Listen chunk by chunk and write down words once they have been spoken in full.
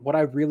what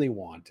I really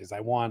want is I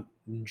want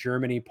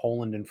Germany,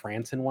 Poland, and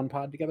France in one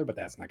pod together, but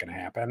that's not going to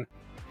happen.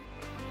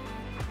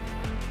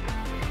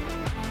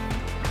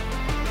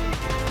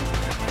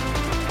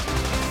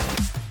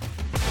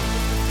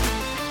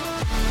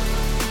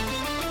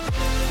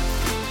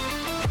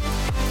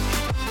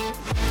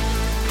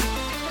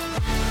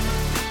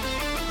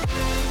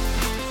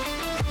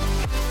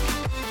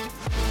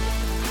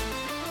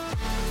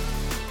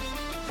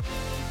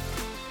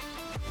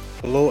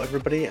 Hello,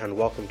 everybody, and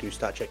welcome to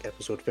StatCheck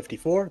episode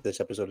 54. This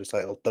episode is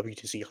titled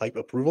WTC Hype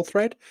Approval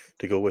Thread,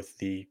 to go with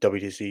the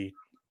WTC,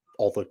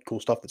 all the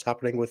cool stuff that's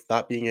happening with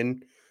that being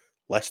in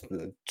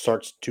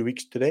starts 2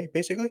 weeks today,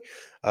 basically.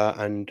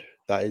 And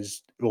that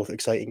is both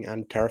exciting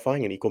and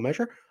terrifying in equal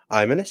measure.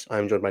 I'm Innes.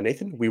 I'm joined by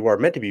Nathan. We were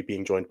meant to be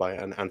being joined by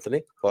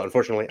Anthony, but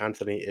unfortunately,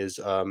 Anthony is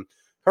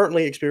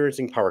currently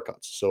experiencing power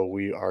cuts, so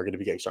we are going to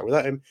be getting started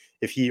without him.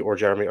 If he or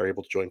Jeremy are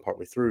able to join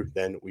partway through,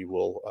 then we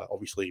will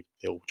obviously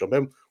they'll jump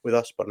in with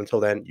us. But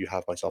until then, you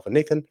have myself and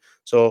Nathan.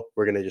 So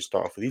we're going to just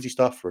start off with easy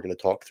stuff. We're going to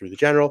talk through the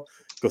general,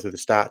 go through the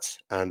stats,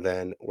 and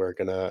then we're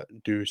going to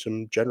do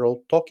some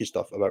general talky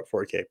stuff about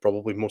 40k,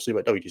 probably mostly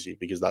about WTC,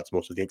 because that's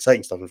most of the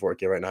exciting stuff in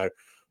 40k right now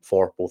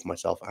for both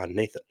myself and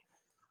Nathan.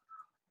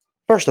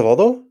 First of all,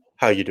 though,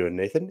 how you doing,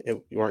 Nathan?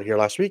 You weren't here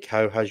last week.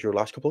 How has your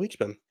last couple of weeks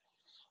been?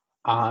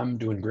 I'm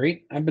doing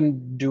great. I've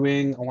been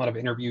doing a lot of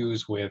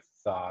interviews with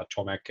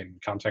Tomek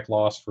and Contact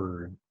Loss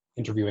for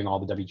interviewing all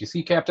the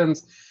WTC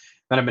captains.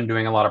 Then I've been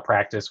doing a lot of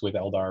practice with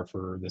Eldar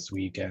for this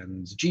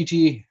weekend's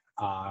GT.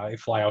 I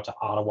fly out to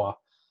Ottawa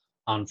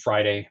on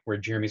Friday, where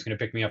Jeremy's going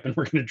to pick me up, and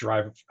we're going to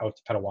drive out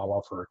to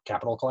Petawawa for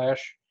Capital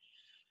Clash.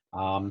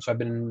 So I've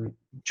been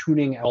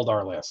tuning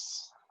Eldar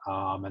lists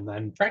and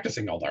then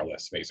practicing Eldar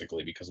lists,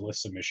 basically, because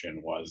list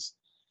submission was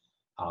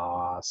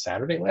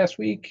Saturday last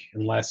week,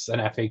 unless an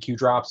FAQ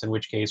drops, in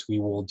which case we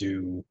will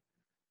do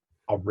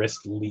a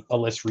list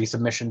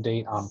resubmission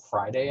date on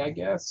Friday, I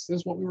guess,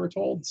 is what we were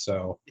told.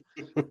 So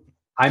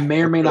I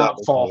may or may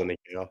not fall.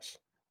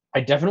 I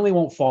definitely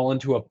won't fall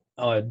into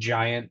a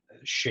giant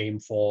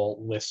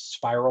shameful list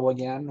spiral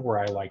again, where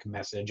I like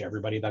message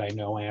everybody that I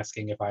know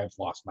asking if I've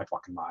lost my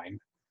fucking mind.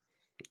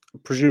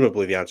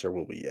 Presumably the answer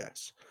will be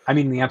yes. I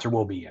mean, the answer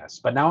will be yes.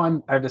 But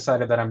now I've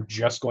decided that I'm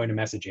just going to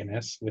message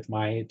Innes with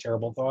my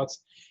terrible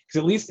thoughts, because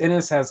at least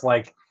Innes has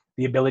like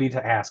the ability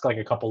to ask like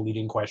a couple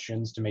leading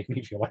questions to make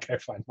me feel like I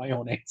find my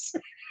own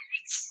answers.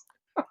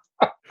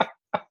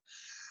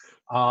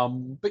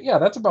 But yeah,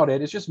 that's about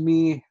it. It's just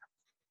me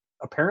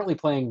apparently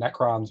playing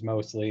Necrons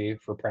mostly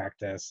for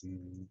practice,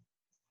 and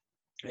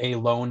a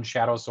lone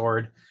Shadow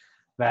Sword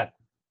that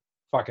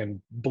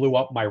fucking blew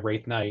up my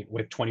Wraith Knight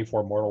with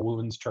 24 mortal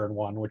wounds turn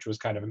one, which was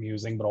kind of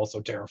amusing, but also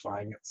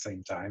terrifying at the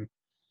same time.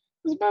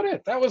 That's about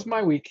it. That was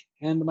my week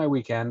and my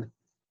weekend.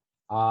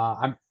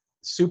 I'm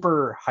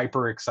super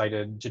hyper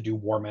excited to do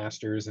War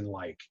Masters in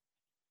like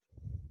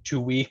 2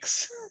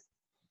 weeks.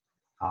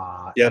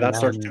 Yeah, that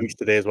starts 2 weeks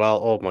today as well.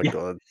 Oh my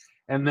god.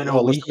 And then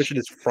list submission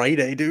is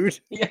Friday, dude.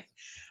 Yeah.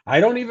 I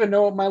don't even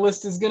know what my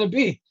list is going to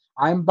be.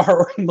 I'm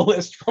borrowing the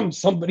list from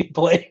somebody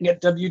playing at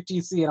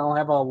WTC, and I'll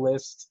have a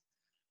list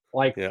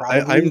like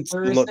I'm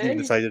still not even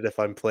decided if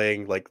I'm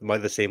playing like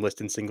the same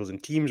list in singles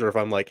and teams, or if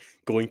I'm like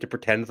going to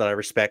pretend that I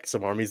respect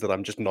some armies that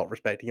I'm just not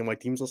respecting in my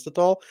teams list at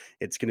all.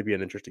 It's going to be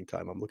an interesting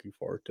time. I'm looking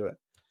forward to it.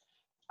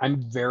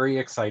 I'm very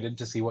excited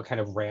to see what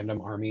kind of random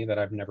army that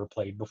I've never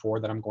played before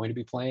that I'm going to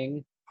be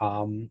playing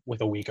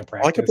with a week of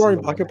practice.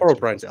 I could borrow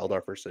Brian's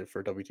Eldar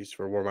for WTC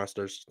for War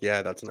Masters.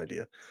 Yeah, that's an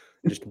idea.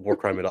 Just war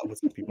crime it up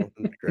with people.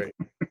 That'd be great.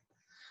 I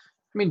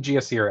mean,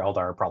 GSC or Eldar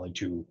are probably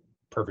two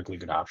perfectly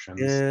good options.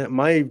 Yeah,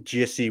 my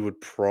GSC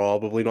would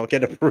probably not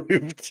get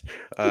approved.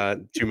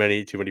 Too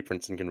many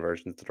Princeton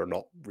conversions that are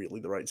not really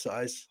the right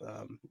size.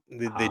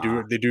 They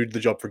do the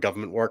job for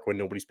government work when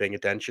nobody's paying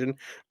attention,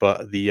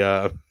 but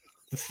the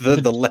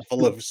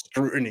level of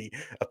scrutiny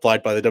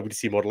applied by the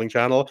WTC modeling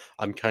channel,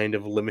 I'm kind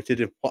of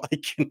limited in what I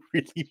can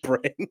really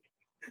bring.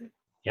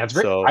 Yeah, it's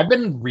great. So, I've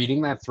been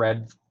reading that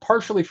thread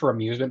partially for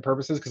amusement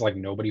purposes, because like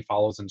nobody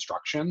follows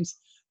instructions,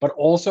 but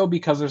also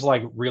because there's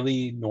like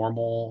really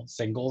normal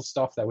singles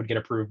stuff that would get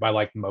approved by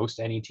like most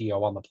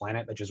NETO on the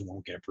planet that just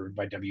won't get approved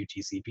by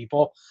WTC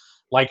people.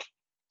 Like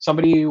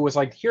somebody was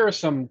like, here are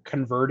some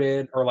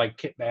converted or like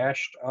kit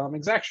bashed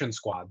exaction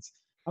squads.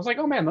 I was like,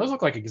 oh man, those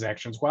look like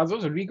exaction squads.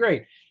 Those would be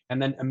great.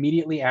 And then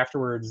immediately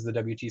afterwards, the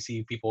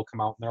WTC people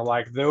come out and they're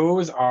like,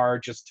 those are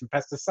just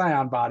Tempestus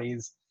Scion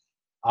bodies.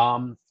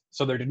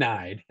 So they're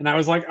denied. And I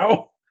was like,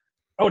 oh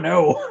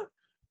no.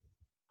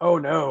 Oh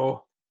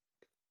no.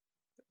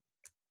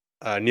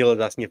 Neil is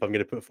asking if I'm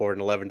going to put forward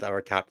an 11th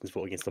hour captain's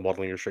vote against the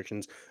modeling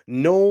restrictions.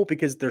 No,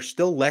 because they're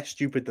still less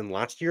stupid than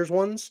last year's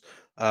ones,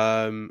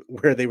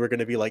 where they were going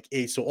to be like,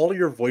 hey, so all of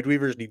your Void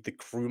Weavers need the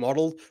crew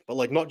modeled, but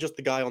like not just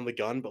the guy on the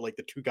gun, but like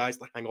the two guys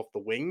that hang off the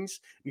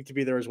wings need to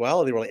be there as well.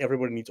 And they were like,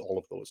 everybody needs all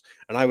of those.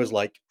 And I was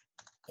like,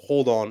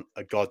 hold on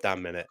a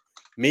goddamn minute.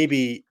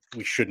 Maybe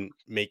we shouldn't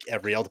make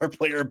every other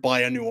player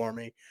buy a new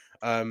army.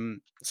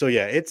 So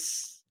yeah,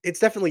 it's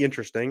definitely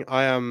interesting.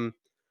 I am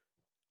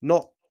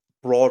not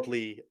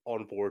broadly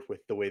on board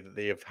with the way that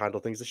they have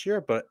handled things this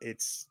year, but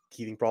it's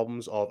teething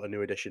problems of a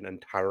new edition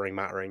and towering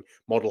mattering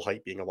model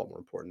height being a lot more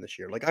important this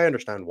year. Like, I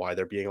understand why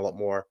they're being a lot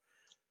more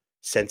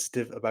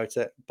sensitive about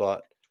it,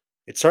 but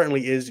it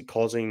certainly is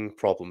causing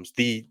problems.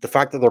 The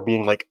fact that they're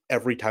being like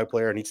every Tau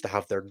player needs to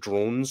have their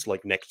drones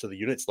like next to the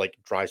units like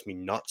drives me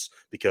nuts,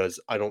 because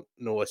I don't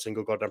know a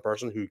single goddamn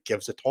person who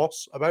gives a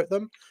toss about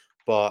them.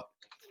 But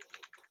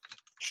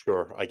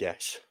sure, I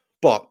guess.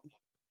 But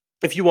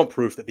if you want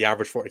proof that the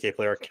average 40k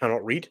player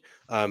cannot read,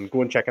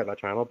 go and check out that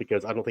channel,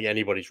 because I don't think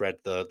anybody's read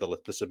the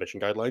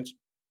submission guidelines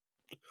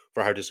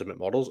for how to submit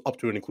models, up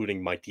to and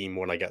including my team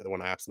when I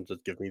ask them to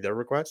give me their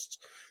requests.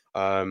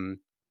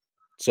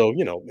 So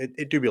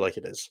it do be like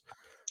it is.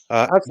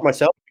 As for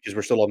myself, because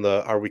we're still on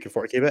our week of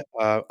 40k bit,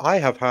 I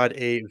have had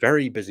a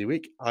very busy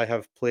week. I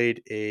have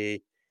played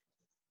a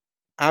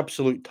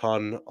absolute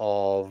ton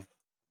of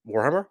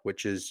Warhammer,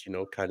 which is,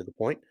 kind of the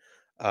point.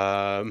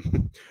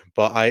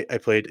 But I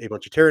played a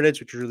bunch of Tyranids,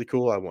 which was really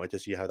cool. I wanted to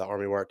see how that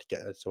army worked, to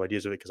get some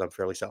ideas of it, because I'm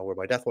fairly settled where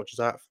my Deathwatch is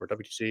at for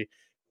WTC.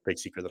 Big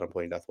secret that I'm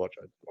playing Deathwatch.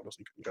 I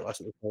honestly couldn't care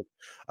less at this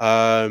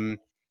point.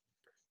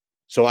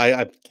 So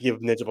I gave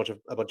Nids a bunch of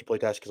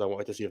playtests, because I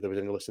wanted to see if there was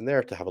any list in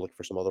there to have a look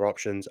for some other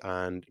options,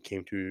 and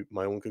came to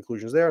my own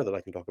conclusions there that I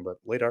can talk about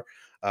later.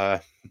 Uh,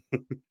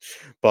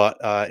 but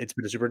it's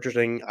been super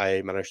interesting.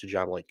 I managed to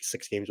jam like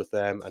 6 games with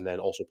them, and then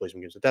also play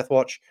some games with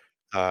Deathwatch.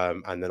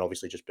 And then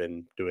obviously just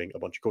been doing a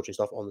bunch of coaching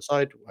stuff on the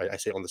side. I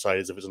say on the side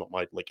as if it's not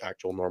my like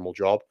actual normal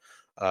job.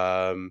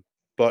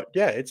 But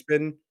yeah, it's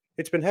been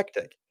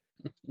hectic.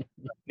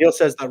 Neil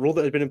says that rule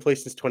that had been in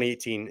place since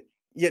 2018.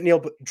 Yeah, Neil,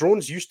 but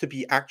drones used to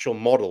be actual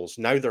models.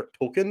 Now they're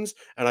tokens.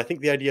 And I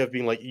think the idea of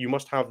being like, you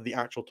must have the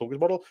actual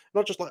tokens model,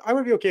 not just like, I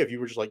would be okay if you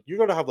were just like, you're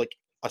going to have like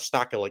a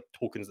stack of like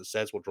tokens that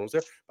says what drones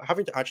there. But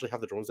having to actually have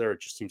the drones there,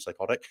 it just seems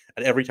psychotic.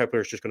 And every type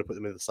player is just going to put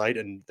them in the side,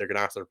 and they're going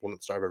to ask their opponent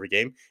at the start of every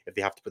game if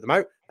they have to put them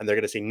out. And they're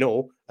going to say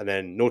no. And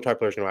then no type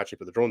player is going to actually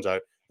put the drones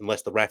out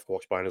unless the ref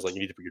walks by and is like,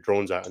 you need to put your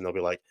drones out. And they'll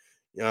be like,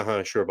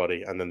 sure,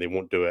 buddy. And then they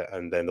won't do it.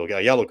 And then they'll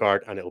get a yellow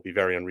card, and it'll be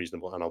very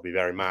unreasonable. And I'll be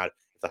very mad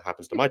if that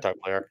happens to my type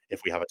player,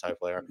 if we have a type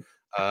player.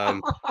 I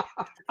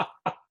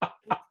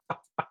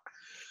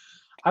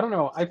don't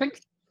know. I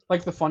think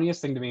like the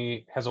funniest thing to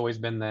me has always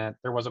been that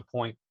there was a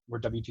point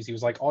where WTC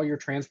was like, all your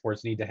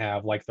transports need to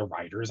have like the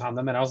riders on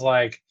them. And I was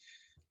like,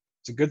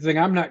 it's a good thing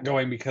I'm not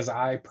going, because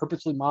I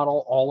purposely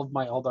model all of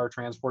my Eldar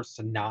transports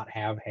to not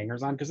have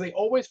hangers on, because they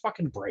always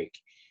fucking break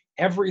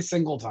every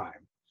single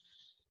time.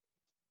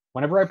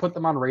 Whenever I put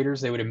them on raiders,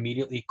 they would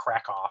immediately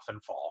crack off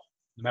and fall,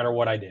 no matter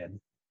what I did.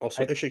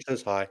 Also, Ishik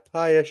says hi.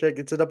 Hi, Ishik.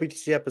 It's a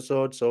WTC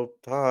episode, so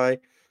hi.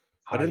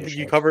 I didn't think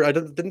you covered. I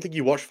didn't think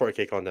you watched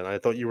 40k content. I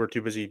thought you were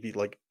too busy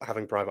like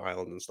having private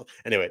islands and stuff.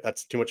 Anyway,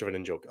 that's too much of an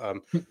in joke.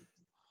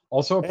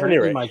 Also, apparently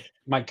Anyway,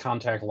 my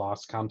contact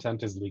loss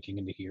content is leaking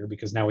into here,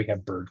 because now we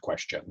have bird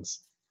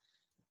questions.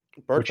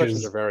 bird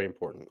questions are very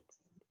important.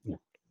 Yeah.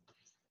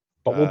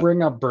 But we'll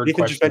bring up bird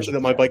Nathan questions. just mentioned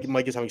that my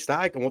mic is having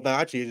static, and what that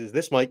actually is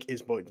this mic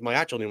is my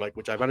actual new mic,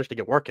 which I managed to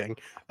get working.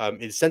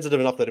 Is sensitive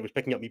enough that it was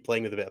picking up me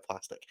playing with a bit of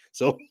plastic.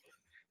 So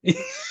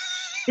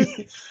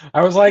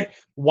I was like,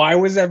 why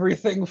was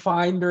everything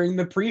fine during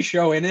the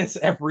pre-show? And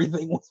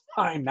everything was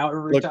fine. Now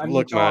every time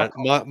you talk,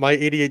 man, my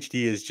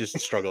ADHD is just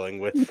struggling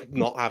with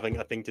not having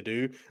a thing to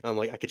do. I'm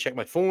like, I could check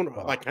my phone.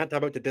 I can't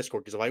tab out to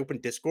Discord, because if I open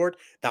Discord,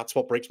 that's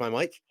what breaks my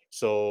mic.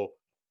 So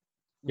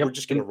we're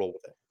just gonna roll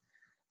with it.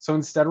 So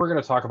instead, we're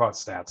going to talk about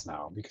stats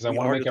now, because I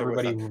want to make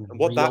everybody and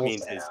what that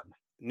means sad. is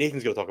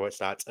Nathan's going to talk about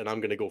stats, and I'm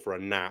going to go for a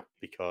nap,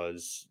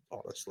 because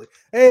honestly,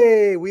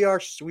 hey, we are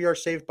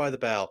saved by the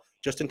bell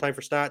just in time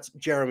for stats.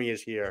 Jeremy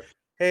is here.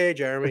 Hey,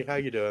 Jeremy, how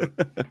you doing?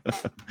 Good.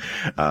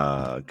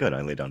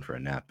 I lay down for a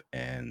nap,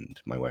 and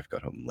my wife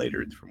got home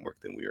later from work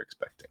than we were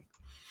expecting.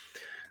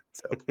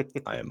 So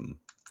I am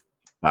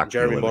back.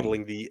 Jeremy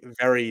modeling the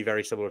very,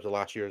 very similar to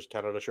last year's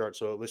Canada shirt.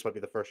 So this might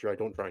be the first year I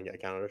don't try and get a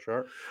Canada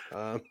shirt.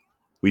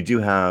 We do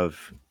have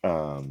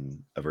a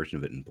version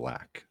of it in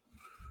black.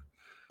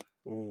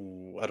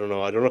 Ooh, I don't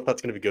know. I don't know if that's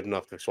going to be good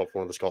enough to swap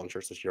one of the Scotland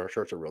shirts this year. Our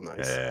shirts are real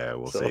nice. Yeah,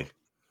 we'll see.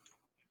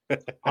 I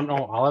don't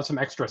know. I'll have some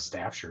extra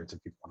staff shirts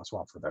if you want to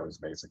swap for those,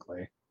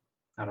 basically.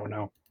 I don't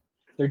know.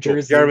 They're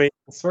jerseys. Jeremy,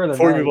 I swear they're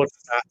before we nice. move on to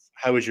stats,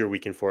 how was your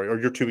week in 40, or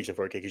your 2 weeks in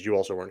 40k, because you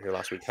also weren't here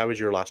last week? How was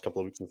your last couple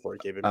of weeks in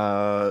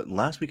 40k?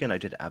 Last weekend I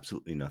did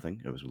absolutely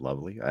nothing. It was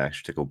lovely. I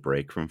actually took a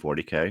break from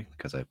 40k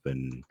because I've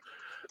been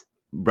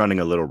running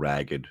a little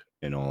ragged,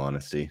 in all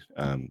honesty.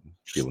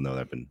 People know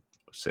that I've been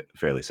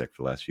fairly sick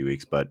for the last few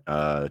weeks, but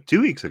 2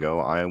 weeks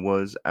ago I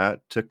was at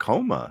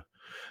Tacoma,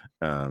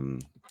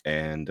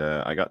 and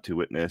I got to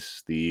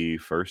witness the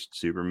first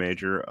super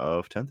major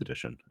of 10th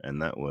edition,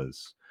 and that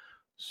was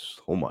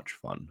so much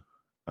fun.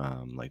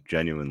 Like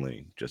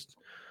genuinely just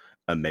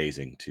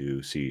amazing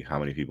to see how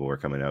many people were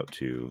coming out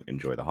to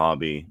enjoy the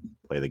hobby,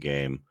 play the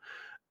game,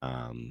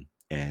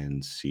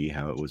 and see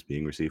how it was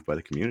being received by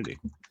the community.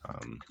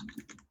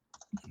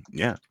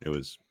 Yeah, it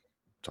was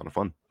a ton of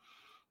fun.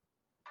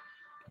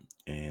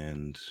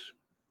 And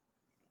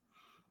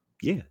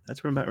Yeah,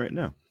 that's where I'm at right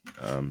now.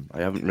 I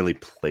haven't really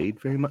played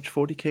very much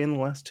 40k in the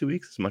last 2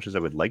 weeks, as much as I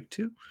would like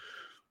to.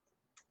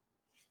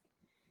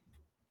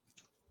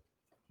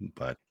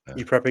 But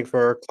You prepping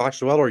for Clash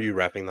as well, or are you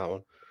wrapping that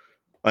one?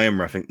 I am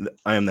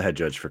the head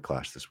judge for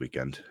Clash this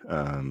weekend.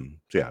 So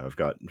yeah, I've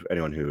got if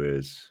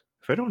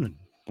anyone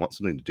wants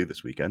something to do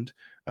this weekend,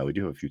 we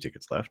do have a few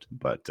tickets left,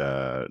 but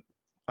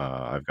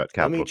I've got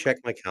Let me Capital. check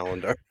my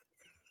calendar.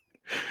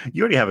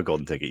 You already have a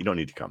golden ticket. You don't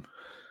need to come.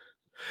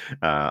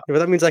 Yeah, but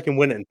that means I can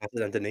win it and pass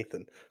it on to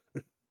Nathan.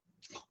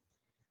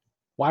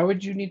 Why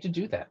would you need to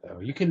do that, though?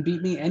 You can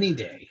beat me any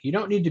day. You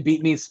don't need to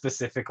beat me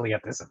specifically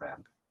at this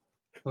event.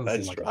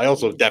 That's true. I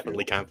also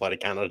definitely can't fly to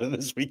Canada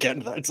this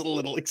weekend. That's a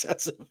little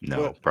excessive.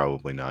 No,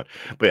 probably not.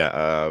 But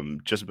yeah,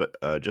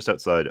 just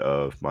outside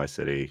of my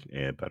city,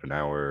 about an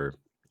hour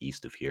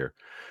east of here,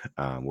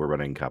 we're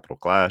running Capital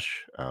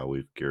Clash. I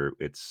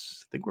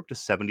think we're up to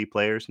 70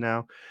 players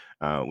now.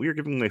 We are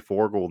giving away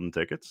 4 golden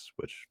tickets,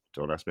 which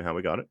don't ask me how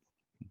we got it.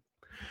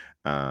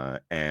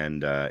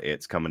 And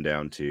it's coming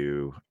down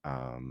to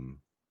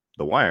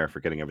the wire for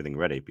getting everything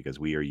ready, because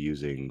we are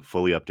using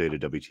fully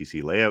updated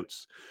WTC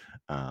layouts.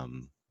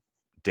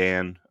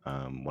 Dan,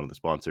 one of the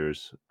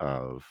sponsors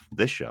of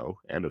this show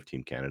and of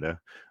Team Canada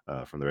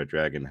from the Red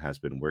Dragon, has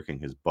been working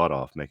his butt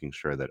off making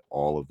sure that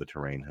all of the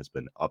terrain has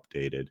been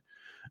updated,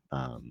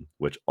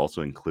 which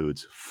also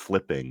includes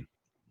flipping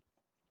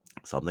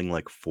something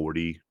like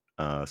 40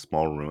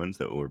 small ruins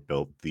that were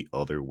built the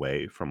other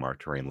way from our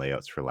terrain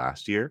layouts for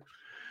last year.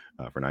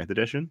 For 9th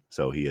edition,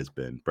 so he has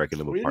been breaking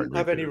them apart. We didn't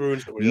have any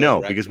ruins that were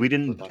no, because we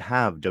didn't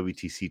have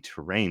WTC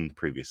terrain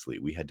previously.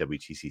 We had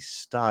WTC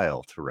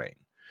style terrain.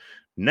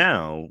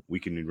 Now we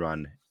can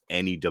run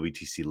any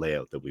WTC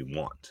layout that we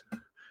want,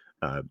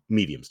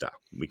 medium style.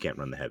 We can't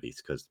run the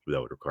heavies because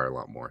that would require a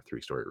lot more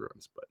 3-story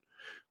ruins. But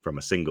from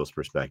a singles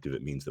perspective,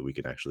 it means that we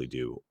can actually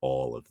do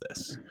all of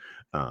this.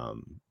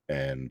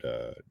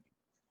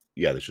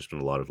 Yeah, there's just been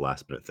a lot of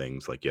last minute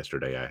things. Like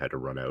yesterday, I had to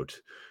run out,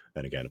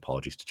 and again,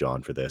 apologies to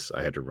John for this.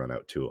 I had to run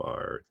out to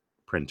our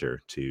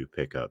printer to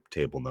pick up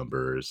table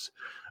numbers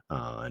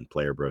and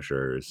player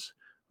brochures.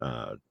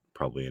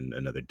 Probably in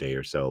another day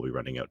or so, I'll be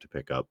running out to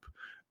pick up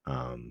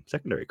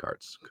secondary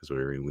cards, because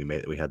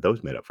we had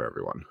those made up for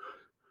everyone.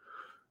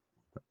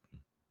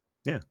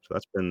 Yeah, so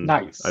that's been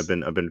nice. I've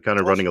been kind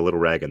of running a little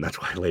ragged, and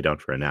that's why I lay down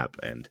for a nap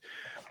and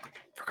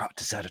forgot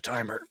to set a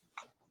timer.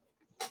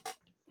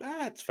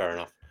 That's fair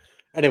enough.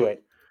 Anyway,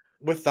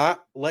 with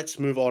that, let's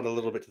move on a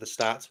little bit to the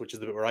stats, which is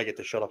the bit where I get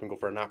to shut up and go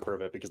for a nap for a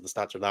bit because the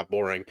stats are that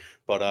boring.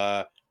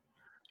 But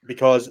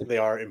because they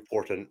are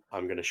important,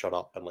 I'm going to shut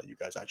up and let you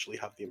guys actually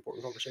have the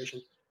important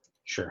conversation.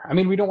 Sure. I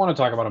mean, we don't want to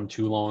talk about them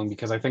too long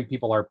because I think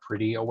people are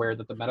pretty aware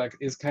that the meta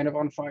is kind of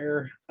on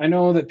fire. I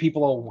know that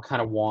people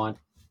kind of want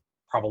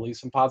probably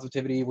some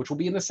positivity, which will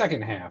be in the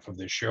second half of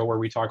this show, where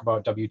we talk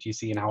about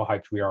WTC and how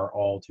hyped we are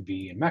all to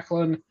be in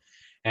Mechlin,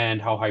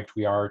 and how hyped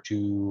we are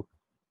to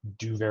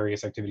do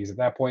various activities at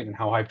that point, and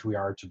how hyped we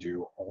are to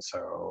do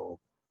also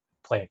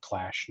play at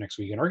Clash next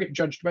weekend or get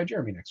judged by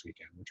Jeremy next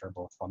weekend, which are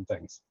both fun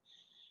things.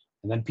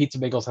 And then Pizza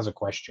Bagels has a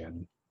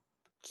question.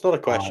 It's not a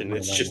question.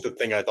 It's just a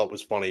thing I thought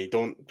was funny.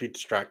 Don't be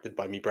distracted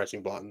by me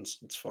pressing buttons.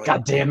 It's fine.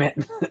 God damn it.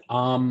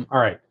 All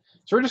right.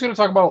 So we're just going to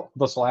talk about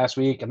this last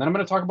week, and then I'm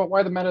going to talk about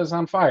why the meta is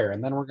on fire,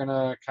 and then we're going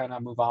to kind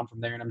of move on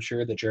from there, and I'm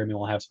sure that Jeremy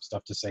will have some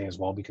stuff to say as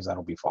well, because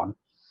that'll be fun.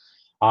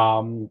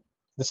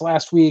 This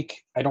last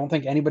week, I don't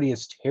think anybody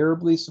is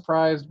terribly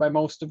surprised by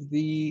most of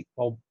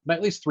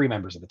at least 3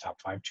 members of the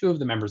top 5. 2 of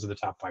the members of the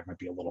top 5 might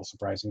be a little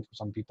surprising for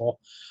some people.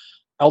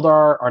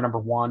 Eldar are number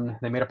 1.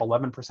 They made up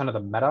 11% of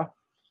the meta.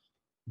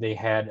 They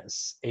had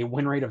a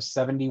win rate of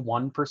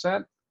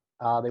 71%.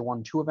 They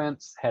won 2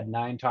 events, had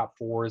 9 top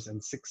 4s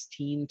and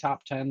 16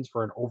 top 10s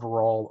for an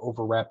overall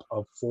overrep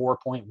of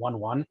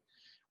 4.11,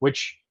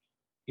 which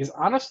is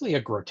honestly a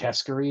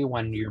grotesquerie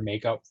when you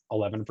make up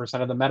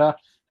 11% of the meta.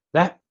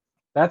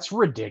 That's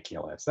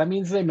ridiculous. That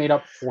means they made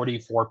up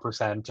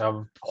 44%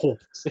 of whole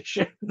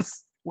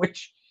positions,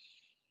 which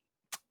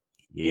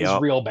is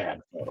real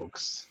bad,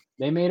 folks.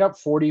 They made up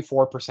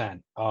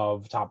 44%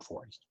 of top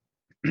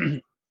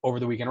 4s over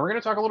the weekend. We're going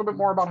to talk a little bit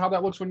more about how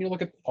that looks when you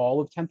look at all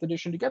of 10th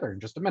edition together in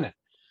just a minute.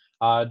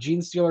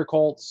 Gene Stealer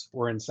Colts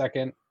were in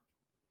second.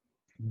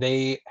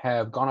 They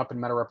have gone up in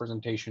meta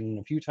representation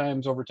a few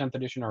times over 10th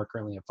edition, are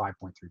currently at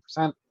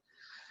 5.3%.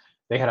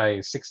 They had a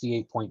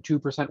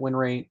 68.2% win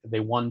rate. They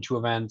won 2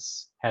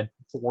 events, had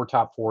 4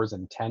 top 4s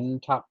and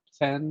 10 top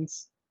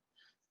 10s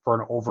for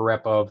an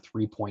overrep of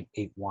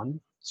 3.81.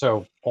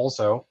 So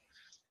also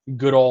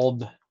good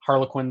old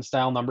Harlequin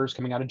style numbers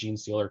coming out of Gene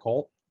Stealer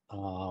Colt,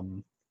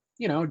 for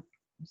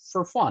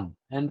fun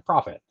and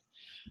profit.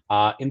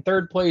 In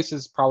third place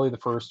is probably the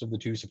first of the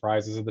 2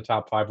 surprises of the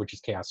top 5, which is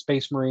Chaos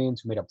Space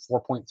Marines, who made up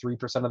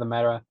 4.3% of the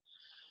meta.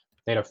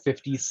 They had a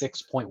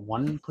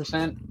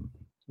 56.1%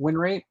 win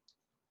rate.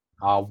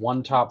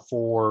 1 top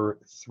 4,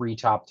 3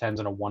 top 10s,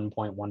 and a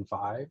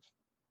 1.15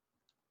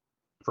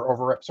 for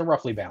overrep, so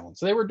roughly balanced.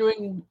 So they were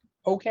doing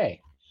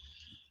okay.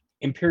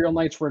 Imperial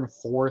Knights were in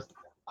 4th,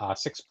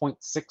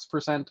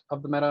 6.6%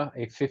 of the meta,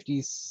 a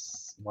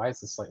 56 Why is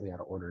this slightly out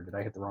of order? Did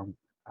I hit the wrong?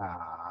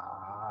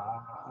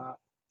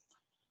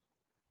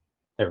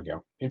 There we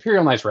go.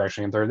 Imperial Knights were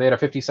actually in third. They had a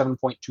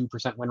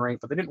 57.2% win rate,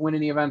 but they didn't win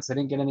any events. They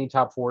didn't get any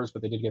top 4s,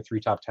 but they did get 3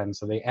 top 10s.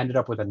 So they ended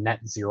up with a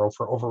net 0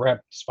 for overrep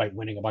despite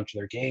winning a bunch of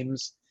their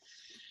games.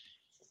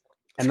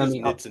 And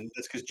then that's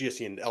because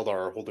GSC and Eldar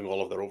are holding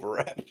all of their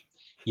overrep.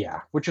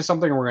 Yeah, which is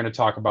something we're going to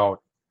talk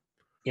about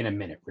in a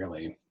minute,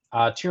 really.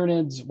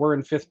 Tyranids were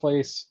in 5th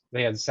place.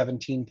 They had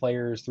 17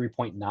 players,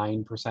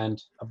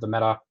 3.9% of the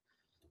meta,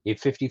 a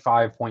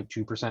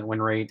 55.2%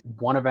 win rate,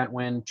 1 event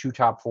win, 2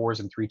 top 4s,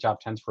 and 3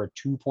 top 10s for a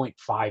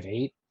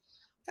 2.58.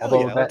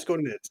 Although yeah, let's go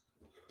Nids.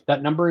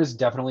 That number is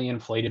definitely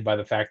inflated by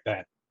the fact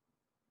that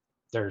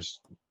there's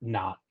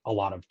not a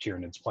lot of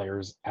Tyranids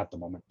players at the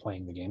moment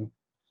playing the game.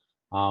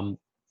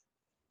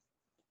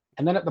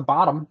 And then at the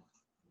bottom,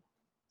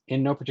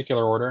 in no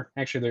particular order,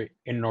 actually they're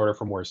in an order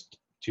from worst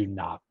to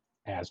not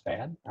as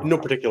bad. In no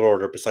particular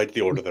order besides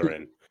the order they're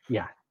in.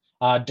 Yeah.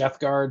 Death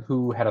Guard,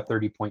 who had a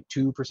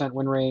 30.2%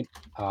 win rate.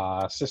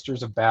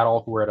 Sisters of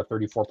Battle, who were at a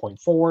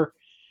 34.4.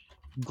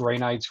 Grey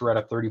Knights, who were at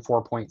a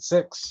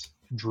 34.6.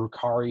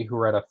 Drukari, who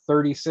were at a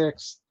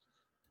 36.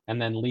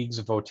 And then Leagues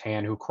of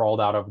Votann, who crawled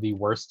out of the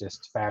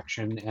worstest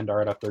faction and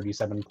are at a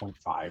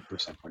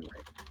 37.5% win rate.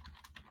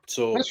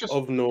 So,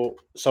 of note,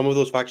 some of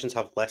those factions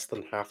have less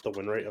than half the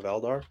win rate of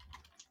Eldar?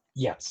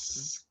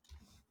 Yes.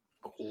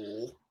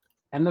 Cool.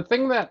 And the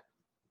thing that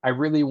I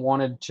really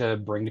wanted to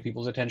bring to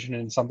people's attention,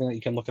 and something that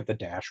you can look at the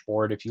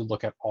dashboard if you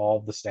look at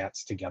all the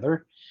stats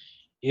together,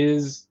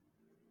 is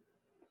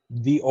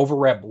the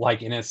overrep,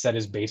 like in a set,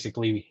 is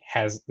basically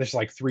there's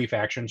like 3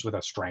 factions with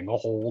a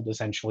stranglehold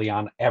essentially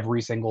on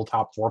every single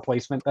top 4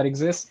 placement that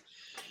exists.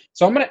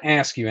 So I'm going to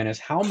ask you, Ennis,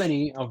 how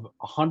many of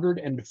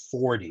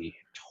 140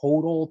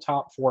 total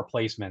top 4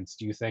 placements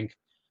do you think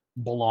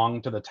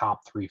belong to the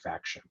top 3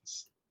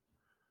 factions?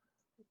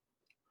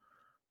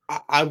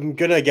 I'm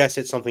going to guess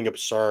it's something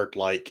absurd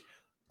like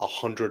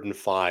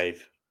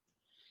 105,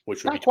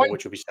 which would be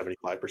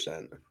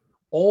 75%.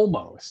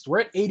 Almost.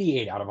 We're at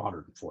 88 out of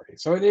 140.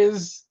 So it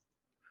is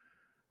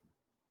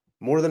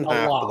more than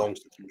half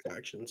belongs to 3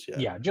 factions.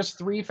 Yeah, just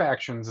 3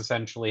 factions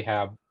essentially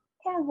have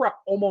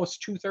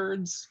almost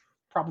 2/3,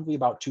 probably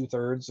about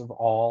 2/3 of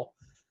all,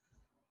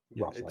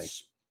 roughly.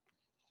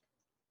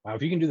 Wow,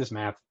 if you can do this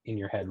math in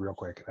your head real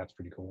quick, that's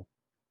pretty cool.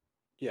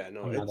 Yeah,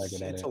 no,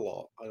 it's a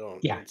lot.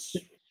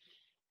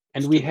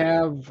 And we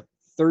have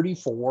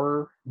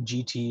 34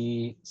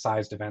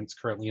 GT-sized events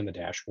currently in the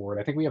dashboard.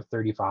 I think we have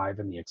 35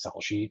 in the Excel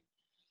sheet.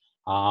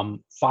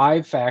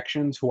 5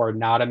 factions who are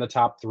not in the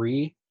top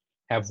 3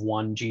 have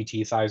 1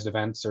 GT-sized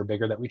events or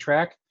bigger that we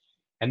track,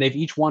 and they've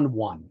each won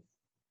 1.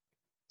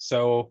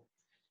 So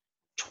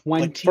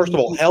 20. First of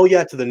all, hell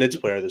yeah to the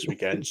Nids player this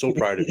weekend. So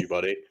proud of you,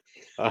 buddy.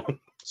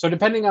 So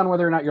depending on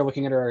whether or not you're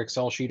looking at our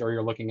Excel sheet or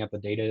you're looking at the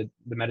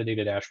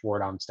metadata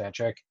dashboard on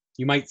StatCheck,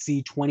 you might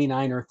see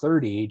 29 or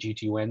 30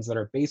 GT wins that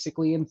are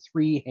basically in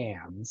 3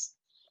 hands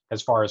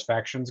as far as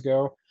factions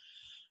go.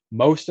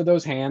 Most of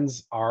those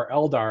hands are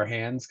Eldar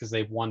hands because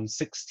they've won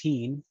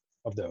 16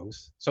 of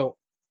those. So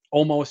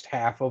almost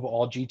half of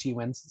all GT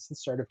wins since the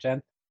start of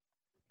 10th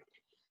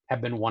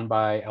have been won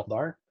by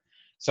Eldar.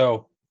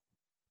 So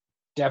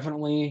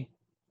definitely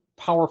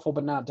powerful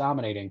but not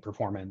dominating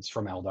performance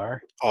from Eldar.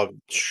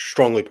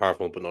 Strongly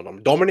powerful but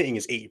not dominating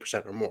is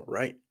 80% or more,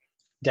 right?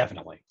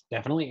 Definitely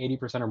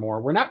 80% or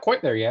more. We're not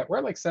quite there yet. We're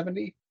at like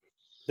 70.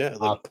 Yeah,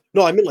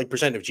 no, I mean like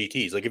percent of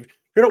GTs. Like if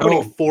you're not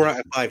winning 4 out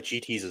of 5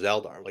 GTs as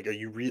Eldar, like are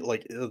you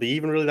are they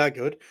even really that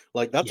good?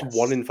 Like that's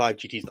 1 in 5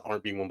 GTs that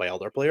aren't being won by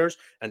Eldar players.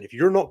 And if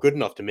you're not good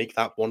enough to make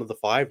that one of the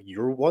 5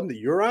 you're one that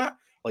you're at,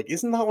 like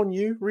isn't that on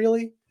you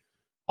really?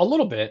 A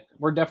little bit.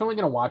 We're definitely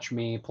going to watch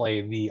me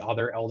play the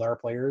other Eldar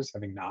players,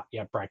 having not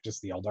yet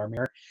practiced the Eldar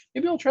mirror.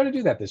 Maybe I'll try to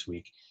do that this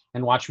week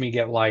and watch me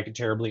get like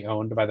terribly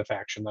owned by the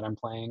faction that I'm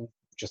playing.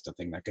 Just a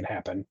thing that could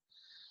happen.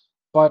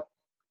 But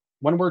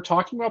when we're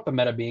talking about the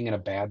meta being in a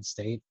bad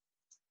state,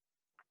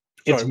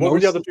 what were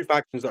the other 2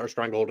 factions that are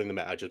strangleholding the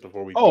meta just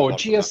before we?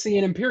 GSC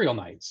and Imperial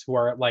Knights, who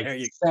are at like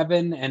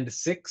 7 and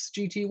 6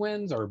 GT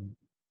wins or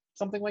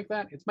something like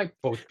that. It might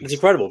both be. It's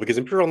incredible because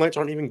Imperial Knights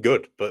aren't even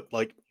good, but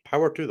like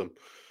power to them.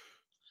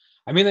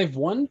 I mean, they've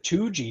won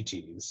 2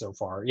 GTs so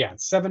far. Yeah,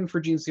 7 for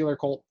Gene Stealer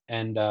Cult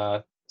and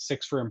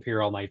 6 for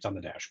Imperial Knights on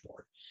the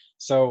dashboard.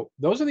 So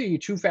those are the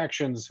 2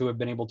 factions who have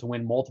been able to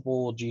win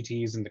multiple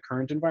GTs in the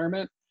current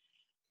environment.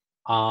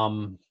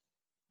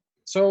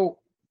 So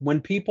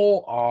when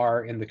people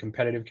are in the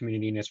competitive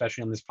community, and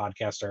especially on this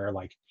podcast, are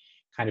like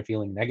kind of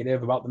feeling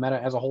negative about the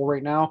meta as a whole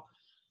right now,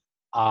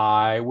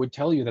 I would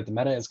tell you that the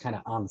meta is kind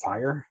of on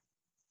fire.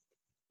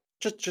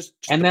 Just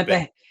and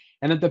that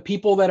the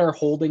people that are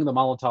holding the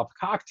Molotov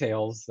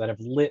cocktails that have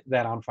lit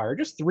that on fire,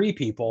 just 3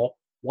 people,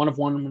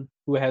 one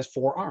who has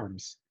 4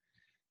 arms.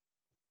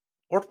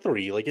 Or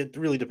 3, like it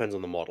really depends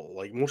on the model.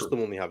 Like most of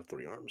them only have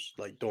 3 arms.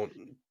 Like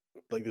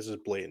this is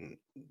blatant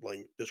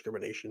like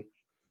discrimination.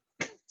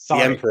 Sorry.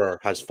 The Emperor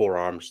has 4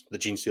 arms. The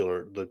Gene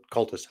Stealer, the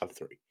Cultists have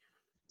 3.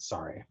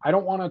 Sorry, I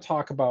don't want to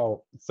talk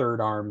about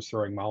third arms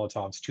throwing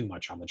Molotovs too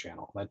much on the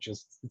channel.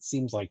 It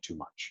seems like too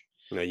much.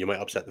 No, you might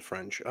upset the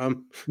French.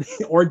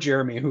 Or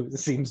Jeremy, who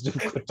seems to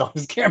have clicked off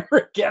his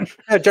camera again.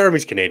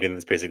 Jeremy's Canadian.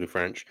 That's basically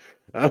French.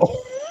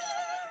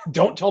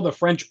 Don't tell the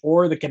French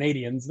or the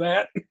Canadians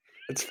that.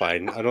 It's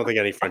fine. I don't think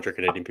any French or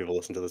Canadian people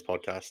listen to this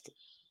podcast.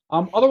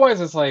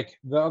 Otherwise, it's like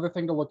the other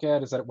thing to look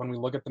at is that when we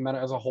look at the meta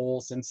as a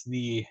whole, since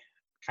the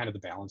kind of the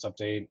balance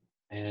update,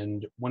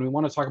 and when we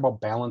want to talk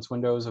about balance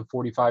windows of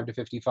 45 to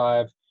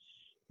 55,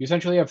 you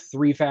essentially have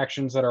 3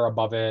 factions that are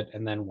above it,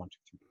 and then 1, 2,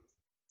 3,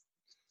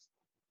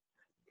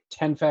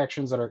 10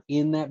 factions that are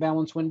in that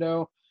balance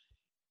window.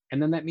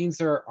 And then that means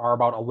there are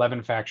about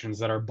 11 factions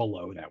that are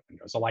below that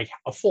window. So like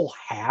a full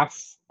half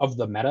of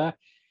the meta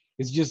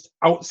is just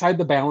outside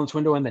the balance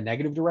window in the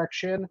negative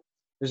direction.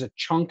 There's a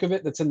chunk of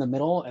it that's in the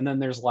middle, and then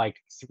there's like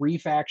 3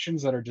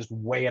 factions that are just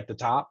way at the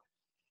top.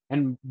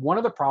 And one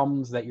of the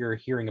problems that you're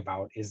hearing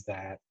about is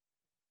that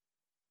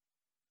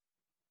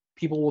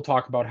people will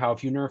talk about how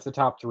if you nerf the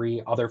top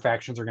 3, other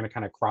factions are going to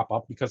kind of crop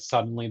up because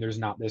suddenly there's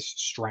not this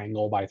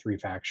strangle by 3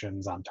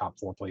 factions on top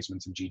 4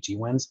 placements and GT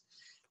wins.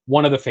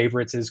 One of the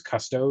favorites is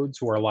Custodes,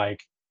 who are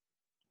like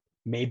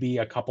maybe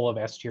a couple of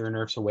S tier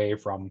nerfs away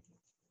from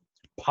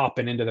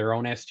popping into their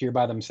own S tier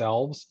by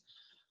themselves.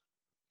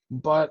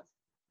 But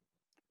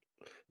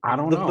I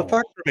don't know. The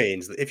fact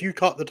remains that if you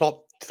cut the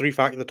top 2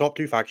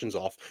 factions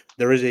off,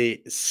 there is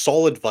a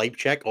solid vibe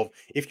check of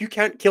if you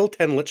can't kill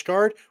 10 Lich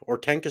Guard or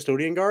 10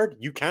 Custodian Guard,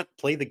 you can't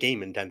play the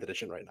game in 10th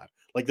edition right now.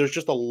 Like there's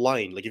just a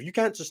line. Like if you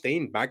can't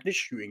sustain Magnus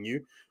shooting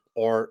you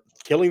or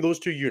killing those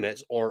 2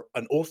 units or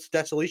an Oath's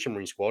Desolation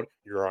Marine squad,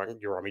 your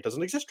army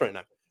doesn't exist right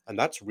now. And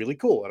that's really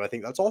cool. And I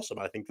think that's awesome.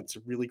 I think it's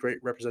a really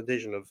great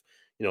representation of,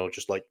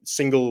 just like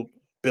single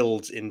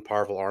builds in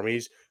powerful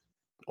armies.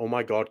 Oh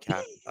my god,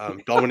 Cat.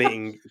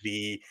 Dominating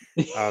the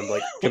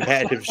like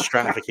competitive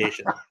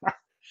stratification.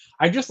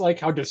 I just like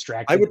how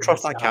distracted I would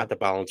trust that Cat to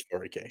balance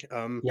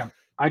 40k. Yeah,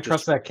 I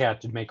trust that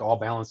Cat to make all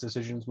balance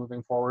decisions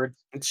moving forward.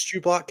 It's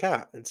Stu Black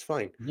Cat. It's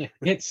fine. Yeah,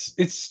 it's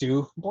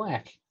Stu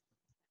Black.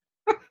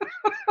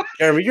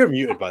 Jeremy, you're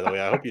muted, by the way.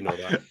 I hope you know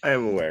that. I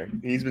am aware.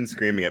 He's been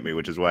screaming at me,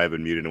 which is why I've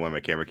been muted and why my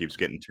camera keeps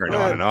getting turned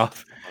on and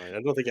off. Fine. I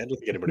don't think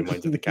anybody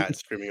minds if the Cat is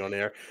screaming on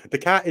air. The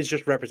Cat is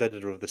just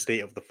representative of the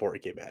state of the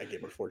 40k meta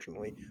game,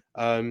 unfortunately.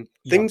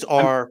 Things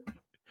are.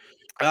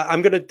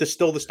 I'm going to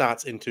distill the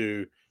stats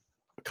into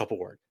a couple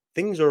words.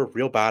 Things are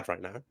real bad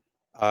right now.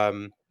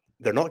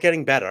 They're not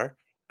getting better,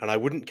 and I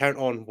wouldn't count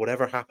on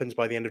whatever happens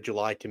by the end of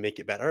July to make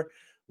it better.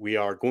 We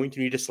are going to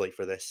need a slate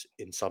for this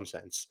in some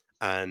sense,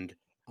 and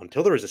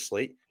until there is a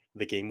slate,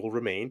 the game will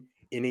remain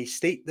in a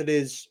state that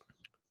is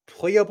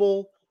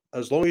playable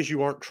as long as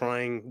you aren't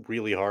trying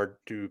really hard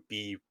to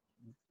be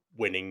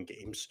winning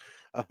games.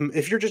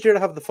 If you're just here to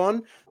have the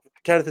fun,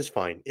 Kenneth is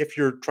fine. If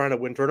you're trying to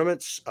win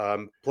tournaments,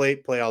 play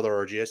Eldar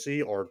or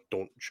GSC or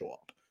don't show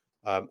up.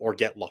 Or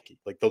get lucky.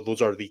 Like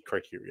those are the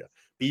criteria.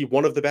 Be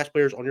one of the best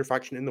players on your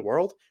faction in the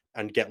world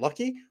and get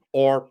lucky,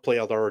 or play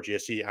Eldar or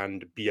GSC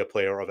and be a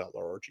player of Eldar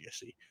or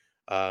GSC.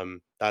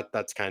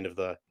 That's kind of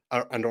the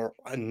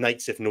and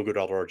Knights if no good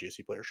Eldar or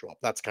GSC players show up.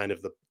 That's kind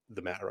of the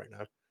meta right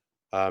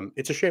now.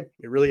 It's a shame.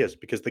 It really is,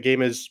 because the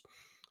game is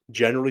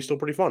generally still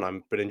pretty fun.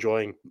 I've been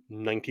enjoying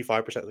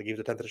 95% of the games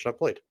of 10th edition I've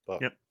played.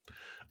 But yep,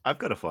 I've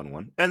got a fun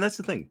one, and that's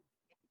the thing.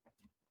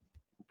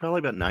 Probably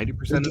about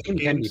 90% of the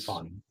games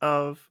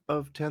of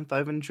 10th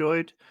I've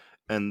enjoyed,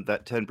 and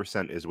that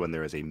 10% is when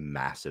there is a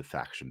massive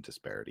faction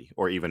disparity,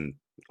 or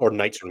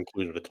Knights are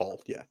included at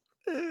all. Yeah.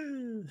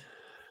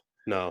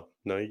 No.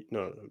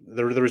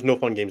 There is no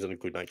fun games that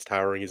include Knights.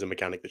 Towering is a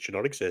mechanic that should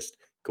not exist.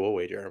 Go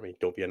away, Jeremy.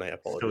 Don't be a Knight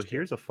apologist. So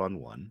here's a fun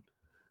one.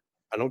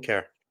 I don't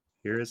care.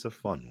 Here is a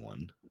fun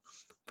one.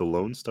 The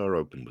Lone Star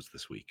Open was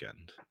this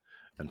weekend,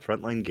 and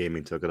Frontline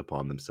Gaming took it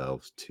upon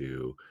themselves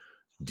to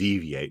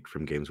deviate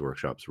from Games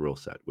Workshop's rule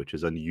set, which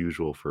is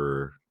unusual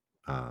for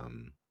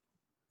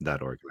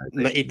that organization.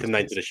 8th and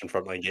 9th edition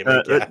Frontline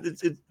Gaming.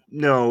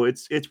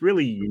 It's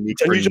really unique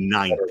for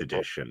 9th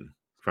edition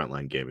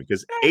Frontline Gaming,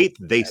 because 8th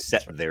they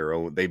set their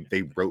own.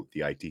 They wrote the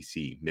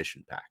ITC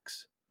mission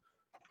packs,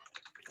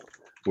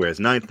 whereas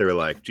 9th they're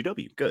like,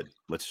 GW, good,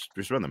 let's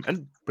just run them.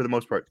 And for the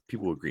most part,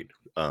 people agreed.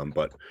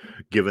 But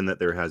given that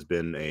there has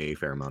been a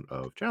fair amount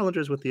of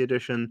challenges with the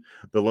edition,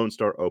 the Lone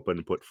Star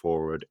Open put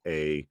forward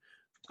a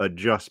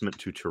adjustment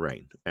to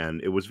terrain,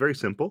 and it was very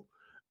simple.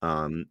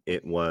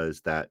 It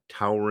was that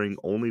towering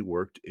only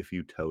worked if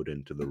you towed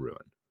into the ruin.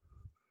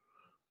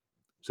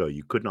 So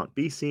you could not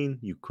be seen,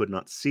 you could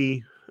not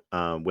see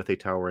with a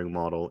towering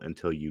model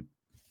until you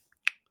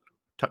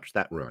touch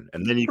that ruin,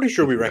 and then you. Pretty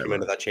sure we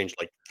recommended that change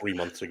like 3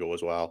 months ago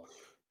as well,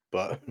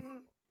 but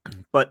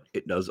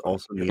it does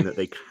also mean that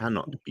they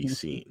cannot be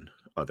seen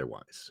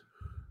otherwise.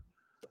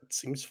 That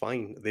seems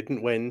fine. They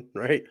didn't win,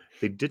 right?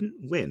 They didn't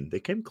win. They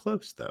came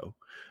close, though.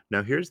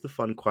 Now, here's the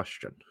fun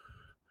question.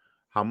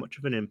 How much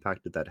of an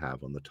impact did that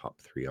have on the top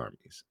 3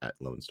 armies at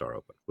Lone Star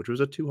Open, which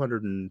was a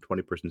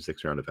 220-person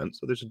 6-round event,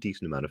 so there's a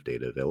decent amount of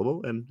data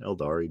available, and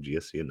Eldari,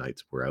 GSC, and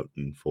Knights were out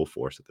in full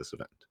force at this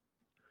event.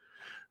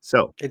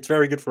 So it's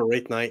very good for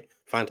Wraith Knight.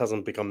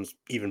 Phantasm becomes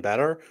even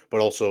better,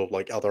 but also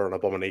like other an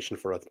abomination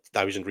for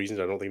 1,000 reasons.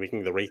 I don't think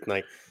making the Wraith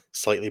Knight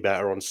slightly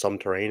better on some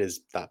terrain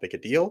is that big a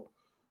deal.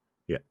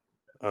 Yeah.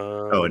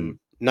 And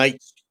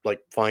Knights,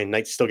 like fine,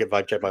 Knights still get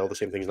vibe checked by all the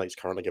same things Knights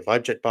currently get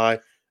vibe checked by,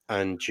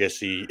 and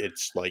GSC,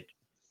 it's like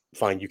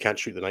fine, you can't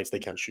shoot the Knights, they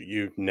can't shoot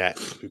you. Net,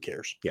 who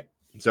cares? Yeah.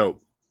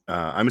 So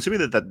I'm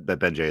assuming that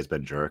Ben J has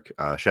been jerk.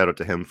 Shout out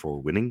to him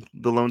for winning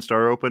the Lone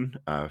Star Open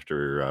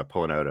after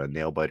pulling out a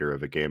nail biter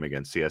of a game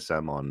against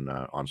CSM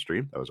on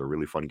stream. That was a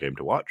really fun game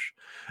to watch.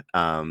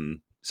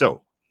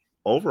 So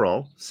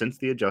overall, since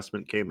the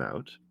adjustment came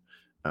out,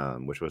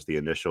 which was the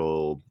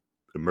initial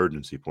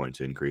emergency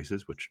points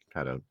increases, which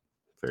had a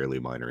fairly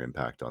minor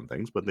impact on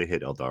things, but they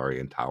hit Eldari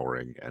and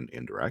Towering and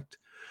Indirect.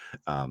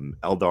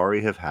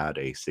 Eldari have had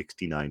a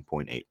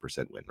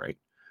 69.8% win rate.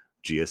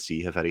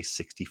 GSC have had a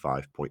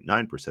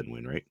 65.9%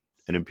 win rate,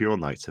 and Imperial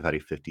Knights have had a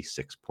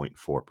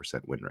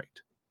 56.4% win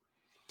rate.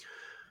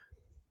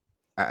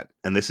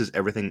 And this is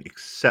everything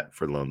except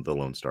for the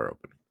Lone Star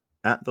Open.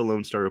 At the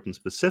Lone Star Open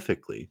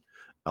specifically,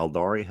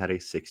 Eldari had a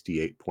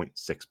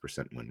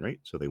 68.6% win rate,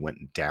 so they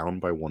went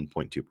down by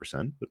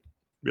 1.2%, but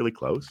really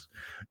close.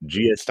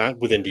 It's not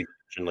within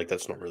division, like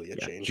that's not really a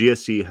change.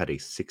 GSC had a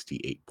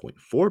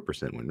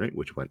 68.4% win rate,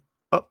 which went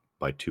up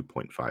by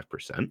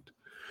 2.5%.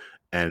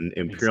 And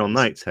Imperial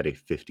Knights had a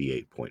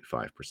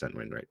 58.5%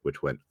 win rate,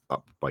 which went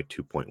up by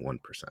 2.1%.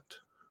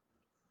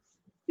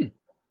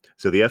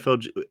 So the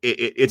FLG,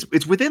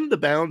 it's within the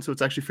bounds, so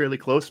it's actually fairly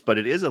close, but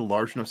it is a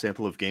large enough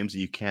sample of games that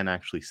you can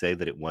actually say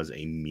that it was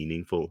a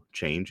meaningful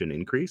change and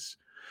increase.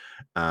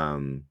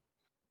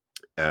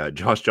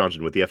 Josh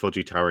Johnson, with the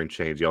FLG towering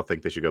change, y'all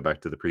think they should go back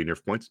to the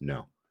pre-nerf points?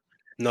 No.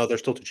 No, they're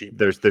still too cheap.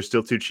 They're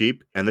still too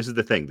cheap, and this is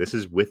the thing. This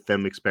is with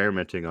them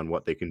experimenting on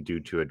what they can do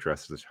to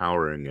address the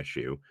towering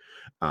issue.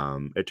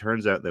 It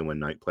turns out that when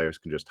Knight players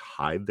can just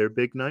hide their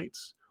big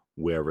Knights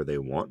wherever they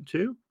want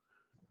to,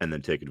 and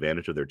then take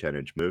advantage of their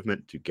 10-inch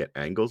movement to get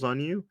angles on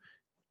you,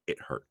 it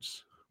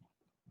hurts.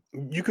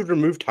 You could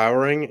remove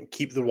towering,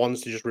 keep the ones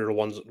to just reroll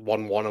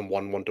 1/1 and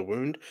 1/1 to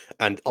wound,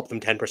 and up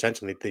them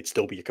 10%, and they'd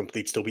still be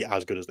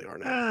as good as they are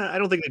now. I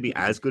don't think they'd be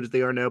as good as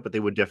they are now, but they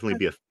would definitely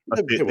be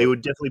they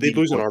would definitely be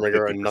lose an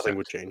armor and nothing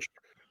would change.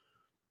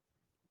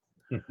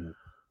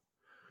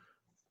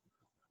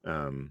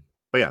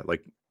 But yeah,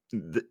 like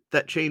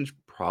that change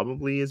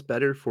probably is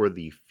better for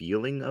the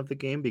feeling of the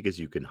game because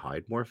you can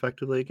hide more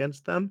effectively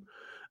against them.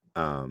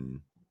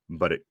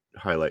 But it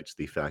highlights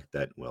the fact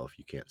that, well, if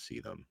you can't see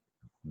them,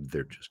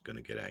 they're just going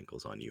to get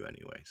angles on you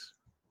anyways.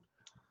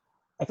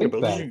 I think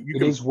that you it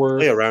can is worth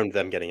play around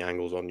them getting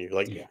angles on you.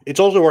 Like it's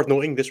also worth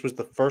noting this was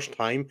the first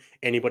time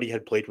anybody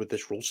had played with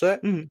this rule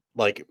set.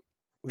 Like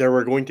there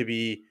were going to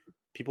be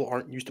people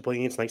aren't used to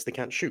playing against Knights they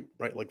can't shoot,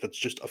 right? Like that's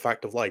just a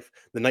fact of life.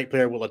 The Knight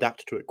player will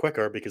adapt to it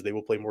quicker because they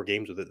will play more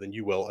games with it than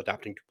you will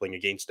adapting to playing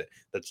against it.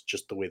 That's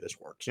just the way this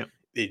works. Yeah.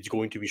 It's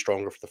going to be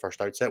stronger for the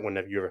first outset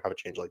whenever you ever have a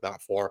change like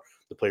that for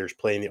the players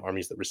playing the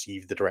armies that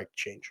receive the direct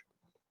change.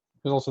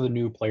 There's also the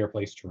new player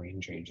place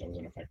terrain change that was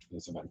in effect for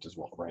this event as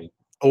well, right?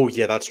 Oh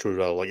yeah, that's true as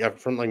well. Like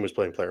Frontline was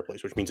playing player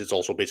place, which means it's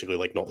also basically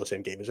like not the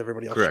same game as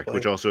everybody else. Correct,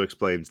 which also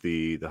explains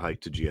the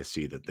hike to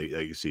GSC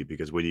that you see,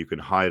 because when you can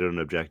hide on an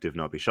objective,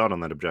 not be shot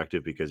on that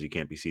objective because you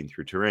can't be seen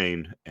through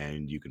terrain,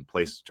 and you can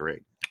place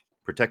terrain,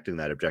 protecting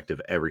that objective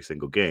every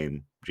single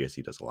game,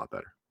 GSC does a lot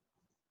better.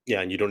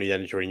 Yeah, and you don't need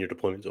any terrain in your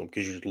deployment zone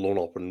because you just loan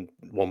up and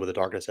one with the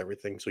darkness,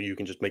 everything. So you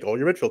can just make all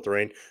your midfield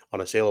terrain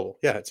unassailable.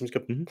 Yeah, it seems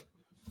good.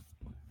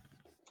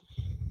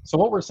 So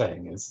what we're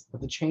saying is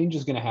that the change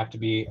is going to have to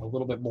be a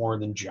little bit more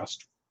than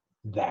just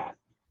that.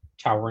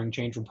 Towering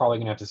change, we're probably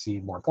going to have to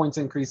see more points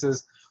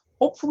increases.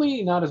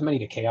 Hopefully not as many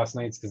to Chaos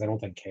Knights, because I don't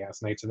think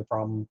Chaos Knights are the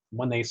problem.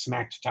 When they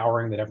smacked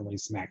Towering, they definitely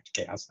smacked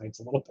Chaos Knights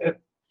a little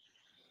bit.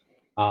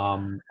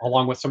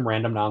 Along with some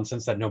random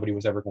nonsense that nobody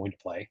was ever going to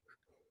play.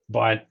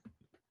 But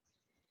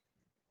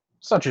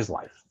such is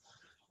life.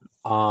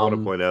 I want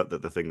to point out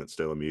that the thing that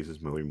still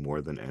amuses me more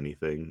than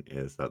anything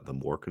is that the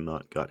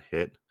Morkanot got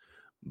hit,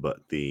 but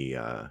the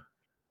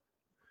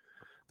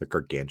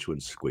Gargantuan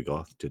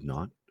Squigoth did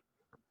not.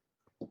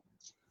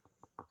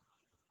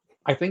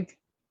 I think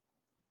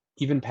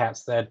even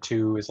past that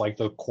too is like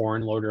the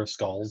Corn Loader of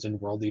Skulls in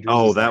World Eaters.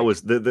 Oh, that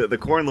was the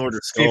Corn Loader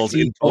of Skulls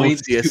in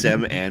both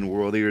CSM and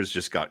World Eaters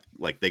just got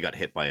they got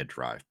hit by a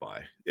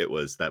drive-by. It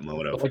was that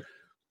moment of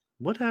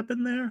what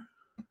happened there?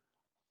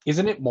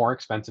 Isn't it more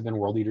expensive in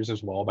World Eaters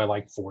as well by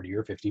like 40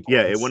 or 50 points?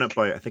 Yeah, it went up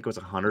by, I think it was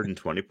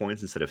 120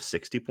 points instead of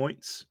 60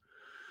 points.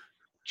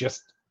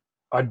 Just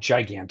a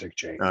gigantic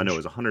change. No, it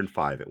was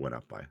 105 it went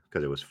up by,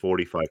 because it was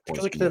 45 points.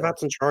 Because it can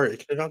advance in charge.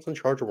 It can advance in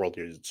charge of World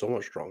Eaters. It's so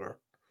much stronger.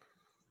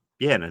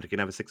 Yeah, and it can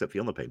have a 6-up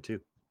Feel No Pain too.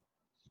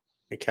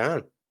 It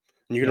can.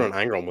 And you can run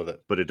Angron with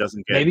it. But it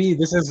doesn't get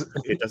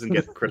it doesn't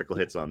get critical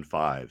hits on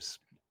 5s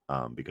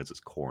because it's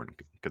Corn,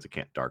 because it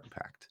can't Dark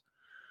Pact.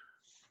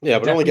 Yeah,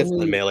 but it only gets to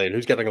the melee, and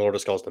who's getting a Lord of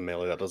Skulls to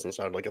melee? That doesn't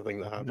sound like a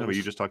thing that happens. No, but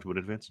you just talked about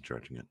advancing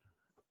charging it.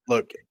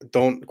 Look,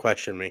 don't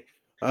question me.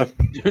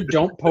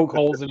 Don't poke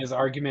holes in his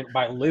argument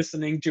by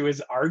listening to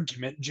his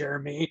argument,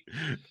 Jeremy.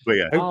 But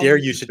yeah, How dare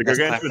you the suggest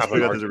I Gargantuan have an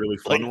Spook is a really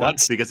argument? fun Like, one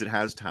that's- because it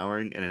has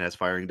towering and it has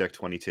firing deck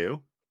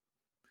 22.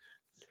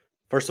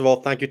 First of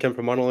all, thank you, Tim,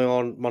 for money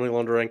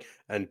laundering.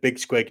 And Big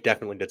Squig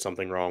definitely did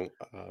something wrong.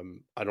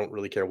 I don't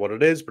really care what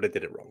it is, but it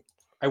did it wrong.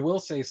 I will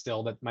say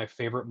still that my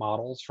favorite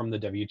models from the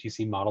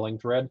WTC modeling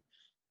thread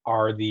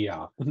are the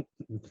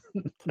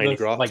Tiny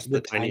Grots, like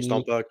the tiny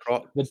Stompa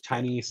Grot. the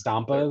tiny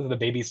Stampas, the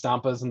baby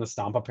Stampas, and the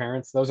Stampa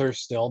parents. Those are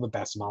still the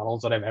best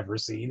models that I've ever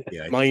seen.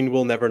 Yeah, Mine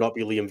will never not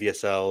be Liam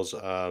VSL's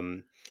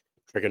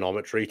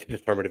trigonometry to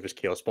determine if his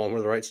Chaos Spawn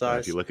were the right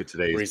size. if you look at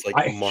where today's he's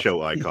like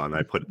show icon,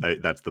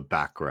 that's the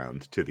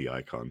background to the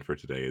icon for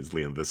today is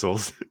Liam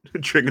Vissel's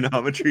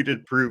trigonometry to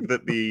prove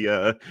that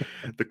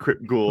the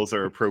Crypt Ghouls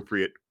are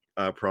appropriate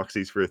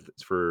proxies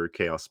for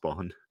Chaos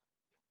Spawn.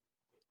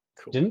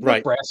 Cool. Didn't the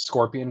Brass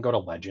Scorpion go to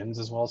Legends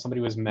as well? Somebody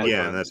was meant.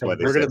 Yeah, and that's why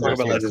they We're said gonna talk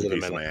about rest Legends in in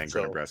a peace, minute, my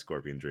so- Brass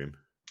Scorpion Dream.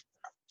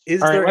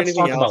 Is All right, there let's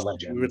anything talk about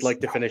else we would Legends. like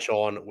to finish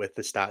on with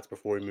the stats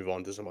before we move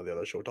on to some of the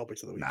other show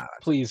topics of the week? Nah,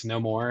 Please, no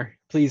more.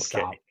 Please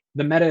Okay. stop.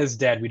 The meta is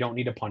dead. We don't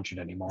need to punch it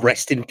anymore.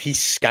 Rest in peace,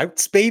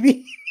 Scouts,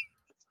 baby.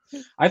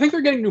 I think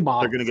they're getting new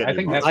models. gonna get I new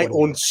think models. that's I what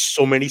it own is.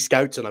 so many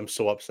Scouts, and I'm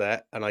so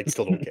upset, and I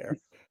still don't care.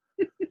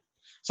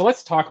 So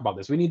let's talk about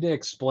this. We need to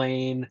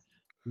explain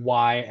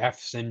why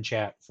F's in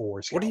chat for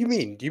Scouts. What do you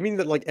mean? Do you mean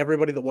that like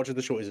everybody that watches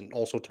the show isn't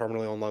also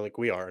terminally online like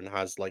we are and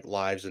has like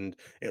lives and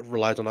it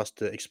relies on us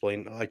to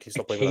explain? I can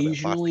stop playing with that bit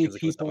fast Occasionally because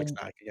it's gonna people- sound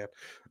like static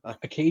again.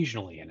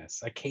 Occasionally, Innes.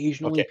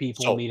 Occasionally Okay,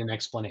 people so, need an The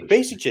explanation.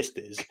 basic gist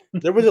is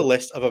there was a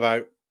list of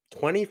about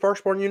 20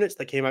 firstborn units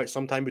that came out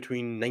sometime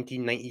between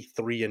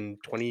 1993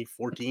 and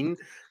 2014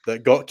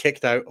 that got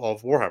kicked out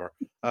of Warhammer.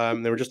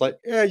 They were just like,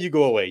 yeah, you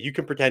go away. You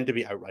can pretend to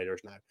be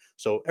Outriders now.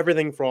 So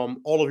everything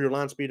from all of your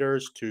land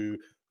speeders to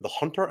the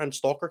Hunter and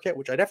Stalker kit,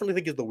 which I definitely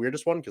think is the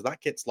weirdest one because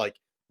that kit's like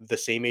the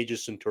same age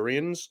as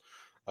Centurions.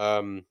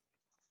 So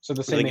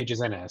the same think- age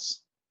as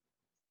Innes.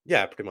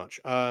 Yeah, pretty much.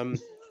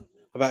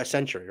 About a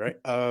century, right?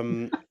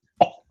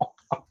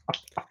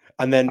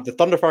 And then the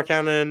Thunderfire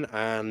Cannon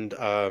and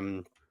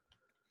the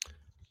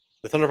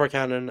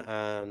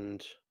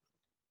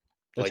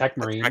The Tech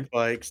Marine. attack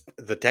bikes,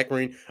 the Tech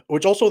Marine,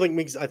 which also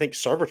I think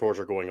servitors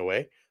are going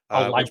away.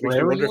 Which makes me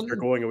wonder if they're librarian?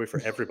 going away for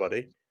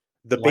everybody.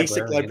 The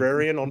basic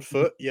librarian on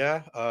foot,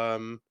 yeah.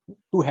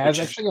 Who has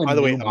Which is, actually by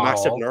the way, new a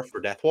massive model. nerf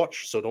for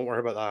Deathwatch, so don't worry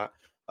about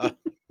that.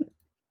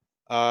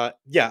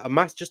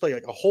 Yeah, just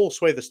like a whole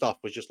swathe of stuff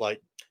was just like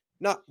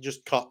not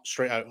just cut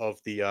straight out of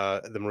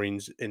the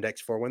Marines index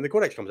for when the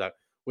Codex comes out,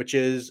 which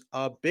is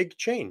a big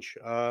change.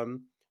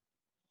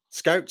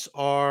 Scouts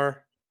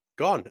are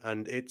gone,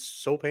 and it's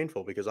so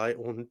painful because I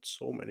own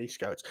so many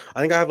Scouts.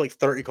 I think I have like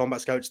 30 Combat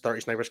Scouts,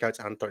 30 Sniper Scouts,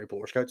 and 30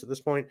 Polar Scouts at this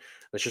point.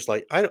 It's just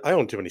like I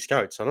own too many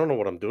Scouts. I don't know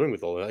what I'm doing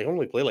with all of them. I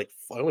only play like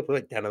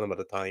 10 of them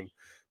at a time,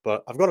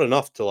 but I've got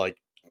enough to like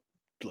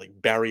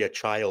bury a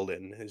child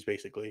in. Is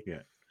basically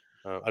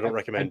I don't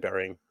recommend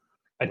burying.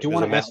 I do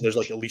want to ask. There's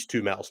like at least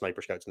 2 metal Sniper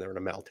Scouts in there and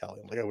a metal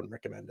Talion. Like I wouldn't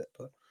recommend it,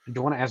 but I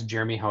do want to ask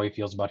Jeremy how he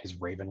feels about his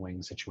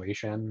Ravenwing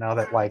situation now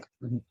that like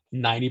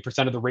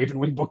 90% of the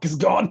Ravenwing book is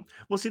gone.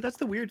 Well, see, that's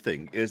the weird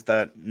thing is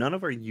that none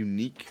of our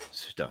unique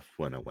stuff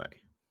went away.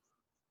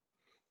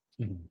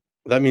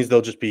 that means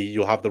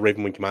you'll have the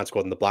Ravenwing Command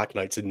Squad and the Black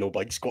Knights and no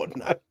Bike Squad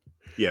now.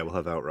 Yeah, we'll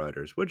have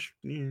Outriders, which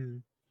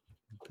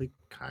they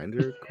kind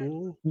of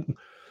cool.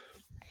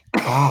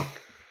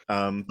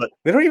 But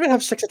They don't even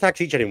have 6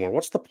 attacks each anymore.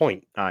 What's the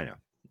point? I know.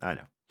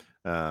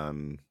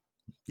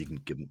 You can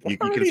give them. What You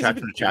are can these attach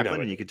even them to doing chaplain, and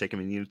nowadays? you can take them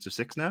in units of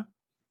 6 now.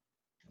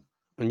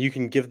 And you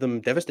can give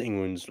them devastating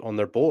wounds on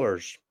their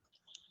bolters.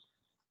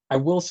 I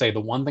will say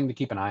the one thing to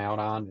keep an eye out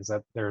on is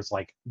that there's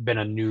like been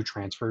a new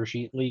transfer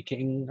sheet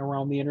leaking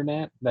around the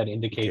internet that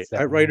indicates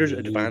that Outriders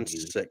maybe-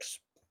 Advanced 6.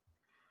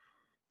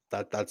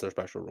 That's their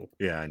special rule.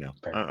 Yeah, I know.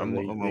 Fair. I'm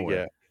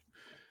aware.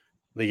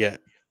 They get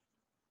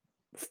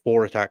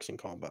 4 attacks in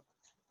combat.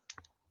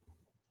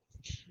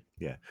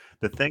 Yeah.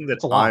 The thing that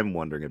It's a lot. I'm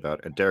wondering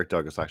about, and Derek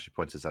Douglas actually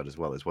points this out as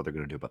well, is what they're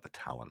going to do about the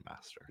Talon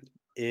Master.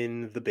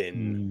 In the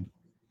bin.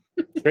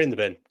 Hmm. Straight in the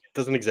bin.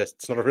 Doesn't exist.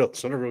 It's not a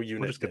real unit.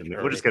 We'll just get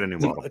a new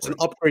model. It's for an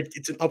it. upgrade.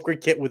 It's an upgrade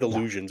kit with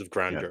illusions of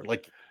grandeur.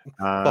 Like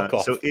fuck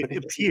off. So it It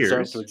deserves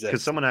appears to because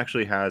exist. someone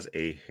actually has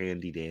a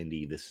handy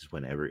dandy. This is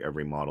when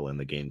every model in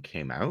the game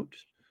came out.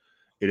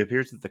 It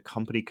appears that the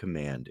company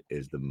command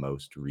is the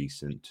most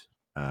recent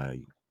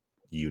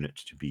unit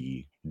to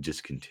be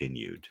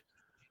discontinued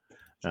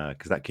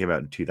because that came out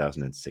in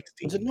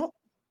 2016. Was it not?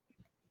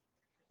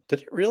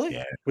 Did it really?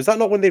 Yeah. Was that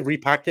not when they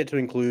repacked it to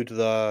include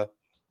the?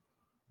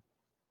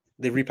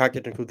 They repacked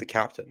it to include the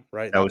captain,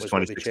 right? That was what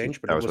they 2016.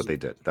 changed. But That it was what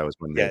wasn't- they did. That was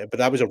when Yeah, but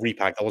that was a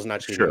repack. That wasn't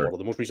actually a new Sure. model.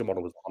 The most recent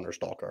model was the Hunter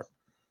Stalker.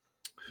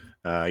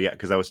 yeah,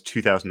 because that was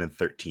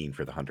 2013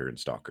 for the Hunter and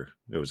Stalker.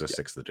 It was a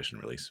 6th edition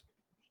release.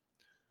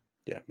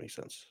 Yeah, makes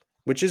sense.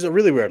 Which is a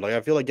really weird. Like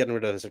I feel like getting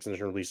rid of the 6th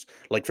edition release.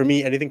 Like for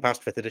me, anything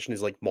past 5th edition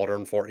is like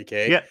modern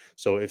 40k. Yeah.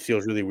 So it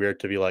feels really weird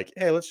to be like,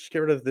 hey, let's just get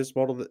rid of this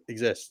model that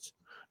exists.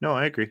 No,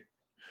 I agree.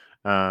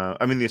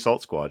 I mean, the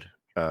Assault Squad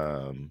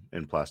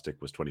in plastic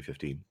was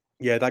 2015.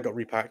 Yeah, that got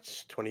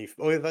repacked 20.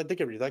 Oh, yeah, that did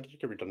get redone in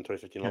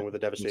 2015, along with the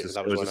Devastator.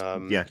 That was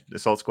when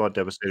Assault Squad,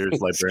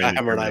 Devastators, Librarian, Skyhammer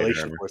Terminator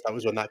Annihilation armor. Force. That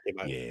was when that came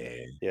out.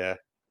 Yeah.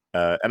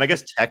 Yeah. And I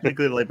guess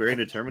technically the Librarian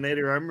and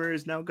Terminator armor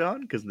is now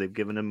gone because they've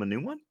given him a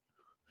new one.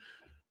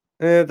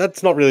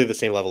 That's not really the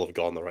same level of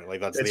gone, though, right?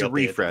 Like that's It's the a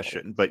refresh,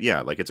 but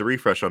yeah, like it's a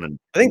refresh on an.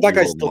 I think that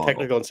guy's still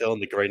technically on sale in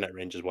the Grey Knight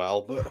range as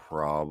well, but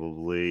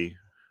probably.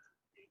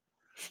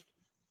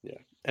 Yeah.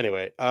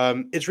 Anyway,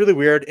 it's really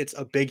weird. It's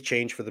a big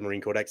change for the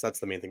Marine Codex. That's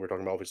the main thing we're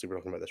talking about. Obviously, we're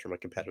talking about this from a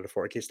competitive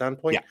 40k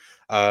standpoint.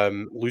 Yeah.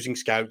 Losing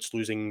scouts,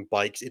 losing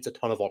bikes, it's a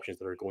ton of options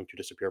that are going to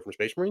disappear from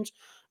Space Marines.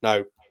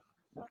 Now,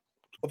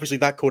 obviously,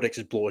 that codex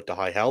is bloated to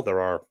high hell. There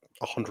are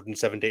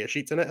 107 data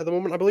sheets in it at the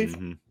moment, I believe.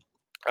 Mm-hmm.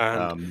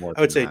 And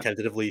I would say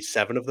tentatively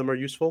 7 of them are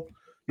useful.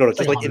 No,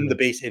 just like in the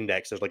base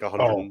index, there's like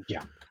 100. Oh,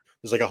 yeah.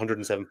 There's like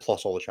 107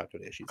 plus all the chapter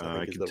data sheets.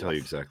 I can tell you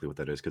exactly what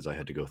that is because I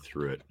had to go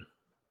through it.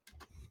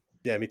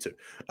 Yeah, me too.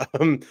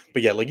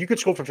 But yeah, like you could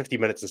scroll for 50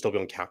 minutes and still be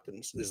on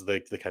captains is the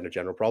kind of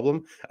general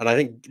problem. And I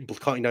think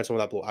cutting down some of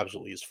that blow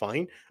absolutely is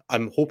fine.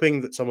 I'm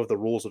hoping that some of the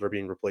roles that are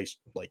being replaced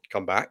like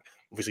come back.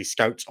 Obviously,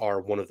 scouts are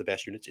one of the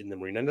best units in the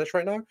Marine Index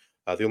right now.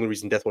 The only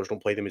reason Death Watch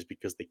don't play them is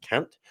because they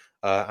can't,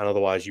 and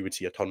otherwise you would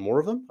see a ton more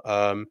of them.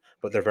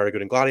 But they're very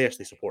good in Gladius.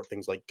 They support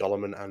things like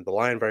Guilliman and the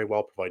Lion very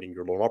well, providing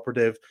your lone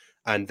operative.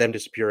 And them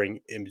disappearing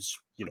is,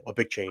 a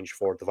big change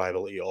for the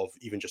viability of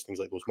even just things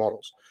like those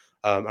models.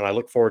 And I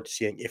look forward to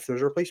seeing if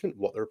there's a replacement,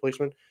 what the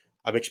replacement.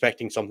 I'm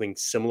expecting something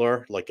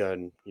similar, like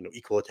an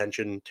equal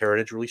attention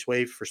Tyranid release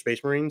wave for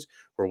Space Marines,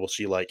 where we'll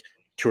see like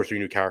 2 or 3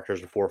 new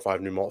characters and 4 or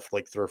 5 new mod,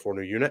 like 3 or 4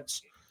 new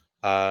units.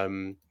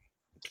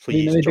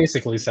 Please, they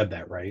basically said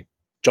that, right?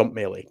 Jump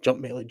melee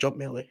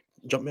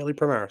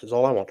Primaris is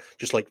all I want.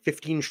 Just like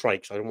 15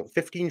 strikes. I want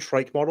 15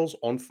 strike models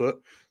on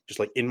foot, just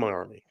like in my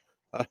army.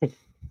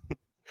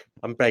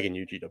 I'm begging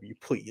you, GW,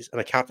 please,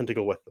 and a captain to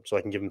go with them so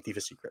I can give them Thief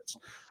of Secrets.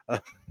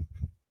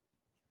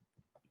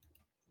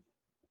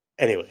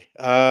 Anyway,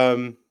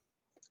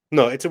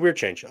 no, it's a weird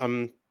change.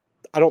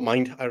 I don't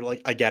mind.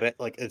 I get it.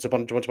 Like it's a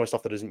bunch of my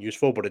stuff that isn't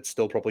useful, but it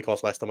still probably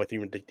costs less than my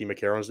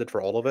Demarcarons did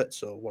for all of it.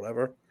 So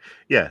whatever.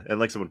 Yeah, and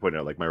like someone pointed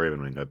out, like my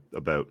Ravenwing,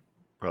 about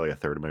probably a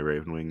third of my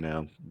Ravenwing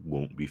now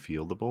won't be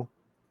fieldable,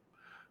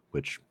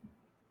 which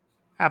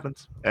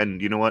happens. And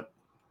you know what?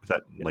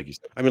 That, like you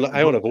said, I mean,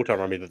 I own a Votar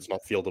army that's not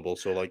fieldable,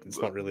 so like it's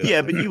not really.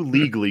 Yeah, but you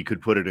legally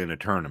could put it in a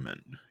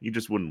tournament. You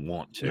just wouldn't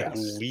want to. Yeah,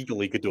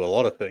 legally could do a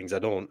lot of things. I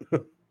don't.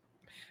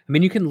 I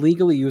mean, you can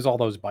legally use all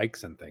those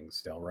bikes and things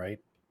still, right?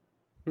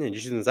 Yeah,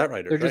 just using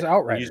Outriders. They're just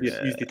Outriders.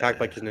 Use the attack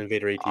bike as an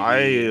Invader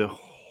ATV.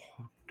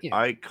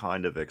 I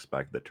kind of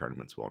expect that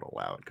tournaments won't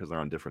allow it because they're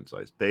on different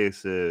sized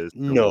bases.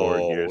 No,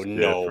 I would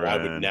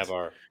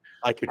never.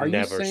 I could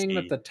never. Are you saying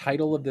that the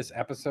title of this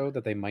episode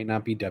that they might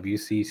not be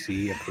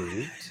WCC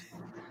approved?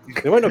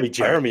 They might not be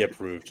Jeremy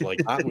approved. Like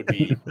that would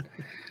be.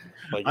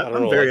 Like,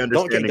 I'm very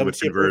understanding with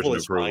conversion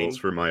approvals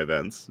for my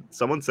events.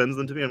 Someone sends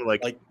them to me, I'm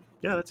like,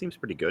 yeah, that seems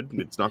pretty good.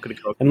 It's not going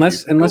to cost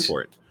unless go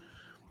for it.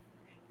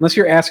 Unless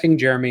you're asking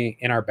Jeremy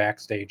in our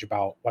backstage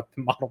about what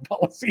the model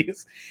policy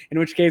is, in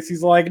which case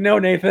he's like, no,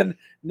 Nathan,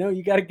 no,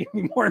 you got to give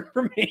me more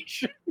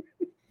information.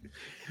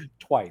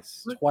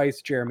 Twice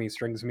Jeremy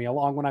strings me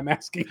along when I'm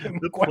asking him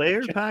the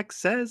player pack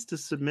says to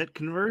submit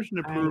conversion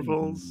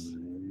approvals.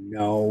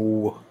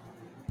 No.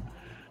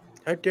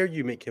 How dare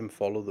you make him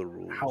follow the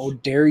rules? How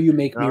dare you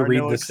make me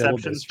read the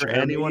exceptions syllabus, for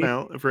Jeremy? anyone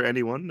else, for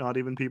anyone, not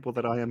even people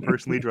that I am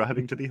personally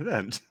driving to the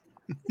event.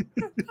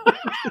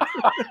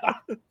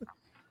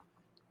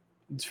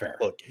 It's fair.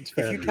 Look, it's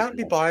fair if you can't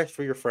be biased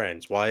for your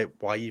friends, why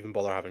even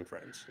bother having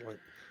friends? Like,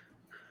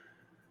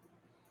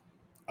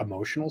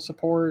 emotional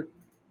support,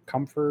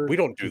 comfort. We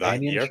don't do that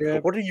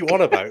here. What are you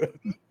on about?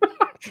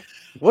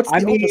 What's the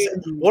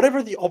opposite?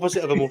 Whatever the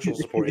opposite of emotional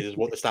support is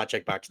what the Stat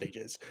Check backstage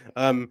is.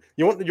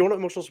 You want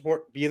emotional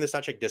support? Be in the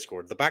Stat Check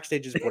Discord. The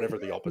backstage is whatever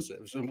the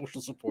opposite of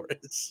emotional support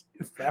is.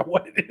 Is that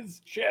what it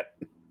is? Shit.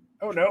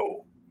 Oh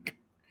no.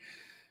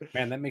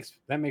 Man, that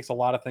makes a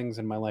lot of things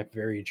in my life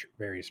very,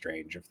 very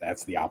strange. If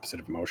that's the opposite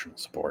of emotional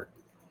support,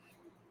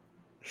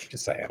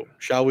 just saying. Cool.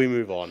 Shall we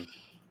move on?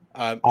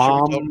 Should we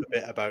talk a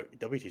bit about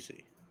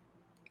WTC?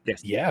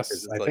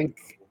 Yes. I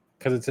think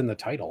because it's in the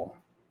title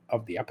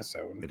of the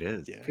episode. It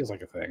is. Yeah. It feels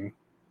like a thing.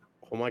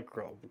 Oh my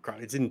god!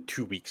 It's in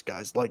 2 weeks,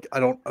 guys. Like I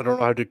don't know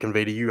how to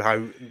convey to you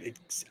how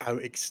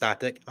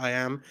ecstatic I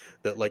am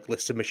that like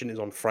list submission is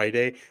on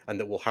Friday and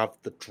that we'll have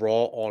the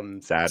draw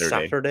on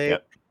Saturday.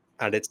 Yep.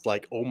 And it's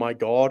like, oh my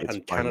god, it's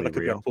and Canada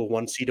could be our pool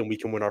 1 seed and we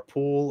can win our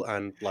pool,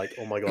 and like,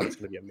 oh my god, it's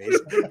gonna be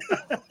amazing.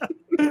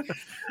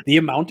 The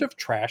amount of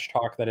trash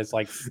talk that has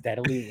like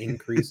steadily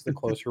increased the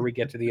closer we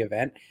get to the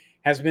event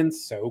has been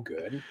so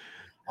good.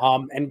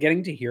 And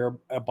getting to hear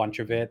a bunch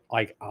of it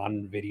like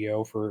on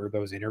video for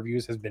those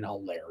interviews has been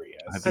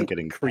hilarious. I've been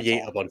getting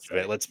create a bunch of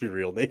it. Let's be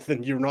real,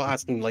 Nathan. You're not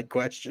asking like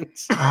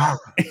questions.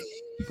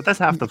 But that's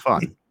half the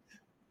fun.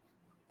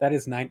 That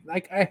is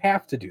I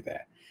have to do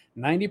that.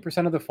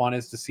 90% of the fun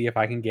is to see if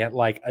I can get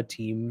like a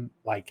team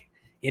like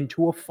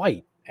into a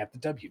fight at the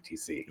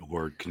WTC.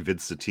 Or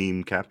convince the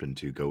team captain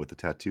to go with the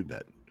tattoo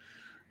bet.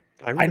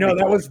 I know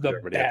that was the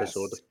Germany best.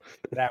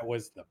 That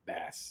was the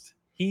best.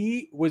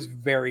 He was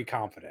very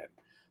confident.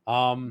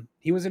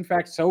 He was in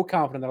fact so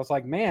confident that I was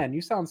like, man,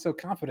 you sound so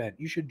confident.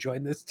 You should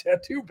join this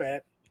tattoo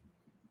bet.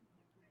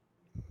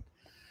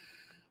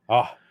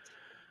 Oh,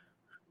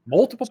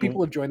 multiple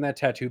people have joined that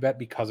tattoo bet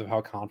because of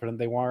how confident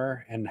they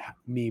were and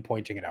me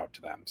pointing it out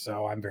to them.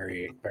 So I'm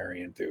very,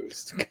 very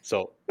enthused.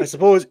 So I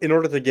suppose in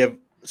order to give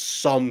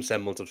some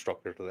semblance of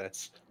structure to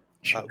this,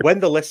 when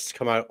the lists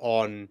come out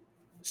on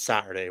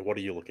Saturday, what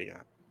are you looking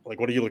at? Like,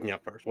 what are you looking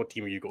at first? What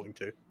team are you going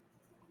to?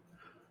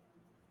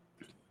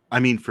 I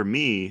mean, for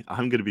me,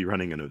 I'm going to be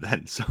running an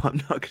event, so I'm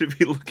not going to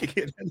be looking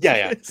at.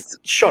 Yeah.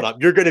 Shut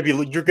up. You're going to be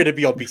on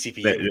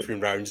BCP in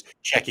between rounds,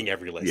 checking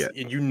every list,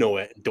 and you know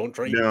it. Don't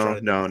try.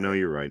 No,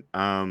 you're right.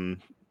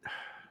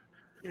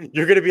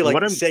 You're going to be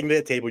like sitting at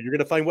a table. You're going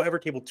to find whatever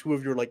table two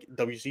of your like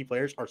WC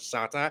players are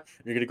sat at.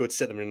 And you're going to go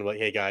sit them and be like,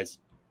 hey guys,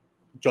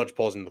 Judge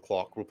pausing the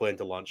clock. We're playing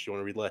to lunch. You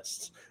want to read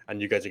lists? And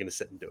you guys are going to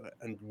sit and do it.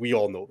 And we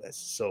all know this.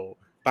 So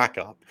back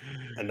up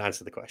and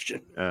answer the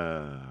question.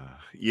 No,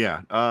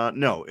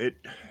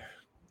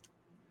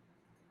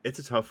 it's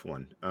a tough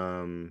one.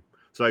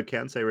 So I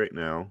can say right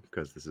now,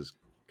 because this is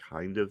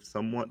kind of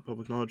somewhat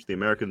public knowledge, the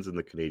Americans and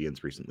the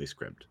Canadians recently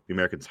scrimmed. The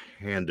Americans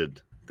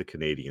handed the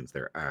Canadians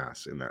their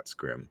ass in that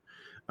scrim.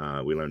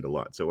 We learned a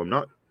lot. So I'm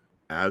not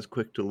as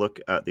quick to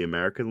look at the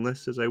American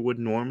list as I would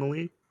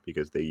normally,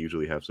 because they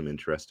usually have some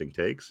interesting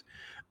takes.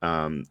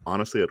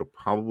 Honestly, it'll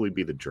probably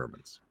be the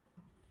Germans,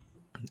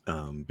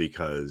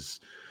 because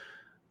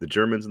the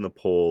Germans and the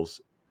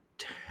Poles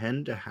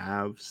tend to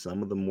have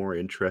some of the more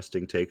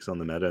interesting takes on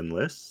the meta and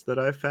lists that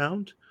I've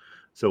found.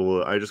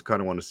 So I just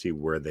kind of want to see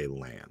where they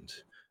land.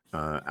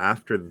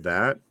 After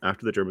that,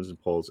 after the Germans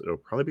and Poles, it'll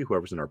probably be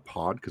whoever's in our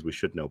pod, because we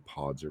should know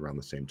pods around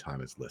the same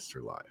time as lists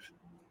are live.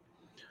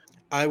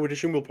 I would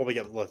assume we'll probably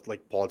get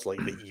like pods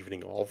like the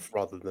evening of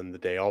rather than the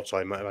day of. So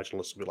I might imagine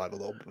lists will be live a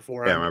little bit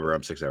before. Yeah, remember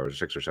I'm 6 or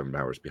 7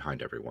 hours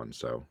behind everyone,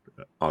 so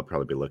I'll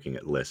probably be looking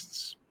at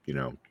lists,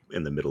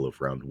 in the middle of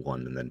round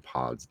 1, and then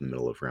pods in the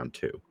middle of round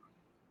 2.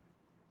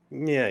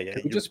 Yeah.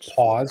 Can we just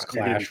pause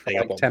Clash for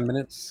like 10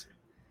 minutes?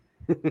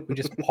 We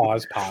just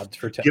pause pods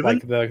for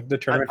like the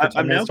tournament for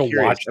 10 minutes to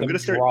watch them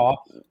draw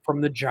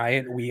from the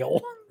giant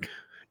wheel.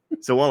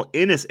 So while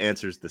Innes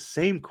answers the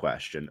same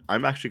question,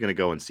 I'm actually going to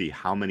go and see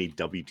how many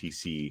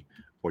WTC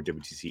or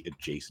WTC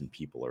adjacent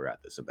people are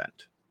at this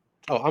event.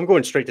 Oh, I'm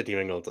going straight to Team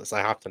England list.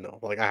 I have to know.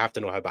 Like, I have to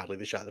know how badly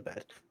they shot the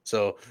bed.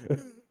 So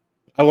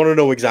I want to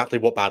know exactly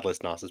what bad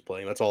list Nas is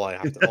playing. That's all I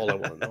have to. All I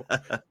want to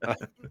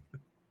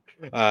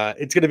know.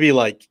 It's going to be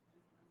like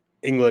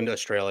England,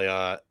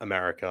 Australia,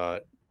 America,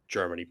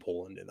 Germany,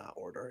 Poland in that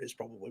order is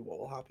probably what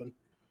will happen.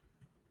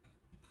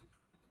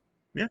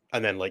 Yeah.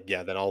 And then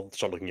then I'll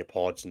start looking at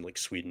pods and like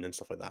Sweden and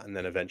stuff like that. And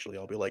then eventually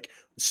I'll be like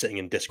sitting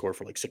in Discord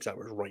for like 6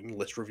 hours writing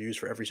list reviews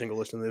for every single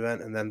list in the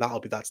event. And then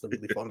that's the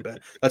really fun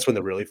bit. That's when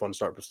the really fun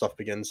stuff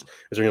begins.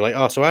 Is when you're like,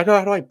 oh, so how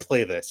do I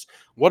play this?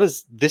 What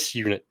does this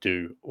unit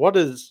do? What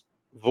does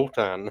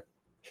Votan?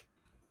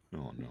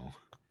 Oh no.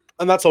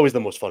 And that's always the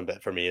most fun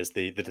bit for me is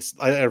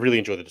I really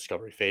enjoy the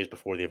discovery phase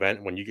before the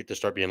event when you get to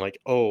start being like,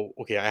 oh,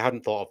 okay, I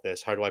hadn't thought of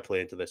this. How do I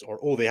play into this? Or,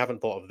 oh, they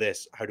haven't thought of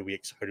this. How do we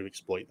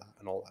exploit that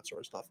and all that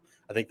sort of stuff?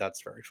 I think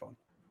that's very fun.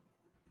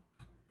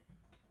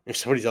 If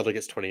somebody's Elder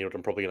gets 20-0,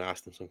 I'm probably going to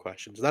ask them some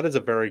questions. That is a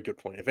very good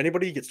point. If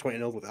anybody gets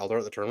 20-0 with Elder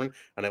at the tournament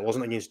and it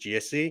wasn't against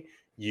GSC,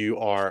 you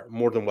are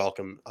more than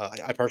welcome.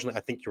 I personally,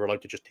 I think you're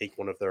allowed to just take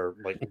one of their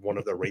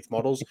Wraith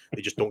models.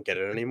 They just don't get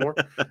it anymore.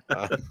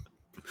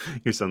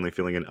 You're suddenly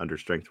feeling an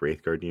understrength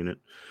Wraithguard unit.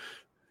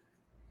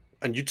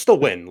 And you'd still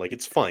win. Like,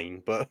 it's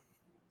fine, but...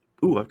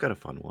 Ooh, I've got a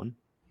fun one.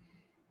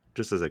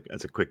 Just as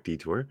a quick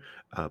detour.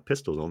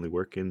 Pistols only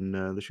work in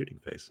the shooting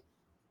phase.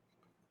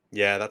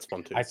 Yeah, that's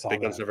fun too. I saw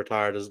Big guns never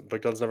tire.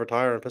 Big guns never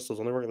tire, and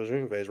pistols only work in the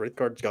shooting phase.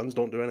 Wraithguard's guns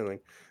don't do anything.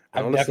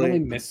 And I've definitely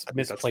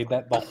misplayed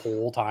that the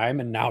whole time,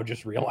 and now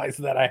just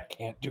realized that I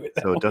can't do it.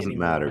 So it doesn't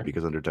matter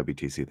because under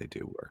WTC they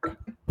do work.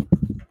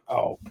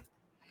 Oh,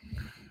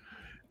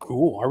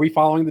 cool. Are we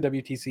following the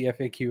WTC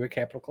FAQ at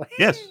Capital Clay?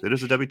 Yes, it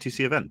is a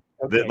WTC event.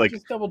 Okay,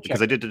 just double check.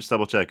 Because I did just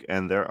double check,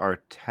 and there are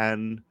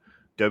 10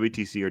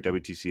 WTC or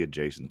WTC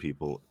adjacent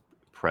people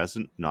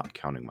present, not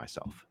counting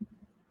myself.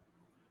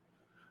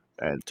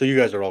 And so you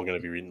guys are all going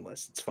to be reading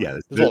lists. It's fine. Yeah,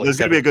 there's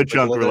going to be a good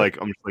chunk where I'm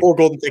just like 4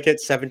 golden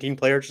tickets, 17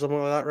 players or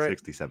something like that, right?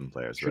 67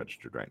 players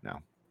registered right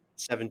now.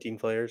 17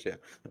 players,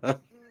 yeah.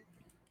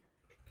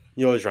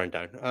 You always round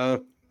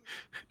down.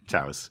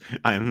 Taos,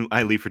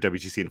 I leave for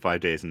WTC in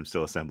 5 days and I'm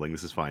still assembling.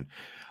 This is fine.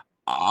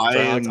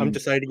 I'm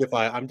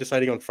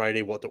deciding on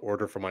Friday what to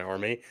order for my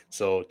army,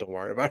 so don't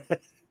worry about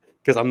it.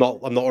 Because I'm not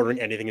ordering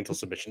anything until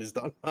submission is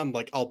done. I'm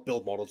like, I'll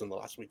build models in the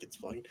last week. It's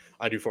fine.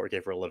 I do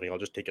 40K for a living. I'll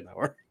just take an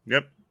hour.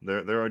 Yep.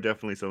 There are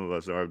definitely some of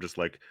us who are just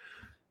like,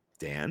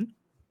 Dan,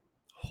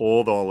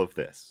 hold all of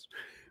this.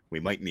 We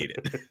might need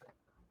it.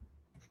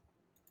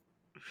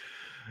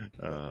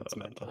 It's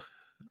mental.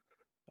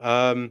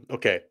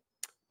 Okay.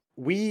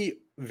 We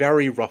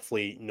very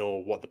roughly know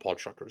what the pod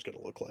structure is going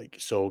to look like.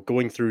 So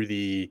going through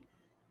the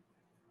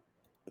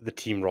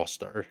team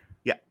roster.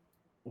 Yeah.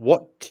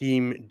 What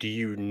team do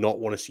you not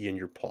want to see in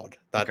your pod?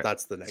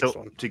 That's the next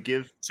one. To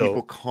give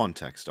people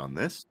context on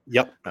this,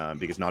 yep,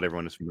 because not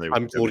everyone is familiar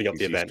I'm with loading up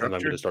the WTC event structure. and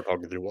I'm going to start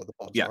talking through what the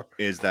pods are.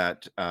 Is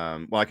that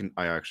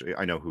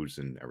I know who's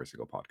in every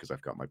single pod because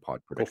I've got my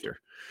pod predictor.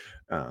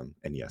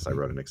 And yes, I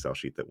wrote an Excel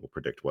sheet that will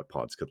predict what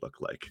pods could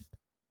look like.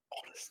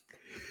 Honest.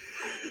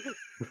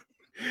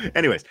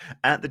 Anyways,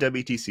 at the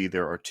WTC,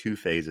 there are 2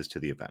 phases to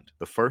the event.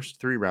 The first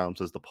 3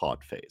 rounds is the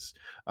pod phase,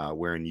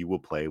 wherein you will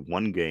play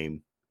one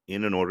game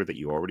in an order that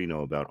you already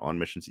know about, on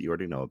missions that you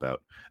already know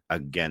about,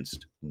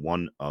 against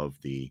one of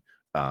the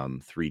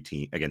 3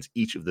 teams, against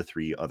each of the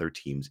 3 other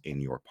teams in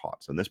your pod.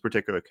 So in this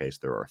particular case,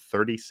 there are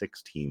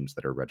 36 teams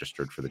that are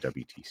registered for the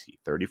WTC,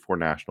 34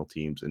 national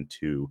teams and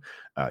 2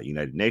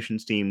 United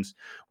Nations teams,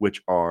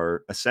 which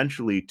are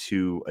essentially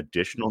 2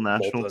 additional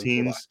national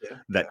teams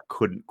that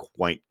couldn't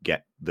quite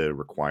get the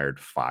required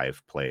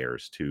 5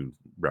 players to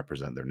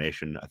represent their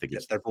nation. I think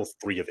they're both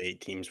 3 of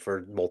 8 teams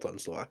for Malta and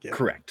Slovakia.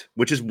 Correct,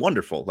 which is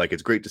wonderful. Like,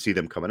 it's great to see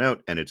them coming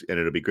out, and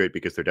it'll be great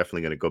because they're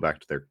definitely going to go back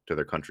to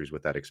their countries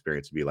with that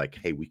experience and be like,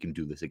 hey, we can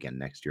do this again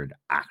next year and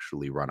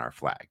actually run our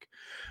flag.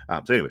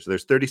 So anyway,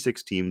 there's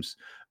 36 teams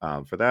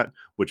for that,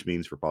 which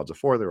means for pods of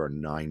 4 there are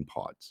 9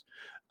 pods.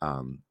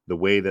 The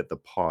way that the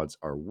pods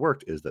are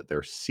worked is that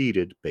they're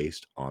seeded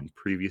based on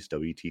previous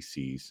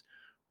WTC's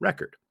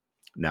record.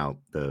 Now,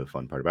 the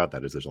fun part about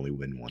that is there's only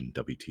been one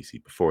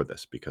WTC before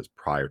this, because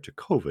prior to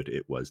COVID,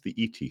 it was the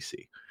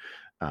ETC.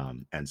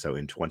 And so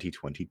in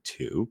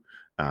 2022,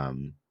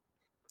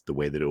 the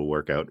way that it will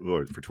work out,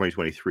 or for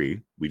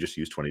 2023, we just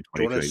use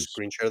 2022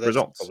 screen share this?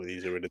 results. Probably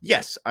easier way to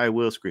yes, I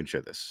will screen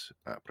share this.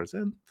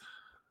 Present.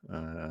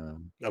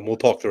 And we'll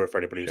talk through it for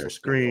anybody who's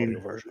listening to the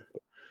audio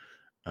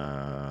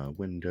version.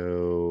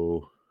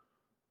 Window.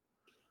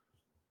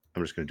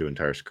 I'm just going to do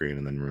entire screen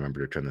and then remember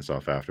to turn this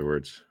off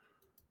afterwards.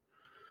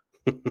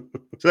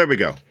 So there we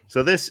go.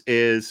 So this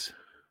is,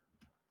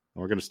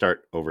 we're going to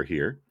start over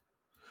here.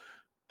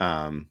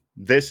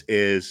 This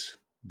is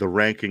the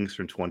rankings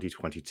from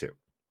 2022.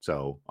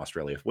 So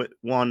Australia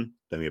won,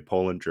 then we have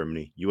Poland,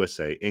 Germany,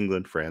 USA,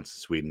 England, France,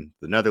 Sweden,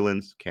 the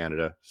Netherlands,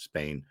 Canada,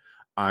 Spain,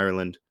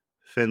 Ireland,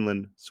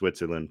 Finland,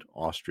 Switzerland,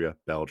 Austria,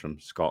 Belgium,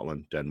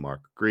 Scotland,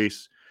 Denmark,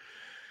 Greece,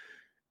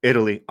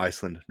 Italy,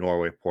 Iceland,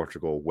 Norway,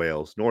 Portugal,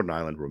 Wales, Northern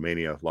Ireland,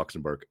 Romania,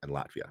 Luxembourg, and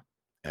Latvia.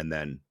 And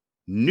then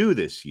new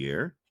this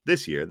year,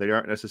 they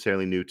aren't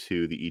necessarily new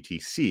to the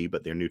ETC,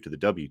 but they're new to the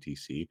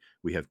WTC.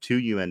 We have 2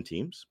 UN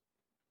teams.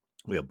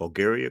 We have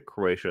Bulgaria,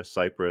 Croatia,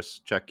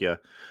 Cyprus, Czechia,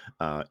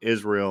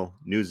 Israel,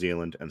 New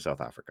Zealand, and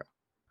South Africa.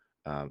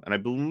 And I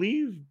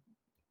believe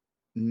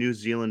New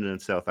Zealand and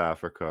South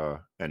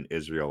Africa and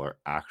Israel are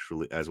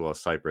actually, as well as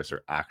Cyprus,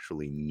 are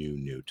actually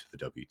new to the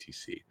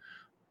WTC.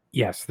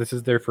 Yes, this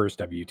is their first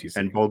WTC.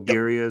 And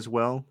Bulgaria as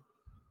well?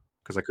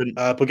 Because I couldn't...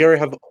 Bulgaria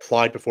have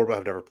applied before, but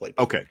I've never played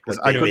before. Okay, because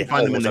I couldn't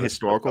find them in the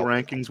historical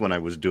rankings when I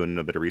was doing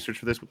a bit of research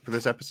for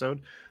this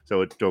episode.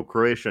 So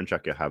Croatia and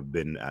Czechia have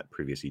been at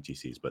previous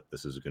ETCs, but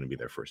this is going to be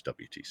their first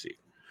WTC.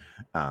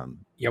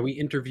 We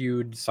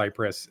interviewed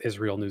Cyprus,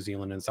 Israel, New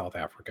Zealand, and South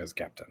Africa's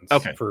captains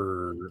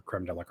for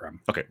Creme de la Creme.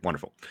 Okay,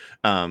 wonderful.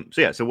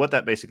 So what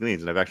that basically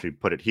means, and I've actually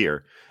put it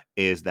here,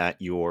 is that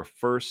your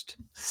first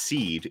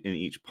seed in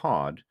each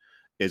pod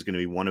is going to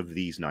be one of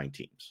these 9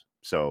 teams.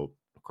 So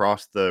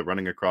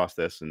running across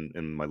this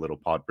in my little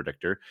pod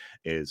predictor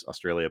is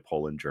Australia,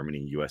 Poland, Germany,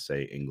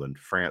 USA, England,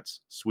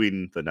 France,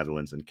 Sweden, the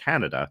Netherlands, and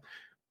Canada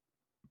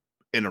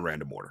in a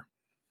random order.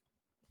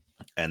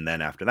 And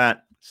then after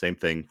that, same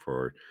thing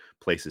for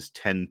places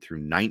 10 through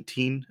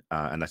 19.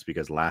 And that's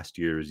because last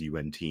year's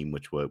UN team,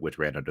 which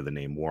ran under the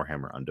name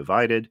Warhammer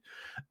Undivided,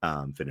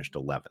 finished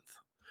 11th.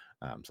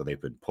 So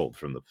they've been pulled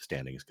from the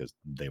standings because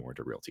they weren't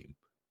a real team.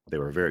 They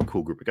were a very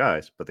cool group of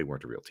guys, but they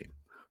weren't a real team.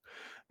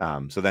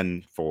 So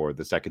then for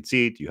the second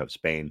seed, you have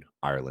Spain,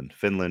 Ireland,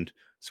 Finland,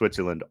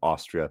 Switzerland,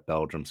 Austria,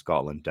 Belgium,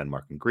 Scotland,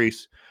 Denmark, and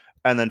Greece.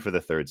 And then for the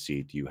third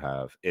seed, you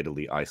have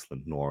Italy,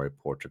 Iceland, Norway,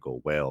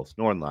 Portugal, Wales,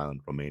 Northern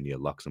Ireland, Romania,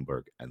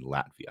 Luxembourg, and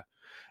Latvia.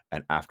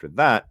 And after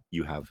that,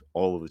 you have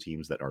all of the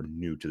teams that are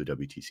new to the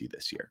WTC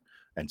this year.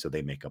 And so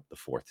they make up the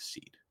 4th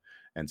seed.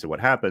 And so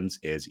what happens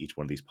is each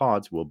one of these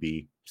pods will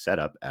be set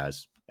up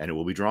as, and it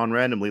will be drawn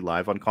randomly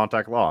live on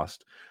Contact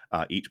Lost.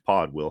 Each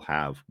pod will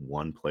have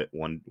one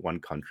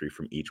country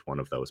from each one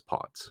of those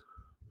pods.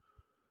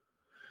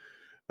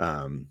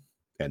 And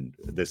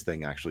this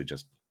thing actually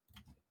just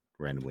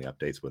randomly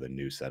updates with a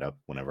new setup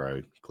whenever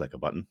I click a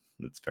button.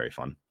 It's very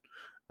fun.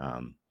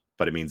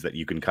 But it means that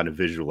you can kind of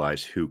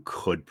visualize who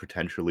could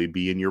potentially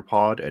be in your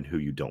pod and who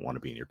you don't want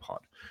to be in your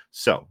pod.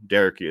 So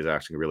Derek is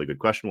asking a really good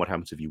question. What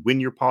happens if you win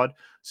your pod?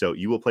 So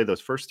you will play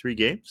those first 3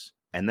 games.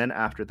 And then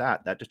after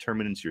that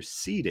determines your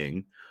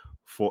seeding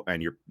for,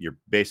 and you're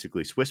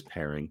basically Swiss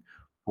pairing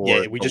for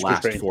the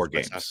last 4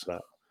 games.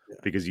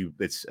 Because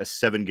it's a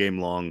 7-game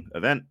long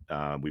event.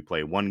 We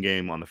play 1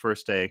 game on the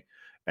first day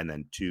and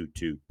then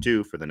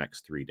 2 for the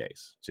next 3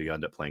 days. So you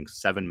end up playing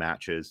 7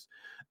 matches.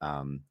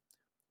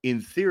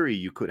 in theory,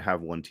 you could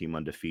have one team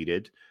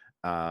undefeated.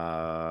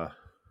 Was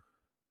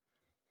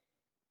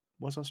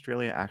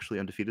Australia actually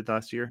undefeated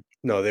last year?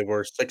 No, they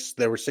were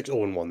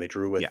 6-0-1. They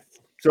drew with. Yeah.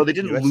 So they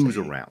didn't lose a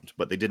USA? round,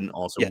 but they didn't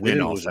also Yeah, they win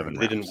didn't all lose a 7 round.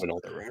 rounds. They didn't win all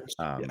their rounds.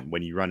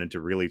 When you run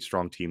into really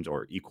strong teams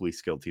or equally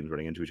skilled teams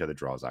running into each other,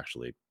 draws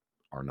actually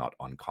are not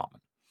uncommon.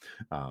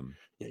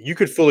 Yeah, you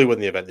could fully win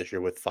the event this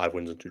year with 5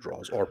 wins and 2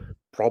 draws, or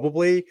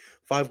probably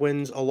 5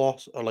 wins, a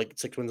loss, or like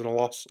 6 wins and a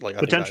loss. Like, I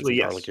think that is Potentially,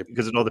 yes, entirely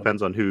because it all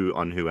depends on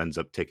who ends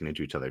up taking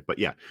into each other. But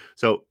yeah,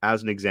 so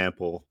as an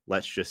example,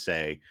 let's just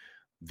say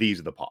these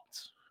are the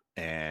pods,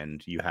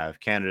 and you have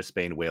Canada,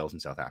 Spain, Wales,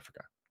 and South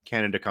Africa.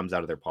 Canada comes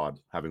out of their pod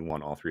having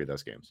won all 3 of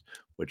those games,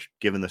 which,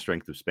 given the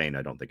strength of Spain,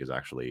 I don't think is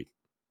actually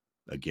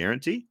a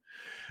guarantee.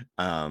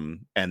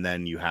 And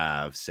then you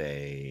have,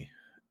 say,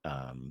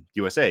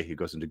 USA, who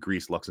goes into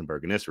Greece,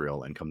 Luxembourg, and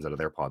Israel, and comes out of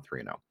their pod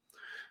 3-0.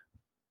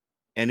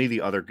 Any of the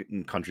other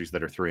countries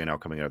that are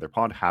 3-0 coming out of their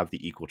pod have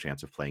the equal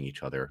chance of playing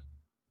each other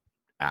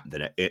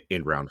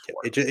in round 4.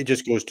 It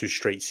just goes to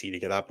straight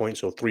seeding at that point.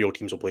 So 3-0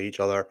 teams will play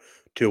each other,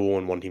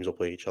 2-0-1 teams will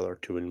play each other,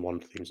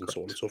 2-1 teams, and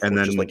so on and so forth. And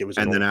then, just like it was.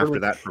 And then after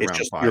that, for it's round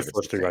just 5, your it's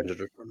first the 3 same. rounds are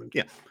determined.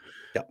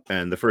 Yeah.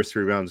 And the first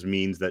 3 rounds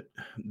means that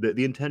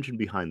the intention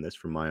behind this,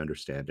 from my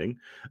understanding,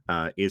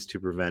 is to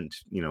prevent,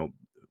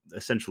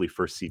 essentially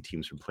first seed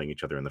teams from playing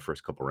each other in the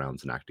first couple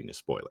rounds and acting as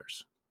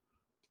spoilers.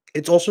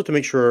 It's also to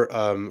make sure,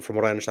 from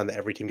what I understand, that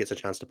every team gets a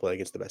chance to play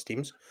against the best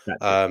teams.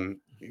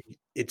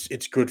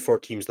 It's good for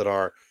teams that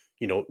are,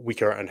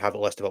 weaker and have a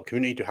less developed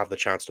community to have the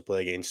chance to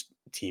play against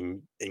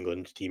Team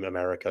England, Team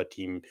America,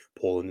 Team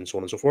Poland, and so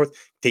on and so forth.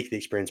 Take the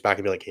experience back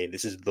and be like, hey,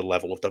 this is the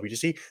level of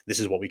WTC.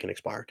 This is what we can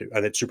aspire to.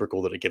 And it's super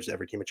cool that it gives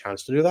every team a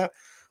chance to do that.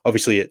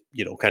 Obviously, it,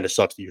 kind of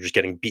sucks that you're just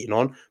getting beaten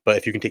on. But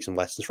if you can take some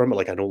lessons from it,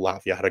 like I know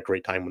Latvia had a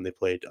great time when they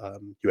played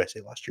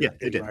USA last year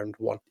in round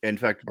 1. In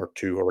fact, or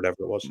 2 or whatever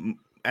it was.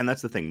 And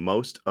that's the thing.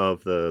 Most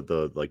of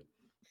the like,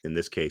 in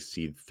this case,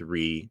 seed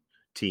 3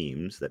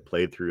 teams that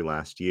played through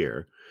last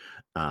year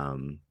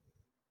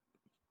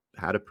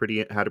had a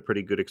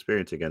pretty good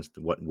experience against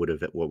what would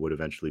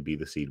eventually be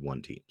the seed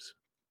 1 teams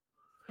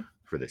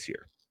for this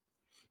year,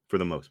 for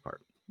the most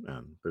part.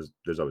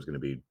 There's always going to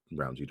be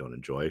rounds you don't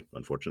enjoy,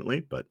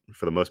 unfortunately, but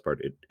for the most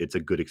part, it's a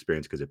good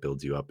experience because it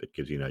builds you up. It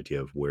gives you an idea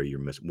of where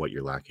you're what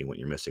you're lacking, what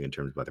you're missing in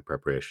terms of either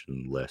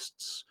preparation,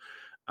 lists,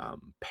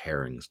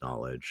 pairings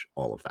knowledge,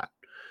 all of that.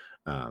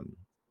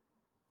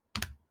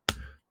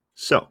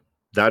 So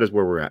that is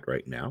where we're at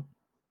right now.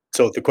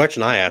 So the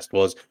question I asked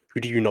was, who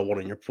do you not want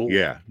in your pool?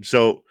 Yeah.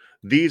 So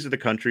these are the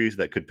countries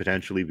that could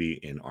potentially be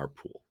in our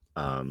pool.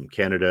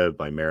 Canada,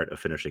 by merit of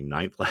finishing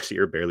 9th last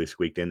year, barely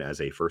squeaked in as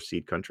a first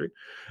seed country.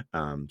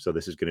 So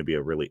this is going to be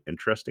a really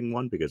interesting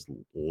one because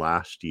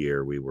last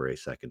year we were a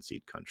 2nd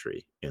seed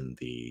country in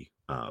the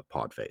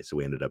pod phase. So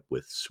we ended up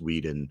with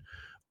Sweden,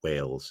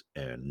 Wales,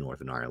 and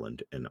Northern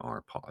Ireland in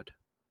our pod.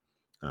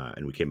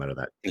 And we came out of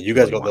that. You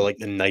guys got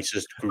the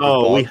nicest group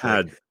of pods. We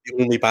had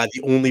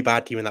the only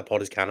bad team in that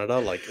pod is Canada.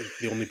 Like,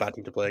 the only bad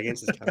team to play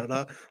against is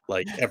Canada.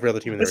 Like, every other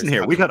team in there. Listen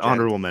here, we got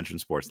honorable mention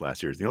sports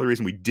last year. The only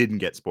reason we didn't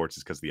get sports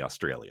is because of the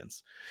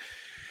Australians.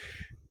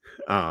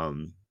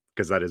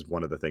 Because that is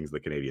one of the things the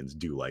Canadians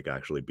do like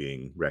actually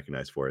being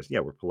recognized for. Is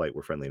we're polite,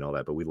 we're friendly, and all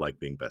that, but we like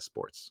being best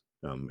sports.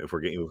 If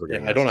we're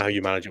getting, I don't know how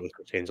you manage it with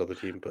Shane's other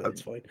team, but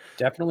it's fine.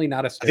 Definitely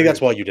not a. I think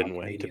that's why you didn't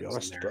win, to be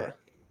honest.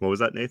 What was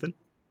that, Nathan?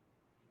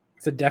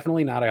 It's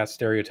definitely not a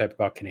stereotype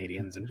about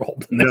Canadians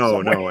involved in this.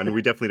 No, and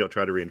we definitely don't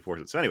try to reinforce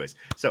it. So anyways,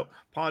 so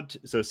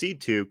seed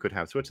 2 could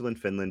have Switzerland,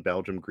 Finland,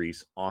 Belgium,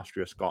 Greece,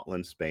 Austria,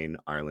 Scotland, Spain,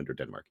 Ireland, or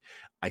Denmark.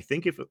 I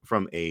think if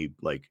from a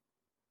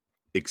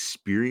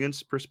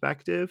experience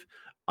perspective,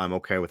 I'm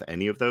okay with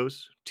any of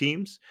those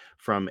teams.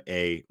 From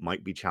a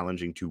might be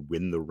challenging to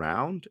win the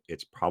round,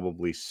 it's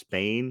probably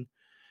Spain.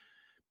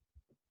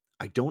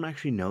 I don't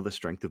actually know the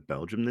strength of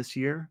Belgium this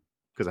year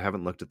because I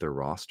haven't looked at their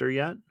roster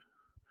yet.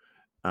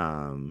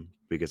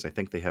 Because I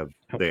think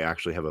they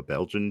actually have a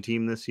Belgian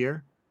team this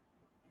year.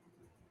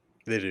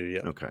 They do,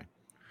 yeah. Okay.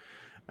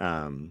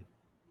 And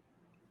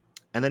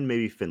then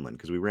maybe Finland,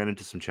 because we ran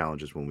into some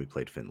challenges when we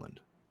played Finland.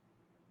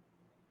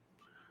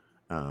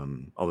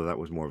 Although that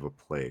was more of a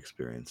play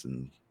experience,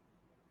 and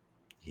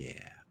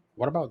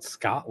What about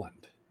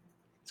Scotland?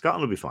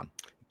 Scotland will be fun.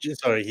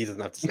 Sorry, he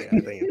doesn't have to say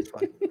anything. It's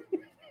fine.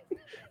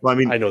 Well, I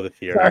mean, I know the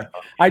theory.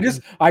 I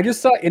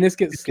just saw Innes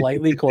get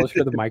slightly closer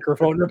to the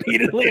microphone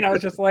repeatedly, and I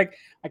was just like,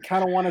 I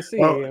kind of want to see.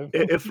 Well,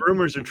 if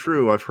rumors are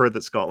true, I've heard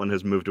that Scotland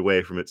has moved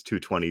away from its 2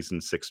 20s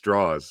and 6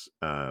 draws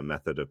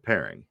method of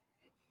pairing,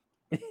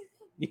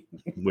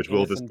 which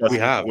we'll discuss.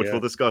 We'll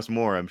discuss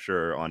more, I'm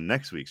sure, on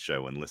next week's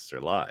show when lists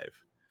are live.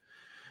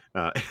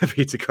 If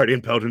Pizza Guardian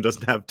Belgium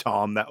doesn't have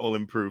Tom, that will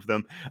improve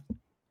them.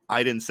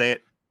 I didn't say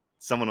it.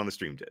 Someone on the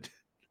stream did.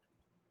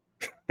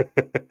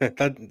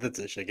 That's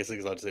it. I guess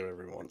he's allowed to say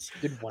whatever he wants.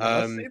 Did one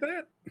of us say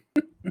that?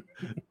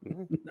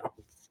 No.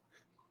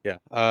 Yeah.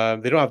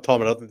 They don't have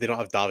Tom, and they don't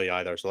have Davi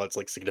either, so that's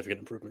significant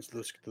improvements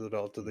to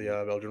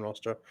the Belgian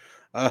roster.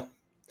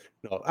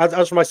 No,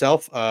 as for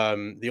myself,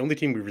 the only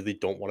team we really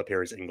don't want to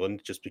pair is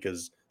England, just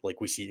because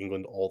we see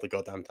England all the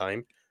goddamn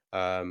time.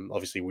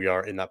 Obviously, we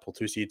are in that pool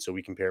 2 seed, so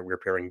we're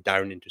pairing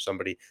down into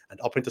somebody and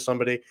up into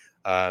somebody.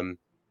 I'm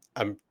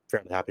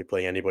fairly happy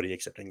playing anybody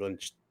except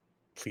England.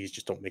 Please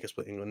just don't make us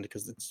play England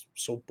because it's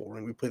so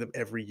boring. We play them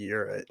every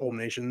year at Home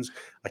Nations.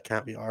 I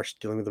can't be arsed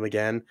dealing with them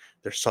again.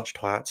 They're such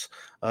twats.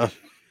 And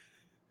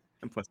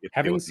plus you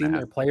have to deal Having with seen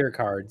math. their player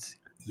cards,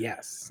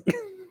 yes.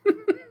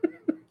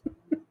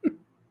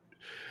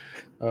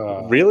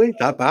 Really?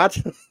 That bad?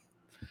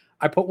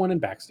 I put one in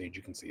backstage.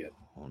 You can see it.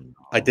 Oh, no.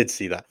 I did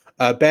see that.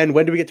 Ben,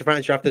 when do we get to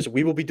fantasy draft this?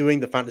 We will be doing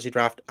the fantasy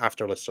draft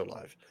after lists are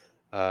live.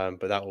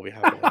 But that will be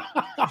happening.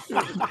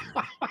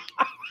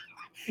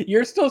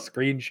 You're still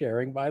screen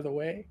sharing, by the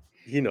way.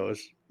 He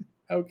knows.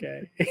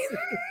 Okay.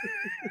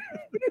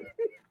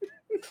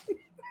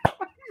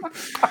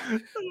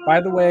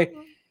 By the way,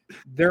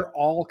 they're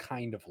all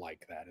kind of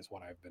like that, is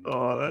what I've been told.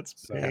 Oh, that's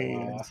So,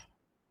 pain.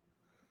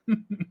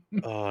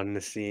 Oh,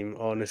 Nassim.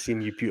 Oh,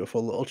 Nassim, you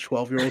beautiful little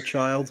 12-year-old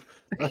child.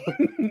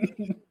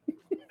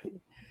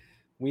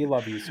 we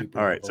love you, Super.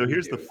 All right, so we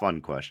here's the do. fun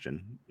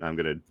question. I'm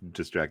going to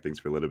distract things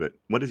for a little bit.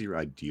 What is your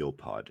ideal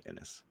pod,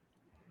 Ennis?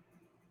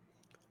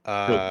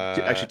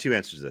 Actually, two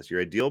answers to this. Your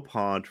ideal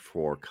pod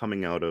for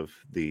coming out of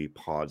the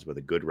pods with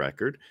a good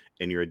record,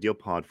 and your ideal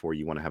pod for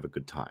you want to have a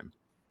good time.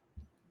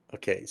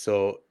 Okay,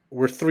 so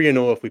we're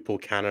 3-0 if we pull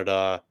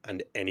Canada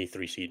and any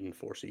 3 seed and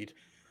 4 seed.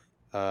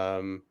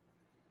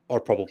 Or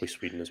probably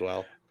Sweden as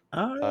well.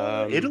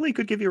 Italy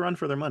could give you a run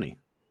for their money.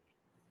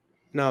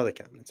 No, they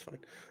can. It's fine.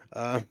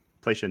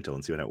 Play Shintel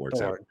and see how that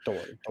works out. Don't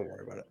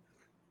worry about it.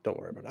 Don't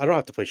worry about it. I don't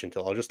have to play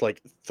Shintel. I'll just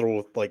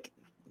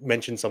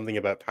mention something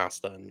about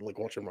pasta and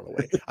watch him run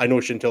away. I know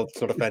Shintel,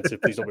 it's not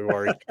offensive. Please don't be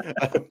worried.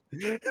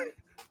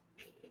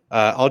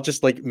 I'll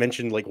just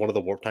mention one of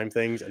the warp time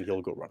things and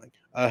he'll go running.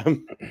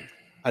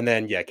 And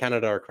then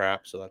Canada are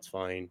crap, so that's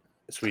fine.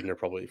 Sweden are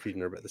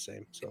about the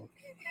same. So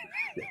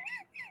yeah.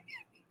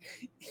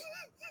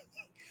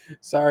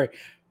 Sorry,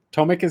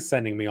 Tomek is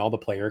sending me all the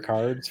player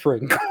cards for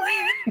England.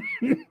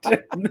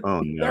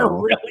 Oh no, they're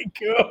really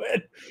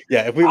good.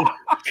 Yeah,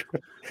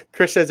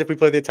 Chris says if we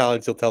play the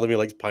Italians, he'll tell them he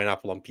likes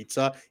pineapple on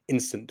pizza.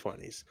 Instant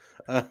 20s.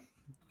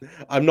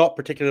 I'm not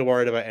particularly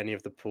worried about any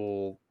of the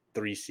pool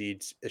 3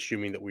 seeds,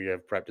 assuming that we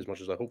have prepped as much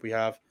as I hope we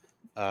have.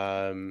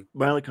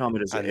 my only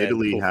comment is that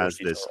Italy has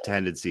this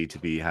tendency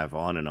to have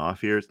on and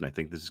off years, and I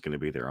think this is going to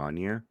be their on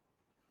year.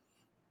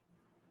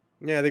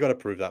 Yeah, they got to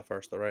prove that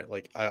first, though, right?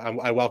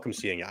 I welcome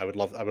seeing it. I would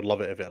love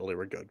it if Italy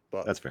were good,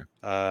 but that's fair.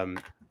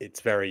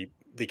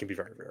 They can be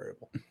very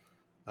variable.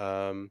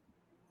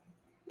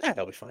 Yeah,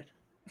 they'll be fine.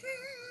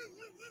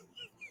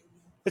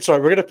 It's all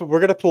right. We're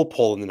gonna pull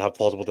Poland and have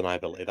plausible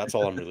deniability. That's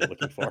all I'm really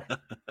looking for.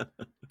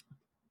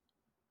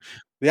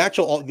 The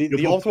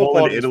ultimate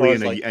pod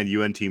Italy and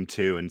UN team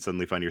 2, and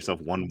suddenly find yourself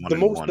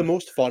 1-1. The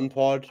most fun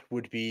pod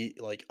would be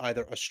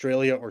either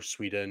Australia or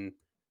Sweden,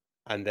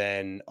 and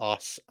then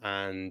us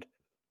and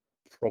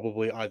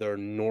probably either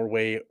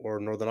Norway or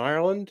Northern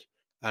Ireland,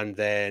 and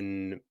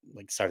then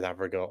South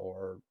Africa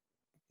or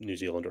New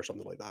Zealand or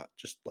something like that.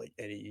 Just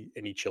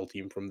any chill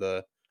team from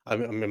the.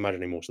 I'm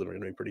imagining most of them are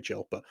going to be pretty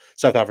chill, but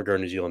South Africa or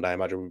New Zealand, I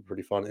imagine, would be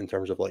pretty fun in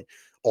terms of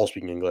all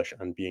speaking English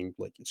and being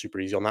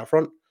super easy on that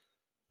front.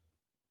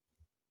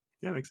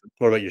 Yeah, makes sense.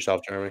 What about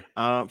yourself, Jeremy?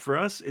 For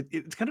us,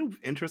 it's kind of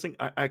interesting.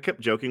 I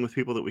kept joking with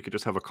people that we could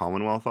just have a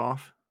Commonwealth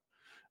off.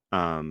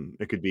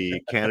 It could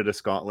be Canada,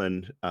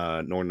 Scotland,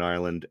 Northern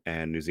Ireland,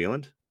 and New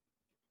Zealand.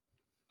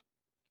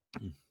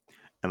 And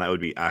that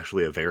would be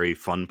actually a very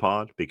fun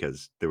pod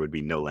because there would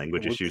be no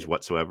language issues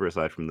whatsoever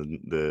aside from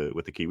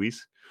with the Kiwis.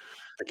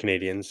 The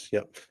Canadians,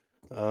 yep.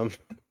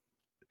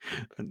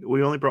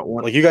 We only brought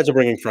one. You guys are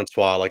bringing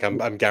Francois.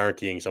 I'm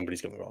guaranteeing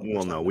somebody's going to go.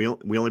 Well, no,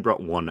 we only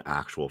brought one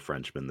actual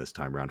Frenchman this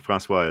time around.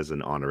 Francois is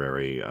an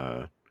honorary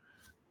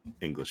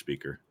English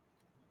speaker.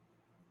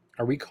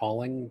 Are we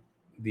calling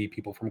the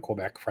people from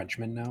Quebec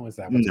Frenchmen now? Is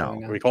that what's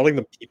going on? Are we calling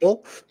them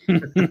people?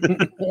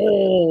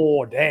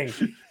 Oh, dang.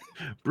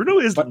 Bruno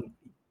is.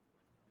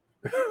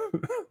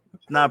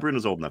 Nah,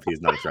 Bruno's old enough.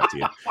 He's not a threat to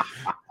you.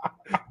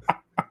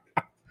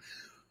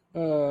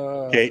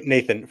 Okay,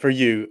 Nathan, for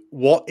you,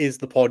 what is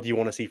the pod you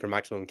want to see for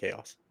maximum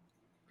chaos?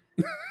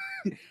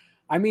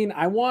 I mean,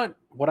 what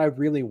I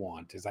really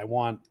want is I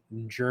want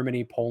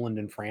Germany, Poland,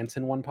 and France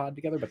in one pod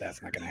together, but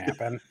that's not going to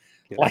happen.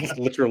 It's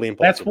literally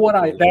impossible.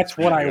 That's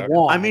what I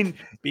want. I mean,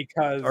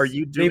 because are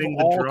you doing they've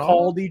the all draw?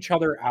 called each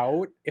other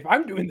out. If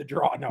I'm doing the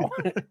draw, no,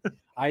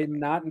 I'm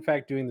not. In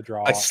fact, doing the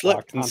draw. I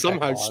slipped, and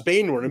somehow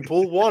Spain were in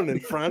pool 1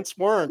 and France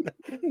weren't.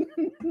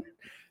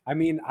 I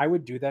mean, I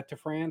would do that to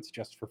France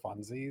just for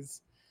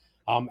funsies.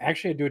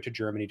 Actually, I'd do it to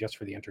Germany just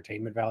for the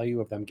entertainment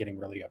value of them getting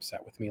really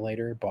upset with me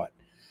later. But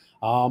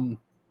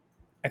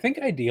I think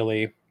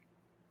ideally,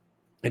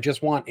 I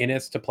just want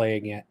Innis to play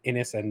again.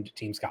 Innis and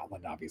Team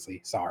Scotland, obviously.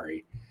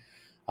 Sorry.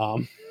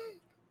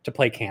 To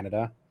play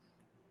Canada.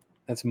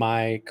 That's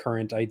my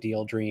current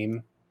ideal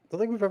dream. I don't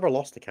think we've ever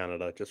lost to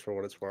Canada, just for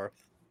what it's worth.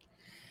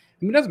 I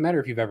mean, it doesn't matter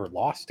if you've ever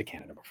lost to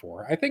Canada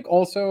before. I think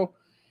also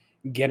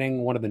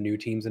getting one of the new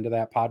teams into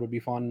that pod would be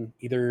fun.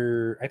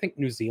 Either I think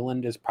New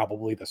Zealand is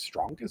probably the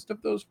strongest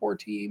of those 4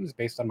 teams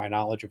based on my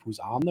knowledge of who's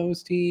on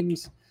those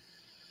teams.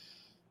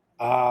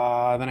 Then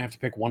I have to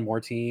pick one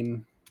more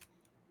team.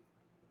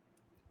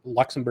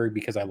 Luxembourg,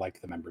 because I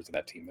like the members of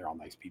that team. They're all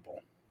nice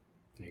people.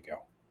 There you go.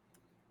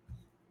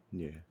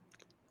 Yeah.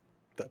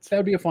 That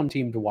would be a fun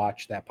team to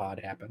watch that pod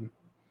happen.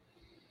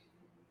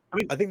 I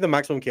mean, I think the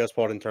maximum chaos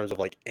pod in terms of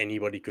like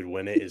anybody could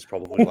win it is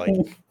probably like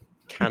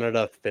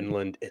Canada,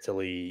 Finland,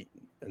 Italy,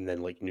 and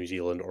then like New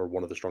Zealand or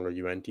one of the stronger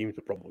UN teams,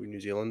 but probably New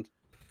Zealand.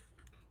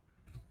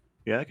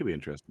 Yeah, that could be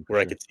interesting.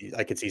 Where sure.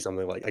 I could see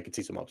something like I could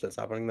see some upsets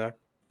happening there.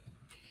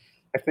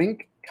 I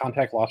think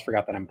Contact Lost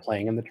forgot that I'm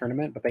playing in the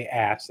tournament, but they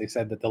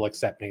said that they'll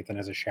accept Nathan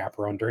as a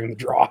chaperone during the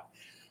draw.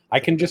 I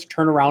can just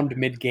turn around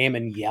mid-game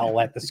and yell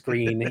at the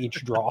screen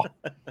each draw.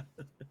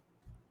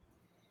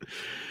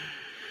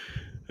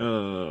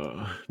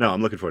 No,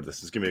 I'm looking forward to this.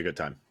 This is going to be a good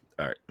time.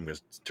 All right, I'm going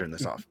to turn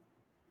this off.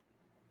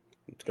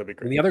 It's going to be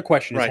great. And the other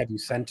question is,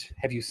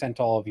 have you sent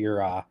all of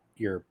your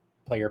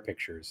player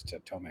pictures to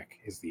Tomek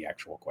is the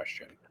actual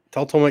question.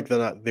 Tell Tomek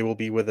that they will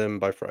be with him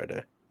by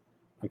Friday.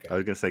 Okay. I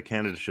was going to say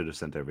Canada should have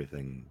sent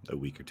everything a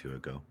week or two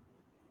ago.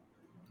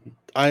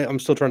 I'm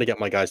still trying to get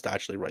my guys to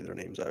actually write their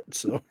names out.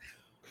 So I'm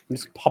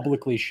just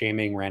publicly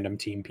shaming random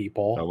team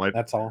people.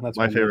 That's all. That's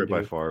my favorite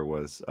by far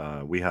was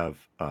we have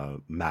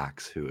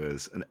Max, who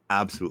is an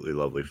absolutely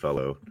lovely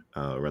fellow,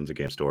 runs a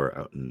game store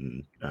out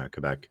in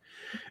Quebec,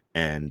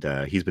 and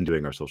he's been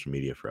doing our social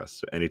media for us.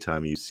 So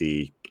anytime you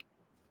see,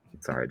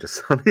 sorry, I just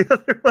saw the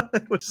other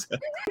one.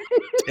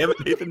 Damn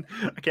it, Nathan!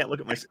 I can't look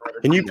at my.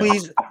 Can you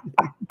please,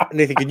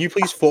 Nathan? Can you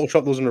please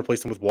Photoshop those and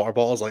replace them with water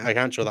bottles? Like I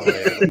can't show that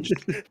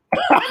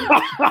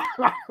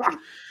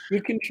one.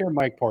 You can share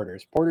Mike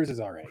Porter's. Porter's is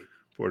all right.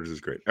 Porter's is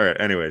great. All right.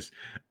 Anyways,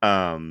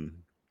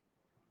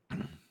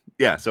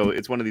 yeah. So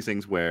it's one of these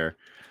things where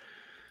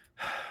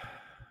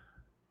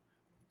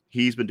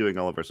he's been doing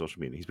all of our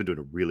social media. He's been doing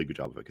a really good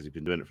job of it because he's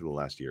been doing it for the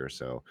last year or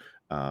so.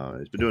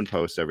 He's been doing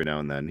posts every now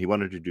and then. He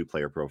wanted to do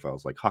player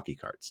profiles like hockey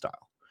card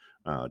style,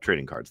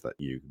 trading cards that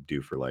you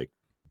do for like,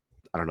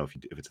 I don't know if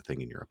it's a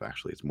thing in Europe.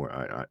 Actually, it's more.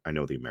 I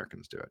know the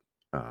Americans do it.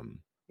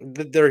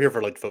 They're here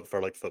for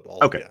football.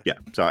 Okay, yeah.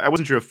 So I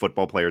wasn't sure if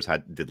football players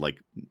did like,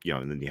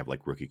 and then you have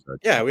like rookie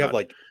cards. Yeah, we have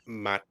like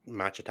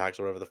match attacks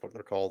or whatever the fuck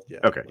they're called. Yeah.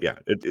 Okay, yeah.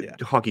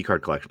 Hockey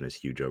card collection is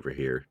huge over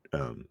here.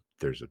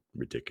 There's a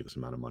ridiculous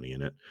amount of money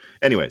in it.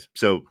 Anyways,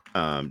 so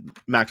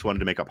Max wanted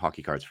to make up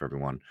hockey cards for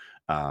everyone,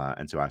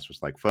 and so I asked for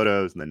like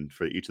photos, and then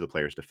for each of the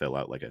players to fill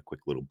out like a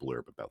quick little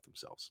blurb about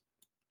themselves.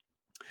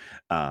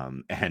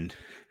 And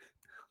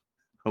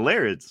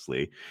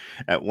hilariously,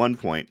 at one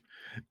point,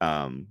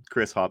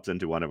 Chris hops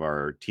into one of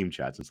our team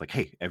chats and it's like,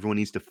 hey, everyone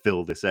needs to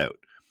fill this out.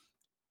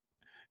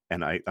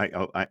 And I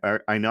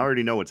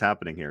already know what's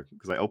happening here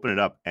because I open it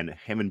up and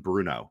him and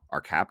Bruno,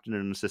 our captain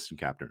and assistant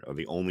captain, are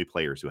the only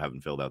players who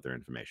haven't filled out their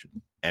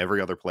information.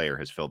 Every other player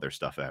has filled their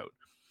stuff out.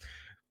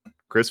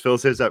 Chris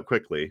fills his out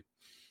quickly.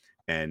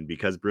 And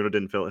because Bruno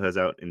didn't fill his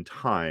out in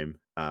time,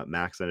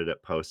 Max ended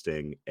up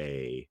posting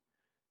a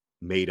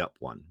made up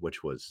one,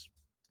 which was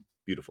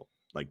beautiful.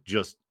 Like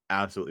just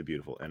absolutely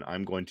beautiful. And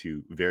I'm going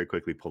to very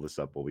quickly pull this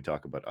up while we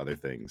talk about other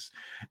things.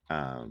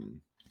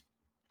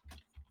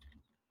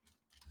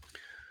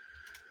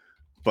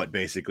 But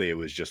basically it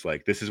was just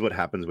like, this is what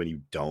happens when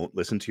you don't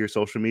listen to your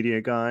social media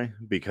guy,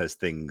 because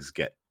things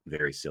get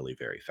very silly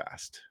very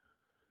fast.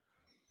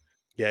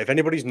 Yeah, if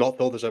anybody's not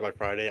filled this out by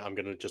Friday, I'm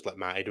going to just let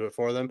Matty do it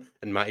for them.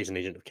 And Matty's an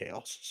agent of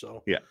chaos.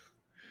 So yeah.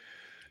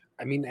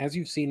 I mean, as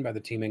you've seen by the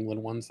Team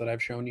England ones that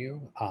I've shown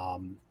you,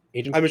 I'm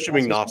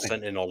assuming Nas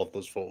sent in all of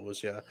those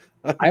photos, yeah.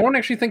 I don't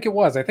actually think it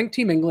was. I think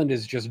Team England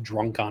is just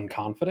drunk on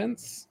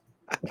confidence.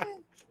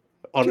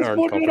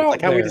 Unearned confidence. I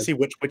can't wait to see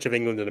which of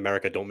England and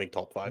America don't make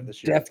top 5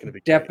 this year. It's going to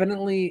be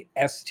definitely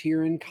S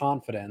tier in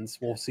confidence.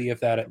 We'll see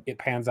if it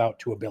pans out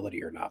to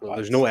ability or not. Well,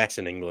 there's no S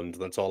in England.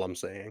 That's all I'm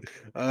saying.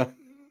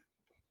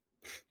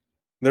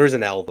 There is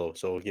an L though,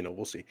 so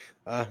we'll see.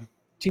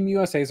 Team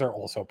USA's are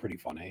also pretty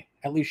funny.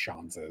 At least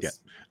Sean's is. Yeah,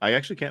 I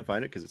actually can't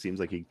find it because it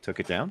seems like he took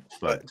it down.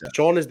 But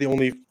Sean is the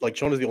only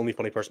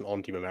funny person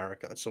on Team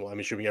America. So I'm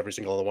assuming every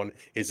single other one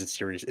is as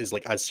serious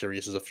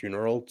as a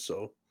funeral.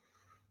 So,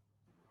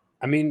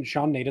 I mean,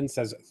 Sean Naden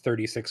says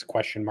 36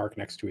 question mark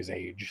next to his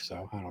age.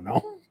 So I don't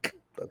know.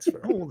 That's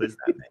fair. How old is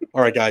that?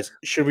 All right, guys.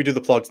 Should we do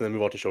the plugs and then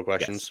move on to show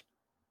questions?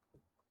 Yes.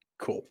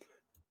 Cool.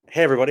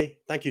 Hey everybody,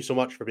 thank you so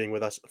much for being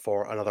with us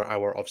for another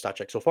hour of Stat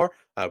Check so far.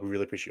 We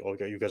really appreciate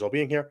you guys all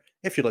being here.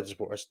 If you'd like to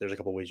support us, there's a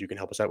couple ways you can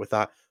help us out with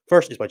that.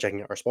 First is by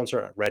checking out our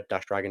sponsor at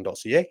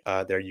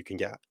red-dragon.ca. There you can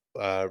get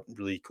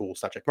really cool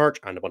Stat Check merch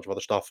and a bunch of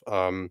other stuff,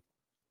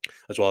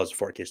 as well as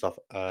 40K stuff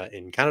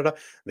in Canada.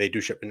 They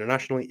do ship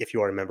internationally. If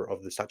you are a member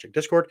of the Stat Check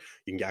Discord,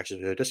 you can get access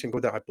to the discount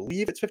code there. I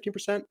believe it's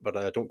 15%,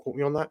 but don't quote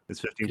me on that.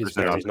 It's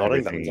 15% off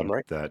nodding. That means I'm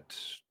right. That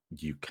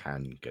you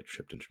can get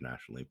shipped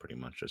internationally pretty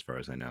much as far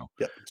as I know.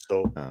 Yeah.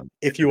 So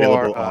if you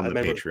are on the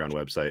Patreon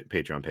website,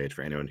 Patreon page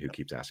for anyone who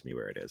keeps asking me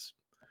where it is.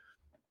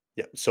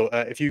 Yeah, so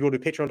if you go to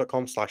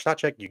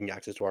patreon.com/statcheck, you can get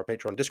access to our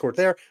Patreon Discord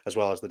there, as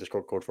well as the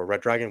Discord code for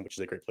Red Dragon, which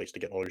is a great place to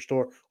get all your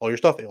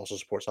stuff. It also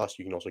supports us.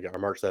 You can also get our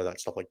merch there.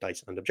 That's stuff like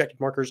dice and objective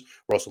markers.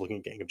 We're also looking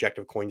at getting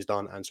objective coins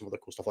done and some other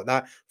cool stuff like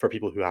that for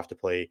people who have to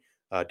play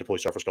deploy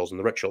surfer skulls in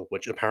the ritual,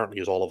 which apparently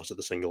is all of us at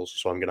the singles.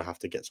 So I'm going to have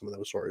to get some of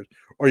those sorted,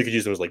 or you could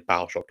use them as like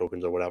battle shop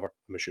tokens or whatever.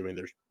 I'm assuming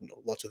there's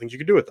lots of things you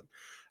can do with them.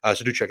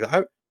 So do check that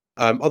out.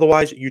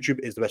 Otherwise, YouTube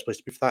is the best place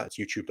to be for that. It's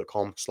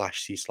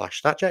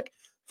youtube.com/c/statcheck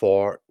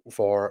for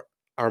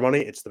our money.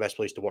 It's the best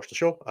place to watch the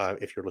show.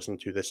 If you're listening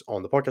to this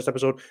on the podcast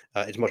episode,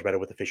 it's much better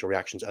with the facial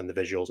reactions and the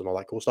visuals and all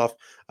that cool stuff.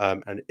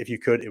 And if you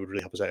could, it would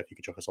really help us out if you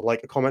could chuck us a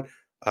like, a comment,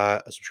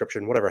 a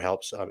subscription, whatever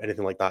helps.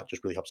 Anything like that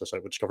just really helps us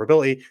out with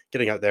discoverability,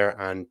 getting out there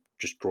and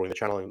just growing the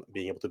channel and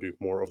being able to do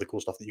more of the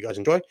cool stuff that you guys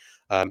enjoy.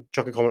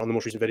 Chuck a comment on the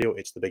most recent video.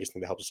 It's the biggest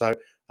thing that helps us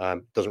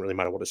out. Doesn't really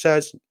matter what it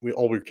says.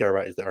 All we care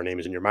about is that our name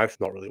is in your mouth,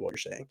 not really what you're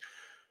saying.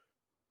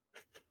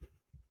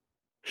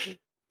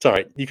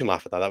 Sorry, you can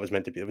laugh at that. It was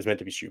meant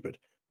to be stupid.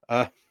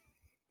 I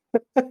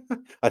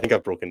think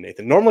I've broken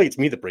Nathan. Normally, it's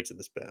me that breaks at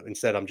this bit.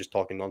 Instead, I'm just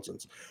talking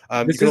nonsense.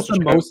 This is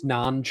the most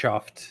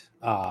non-chuffed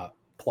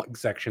plug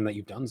section that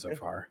you've done so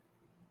far.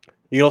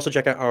 You can also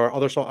check out our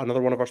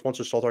another one of our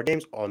sponsors, Saltar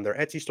Games, on their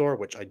Etsy store,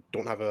 which I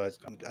don't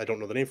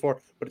know the name for,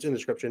 but it's in the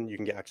description. You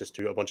can get access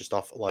to a bunch of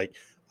stuff like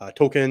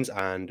tokens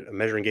and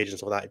measuring gauges and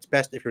stuff like that. It's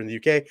best if you're in the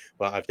UK,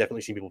 but I've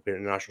definitely seen people pay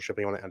international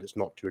shipping on it, and it's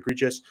not too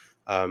egregious.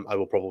 I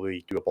will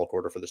probably do a bulk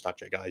order for the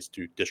StatCheck guys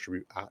to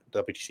distribute at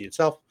WTC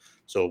itself,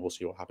 so we'll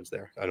see what happens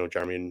there. I know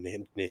Jeremy's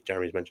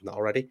mentioned that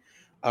already.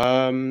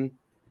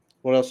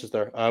 What else is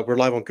there? We're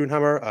live on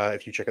Goonhammer.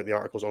 If you check out the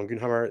articles on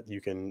Goonhammer, you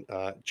can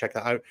check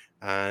that out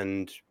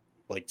and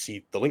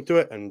see the link to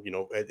it, and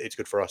it's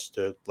good for us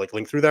to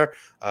link through there.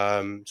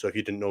 So if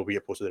you didn't know, we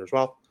get posted there as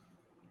well.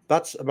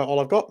 That's about all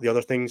I've got. The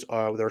other things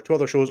are there are 2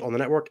 other shows on the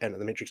network, and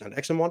the Matrix and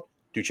XM1.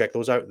 Do check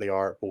those out. They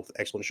are both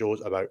excellent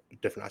shows about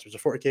different aspects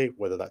of 40k,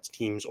 whether that's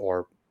teams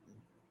or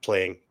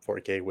playing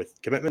 40k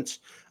with commitments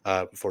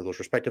for those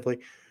respectively.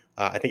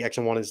 I think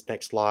XM1 is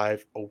next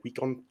live a week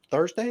on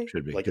Thursday.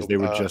 Should be, because they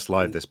were just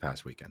live this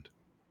past weekend.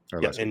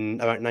 In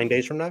about 9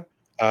 days from now.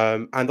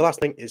 And the last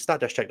thing is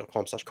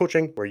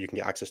stat-check.com/coaching, where you can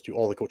get access to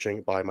all the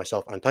coaching by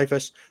myself and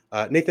Typhus.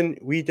 Nathan,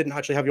 we didn't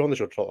actually have you on the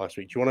show last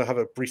week. Do you want to have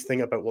a brief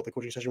thing about what the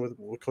coaching session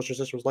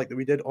was like that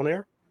we did on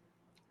air?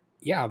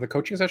 Yeah, the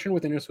coaching session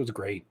with Innes was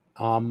great.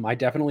 I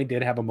definitely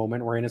did have a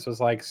moment where Innes was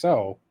like,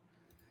 so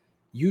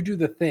you do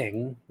the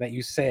thing that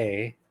you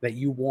say that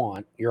you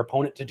want your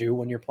opponent to do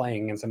when you're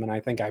playing against him. And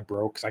I think I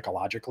broke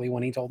psychologically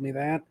when he told me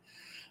that.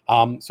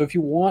 So if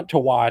you want to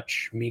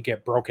watch me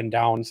get broken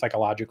down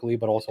psychologically,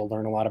 but also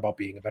learn a lot about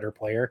being a better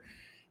player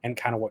and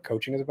kind of what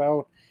coaching is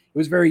about, it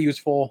was very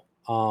useful.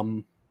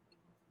 I've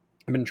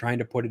been trying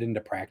to put it into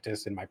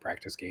practice in my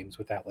practice games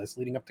with that list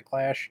leading up to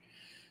Clash.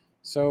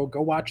 So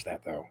go watch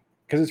that though,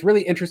 because it's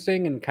really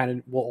interesting and kind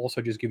of will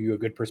also just give you a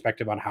good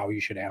perspective on how you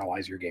should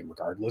analyze your game,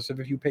 regardless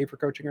of if you pay for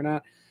coaching or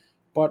not.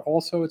 But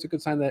also it's a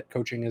good sign that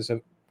coaching is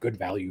a good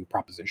value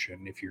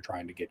proposition if you're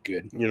trying to get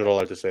good. You're not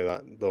allowed to say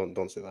that.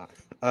 Don't say that.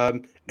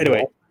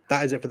 Anyway,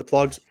 that is it for the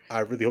plugs.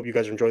 I really hope you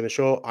guys are enjoying the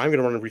show. I'm going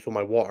to run and refill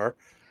my water,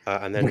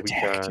 and then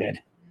Redacted.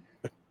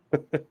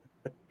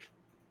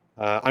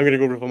 I'm going to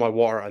go refill my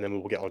water, and then we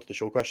will get on to the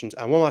show questions.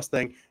 And one last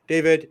thing,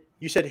 David,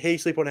 you said, hey,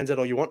 sleep on NZ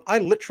all you want. I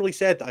literally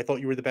said that I thought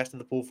you were the best of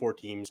the pool 4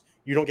 teams.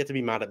 You don't get to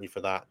be mad at me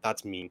for that.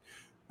 That's mean.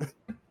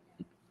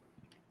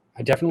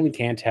 I definitely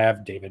can't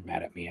have David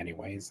mad at me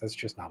anyways. That's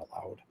just not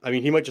allowed. I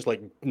mean, he might just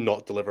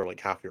not deliver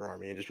half your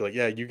army and just be like,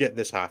 yeah, you get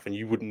this half, and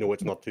you wouldn't know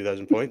it's not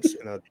 2,000 points,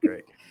 and that'd be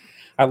great.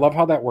 I love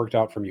how that worked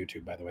out from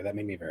YouTube, by the way. That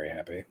made me very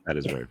happy. That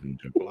is very from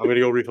YouTube. Cool. I'm going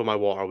to go refill my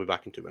water. I'll be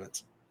back in 2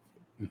 minutes.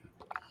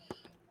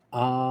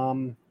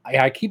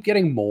 I keep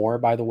getting more,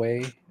 by the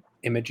way,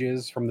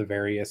 images from the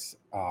various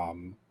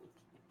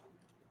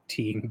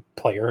team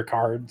player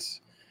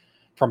cards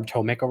from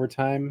Tomek over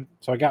time.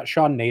 So I got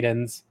Sean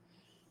Naden's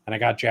and I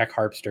got Jack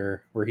Harpster,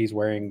 where he's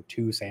wearing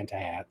 2 Santa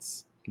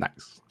hats.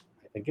 Nice.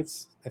 I think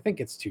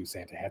it's 2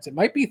 Santa hats. It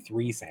might be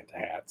 3 Santa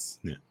hats.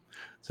 Yeah.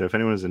 So if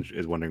anyone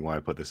is wondering why I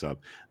put this up,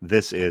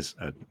 this is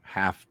a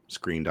half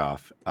screened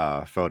off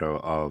photo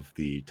of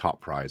the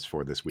top prize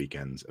for this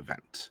weekend's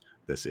event.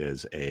 This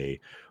is a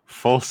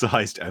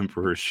full-sized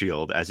Emperor's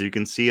shield. As you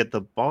can see at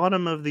the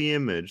bottom of the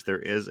image, there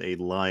is a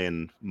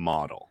lion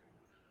model.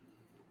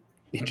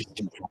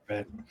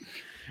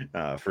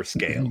 For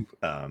scale.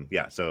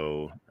 Yeah,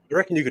 so I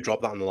reckon you could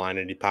drop that on the line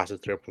and he passes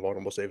through up and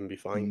bottom, will save and be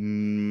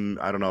fine.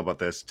 I don't know about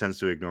this. It tends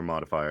to ignore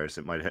modifiers.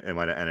 It might and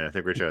I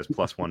think Richard has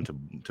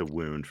 +1 to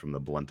wound from the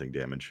blunting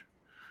damage.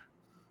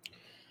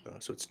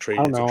 So it's trade.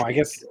 I don't know. I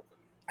guess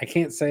I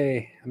can't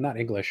say, I'm not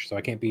English, so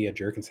I can't be a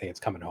jerk and say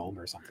it's coming home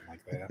or something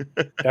like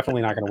that.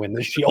 Definitely not going to win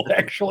this shield,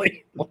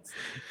 actually.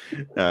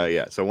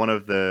 Yeah. So one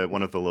of the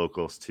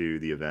locals to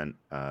the event,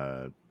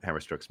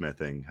 Hammerstruck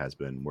Smithing, has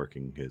been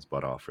working his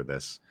butt off for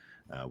this.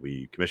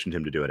 We commissioned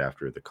him to do it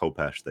after the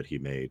Kopesh that he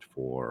made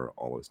for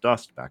All Is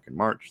Dust back in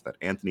March that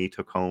Anthony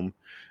took home.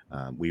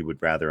 We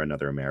would rather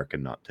another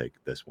American not take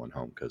this one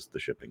home because the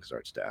shipping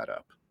starts to add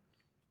up.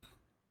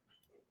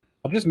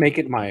 I'll just make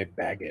it my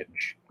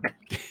baggage.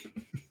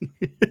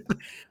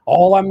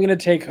 All I'm going to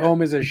take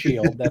home is a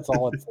shield. That's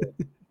all it's.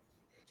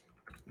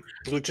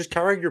 So just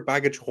carry your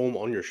baggage home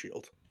on your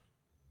shield.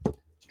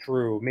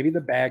 True. Maybe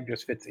the bag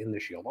just fits in the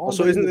shield. All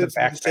Also, I'm isn't doing it is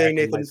the backpack saying,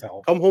 and Nathan,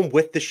 myself. come home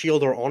with the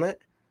shield or on it?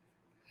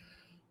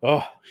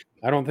 Oh,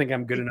 I don't think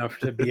I'm good enough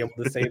to be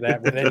able to say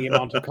that with any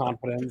amount of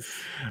confidence.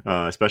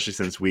 Especially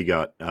since we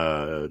got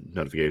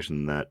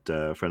notification that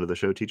friend of the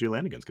show, TJ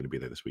Lanigan's going to be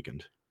there this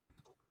weekend.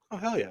 Oh,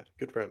 hell yeah.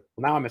 Good for him.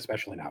 Now I'm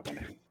especially not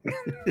winning.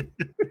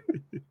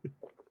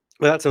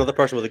 Well, that's another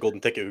person with a golden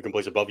ticket who can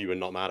place above you and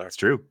not matter. That's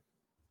true.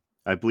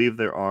 I believe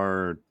there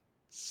are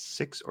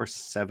 6 or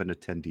 7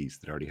 attendees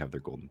that already have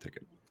their golden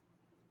ticket.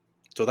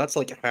 So that's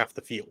like half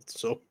the field.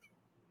 So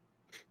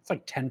it's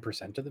like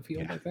 10% of the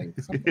field, I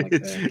think. Something like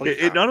that.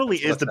 It not only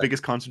is the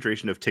biggest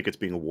concentration of tickets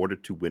being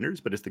awarded to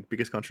winners, but it's the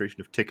biggest concentration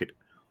of ticket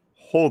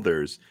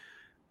holders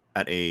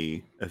at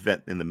a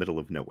event in the middle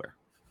of nowhere.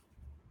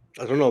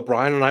 I don't know.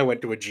 Brian and I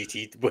went to an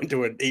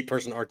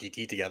 8-person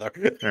RTT together.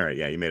 All right,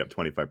 yeah, you made up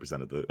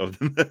 25% of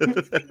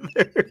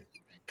them.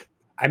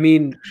 I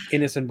mean,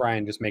 Innes and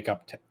Brian just make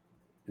up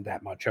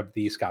that much of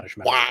the Scottish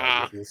medical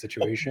budget in the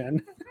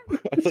situation.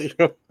 I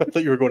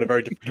thought you were going a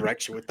very different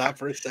direction with that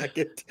for a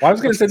second. Well, I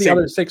was going to say the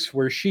other 6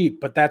 were sheep,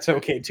 but that's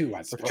okay too,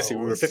 I suppose. We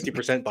were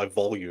 50% by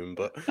volume,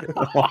 but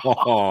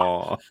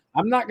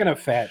I'm not going to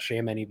fat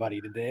shame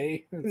anybody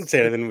today. I didn't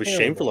say anything was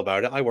shameful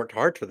about it. I worked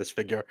hard for this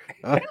figure.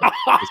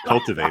 Just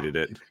cultivated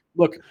it.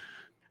 Look,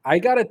 I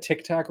got a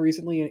TikTok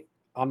recently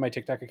on my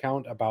TikTok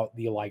account about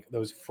the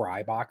those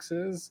fry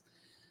boxes,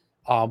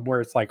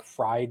 where it's like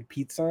fried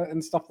pizza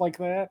and stuff like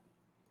that.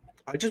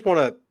 I just want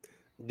to.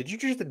 Did you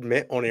just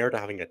admit on air to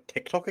having a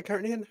TikTok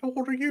account, Ian? How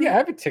old are you? Yeah, I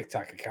have a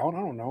TikTok account.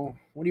 I don't know.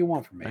 What do you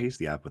want from me? I use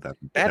the app without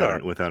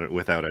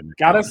a.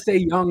 Gotta stay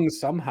young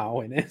somehow,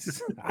 and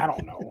it's I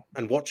don't know.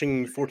 And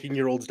watching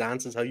 14-year-olds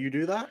dance is how you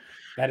do that?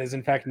 That is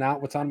in fact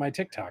not what's on my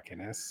TikTok,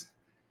 Innes.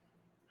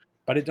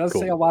 But it does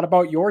say a lot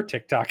about your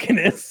TikTok,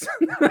 Innes.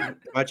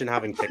 Imagine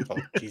having TikTok.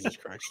 Jesus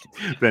Christ.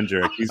 Ben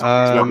Jurek, these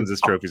weapons as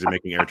trophies are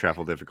making air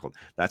travel difficult.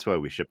 That's why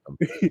we ship them.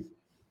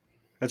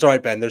 That's all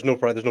right, Ben. There's no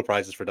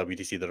prizes for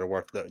WTC that are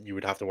worth that you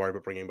would have to worry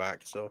about bringing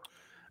back. So,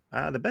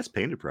 the best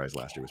painted prize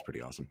last year was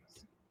pretty awesome.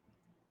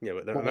 Yeah,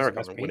 but the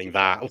Americans aren't winning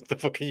that. What the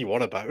fuck are you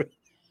on about?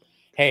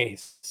 Hey,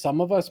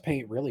 some of us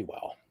paint really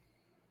well.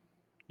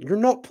 You're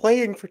not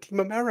playing for Team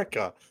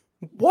America.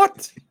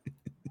 What?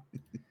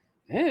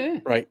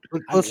 Right.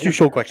 Let's do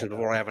show questions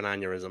before I have an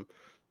aneurysm.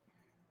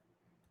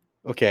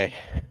 Okay.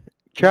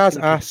 Chaz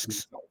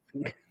asks,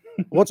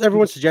 what's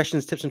everyone's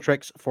suggestions, tips, and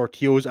tricks for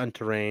TOs and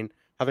terrain?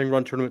 Having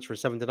run tournaments for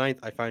 7th to 9th,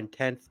 I found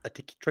 10th a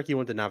tricky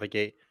one to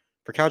navigate.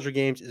 For casual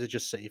games, is it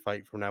just city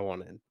fight from now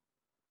on in?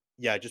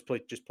 Yeah, just play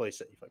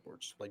city fight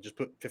boards. Like, just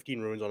put 15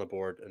 runes on a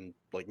board and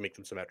like make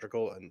them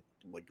symmetrical and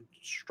like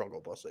struggle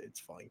bus it. It's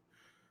fine.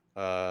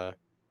 I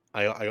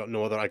got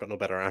no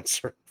better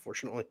answer,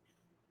 unfortunately.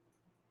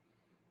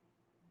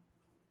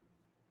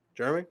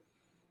 Jeremy?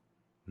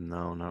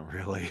 No, not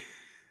really.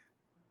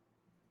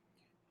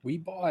 We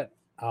bought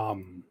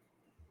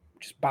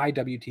just buy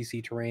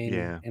WTC terrain,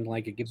 and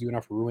like it gives you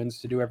enough ruins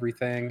to do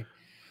everything.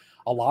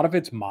 A lot of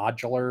it's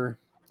modular,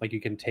 like you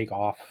can take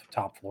off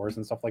top floors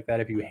and stuff like that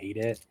if you hate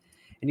it,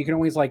 and you can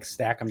always like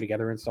stack them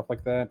together and stuff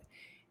like that.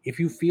 If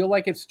you feel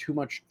like it's too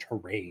much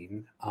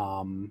terrain,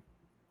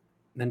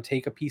 then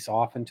take a piece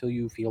off until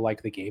you feel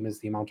like the game is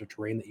the amount of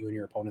terrain that you and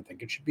your opponent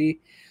think it should be.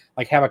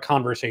 Like have a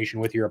conversation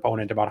with your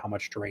opponent about how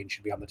much terrain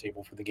should be on the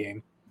table for the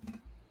game.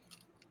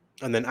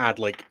 And then add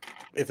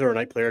if they're a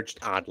night player, just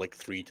add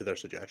 3 to their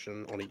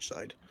suggestion on each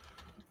side.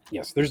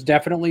 Yes, there's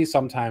definitely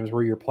some times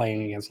where you're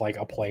playing against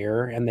a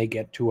player and they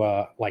get to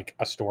a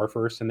store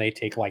first and they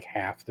take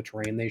half the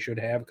terrain they should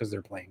have because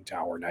they're playing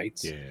Tower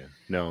Knights. Yeah,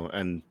 no,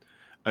 and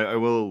I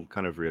will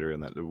kind of reiterate on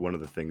that. One of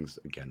the things,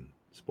 again,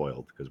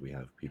 spoiled because we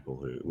have people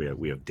who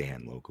we have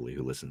Dan locally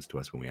who listens to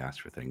us when we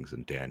ask for things,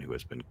 and Dan who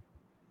has been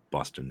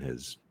busting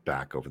his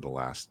back over the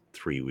last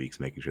 3 weeks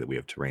making sure that we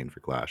have terrain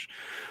for Clash.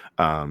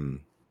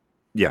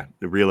 Yeah,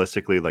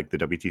 realistically, the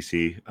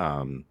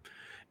WTC,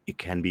 it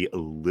can be a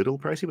little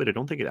pricey, but I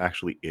don't think it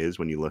actually is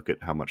when you look at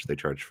how much they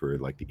charge for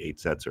the 8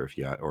 sets, or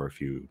if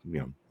you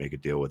make a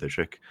deal with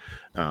Ishik.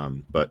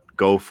 But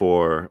go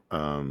for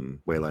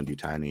Wayland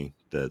Yutani.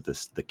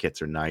 The kits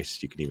are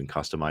nice. You can even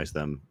customize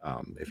them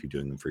if you're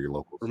doing them for your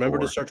local. Remember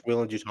store. to search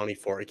Wayland Yutani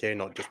 40K,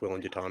 not just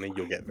Wayland Yutani.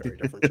 You'll get very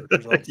different search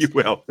results. You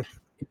will.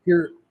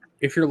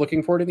 If you're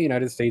looking for it in the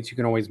United States, you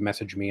can always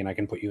message me and I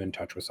can put you in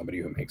touch with somebody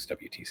who makes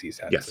WTC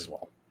sets as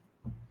well.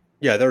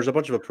 Yeah, there's a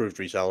bunch of approved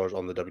resellers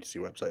on the WTC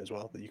website as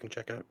well that you can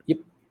check out. Yep.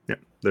 Yeah,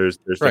 there's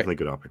definitely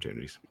good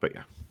opportunities. But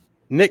yeah.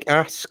 Nick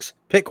asks,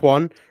 pick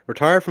one,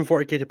 retire from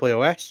 40K to play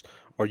OS,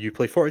 or you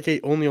play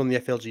 40K only on the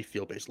FLG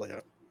field-based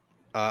layout.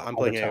 I'm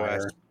playing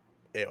AOS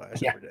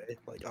every day.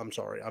 I'm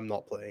sorry, I'm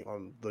not playing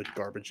on the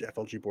garbage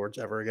FLG boards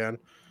ever again.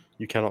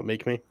 You cannot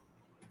make me.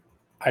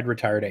 I'd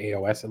retire to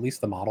AOS. At least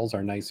the models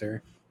are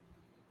nicer.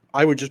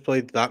 I would just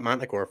play that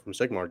Manticore from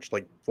Sigmar, just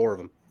 4 of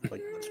them.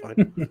 That's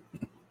fine.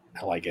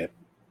 I like it.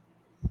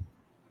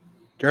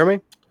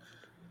 Jeremy?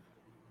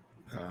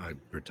 I'd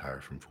retire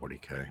from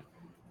 40K.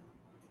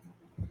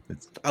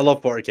 I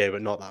love 40K,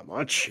 but not that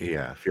much.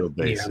 Yeah, field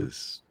base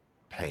is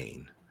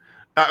pain.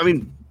 I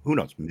mean, who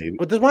knows? Maybe.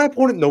 But does my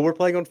opponent know we're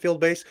playing on field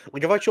base?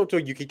 Like, if I show up to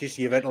a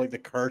UKTC event, like the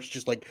curse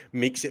just like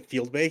makes it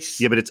field base.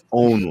 Yeah, but it's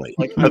only.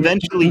 Like,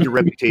 Eventually, your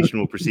reputation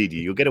will precede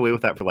you. You'll get away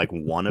with that for like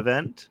one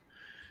event.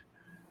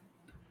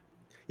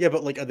 Yeah,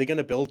 but like, are they going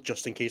to build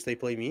just in case they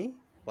play me?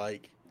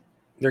 Like,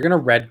 they're gonna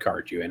red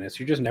card you, and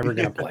you're just never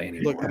gonna play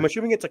anymore. Look, I'm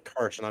assuming it's a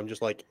curse, and I'm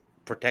just like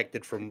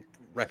protected from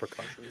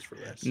repercussions for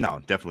this.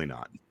 No, definitely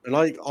not. And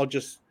I'll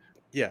just,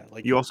 yeah,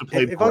 like you also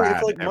play if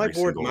like my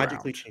board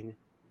magically changes.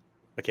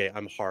 Okay,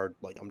 I'm hard.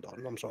 Like, I'm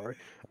done. I'm sorry.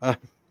 That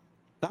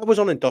was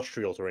on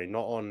industrial terrain,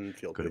 not on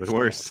field. Could have been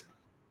worse.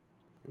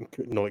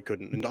 No, it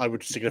couldn't. And I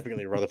would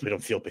significantly rather play on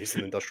field based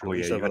than industrial. Oh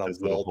yeah, you had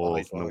those little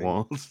holes in the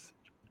walls.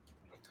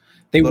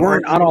 They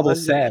weren't on all the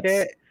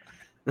sets.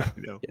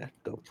 No. Yeah,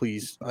 don't,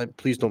 please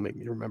don't make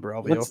me remember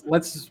Alvio.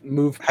 Let's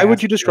move. How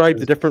would you describe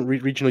the different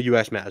regional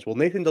US metas? Well,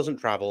 Nathan doesn't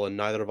travel, and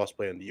neither of us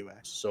play in the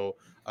US. So,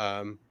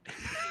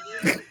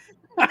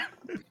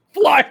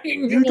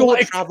 flying. You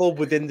don't travel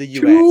within the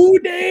US. 2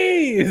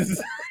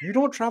 days. You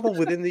don't travel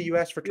within the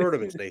US for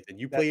tournaments, Nathan.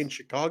 You play in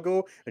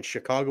Chicago and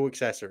Chicago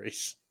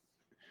accessories.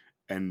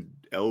 And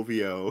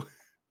LVO.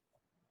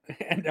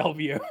 And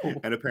LVO.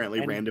 And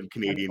apparently random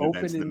Canadian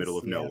events in the middle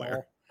of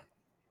nowhere.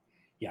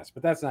 Yes,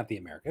 but that's not the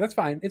America. That's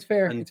fine. It's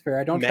fair. It's fair.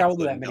 I don't travel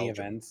to that many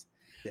events.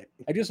 Yeah.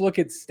 I just look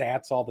at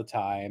stats all the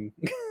time.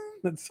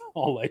 That's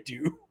all I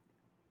do.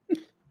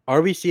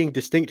 Are we seeing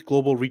distinct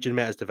global region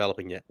metas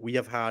developing yet? We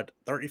have had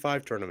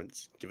 35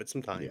 tournaments. Give it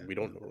some time. Yeah. We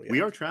don't know yet.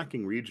 We are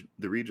tracking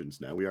the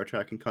regions now. We are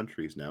tracking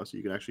countries now, so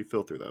you can actually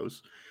filter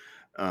those.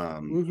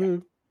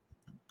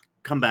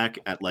 Come back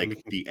at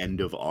like the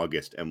end of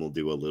August, and we'll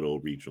do a little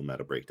regional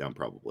meta breakdown.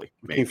 Probably.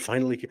 Maybe.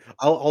 Finally,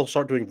 I'll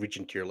start doing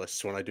region tier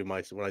lists when I do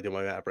my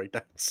meta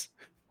breakdowns.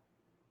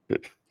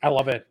 I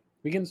love it.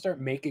 We can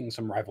start making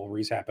some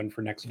rivalries happen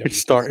for next.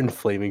 Start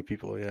inflaming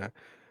people. Yeah.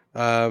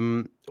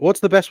 What's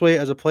the best way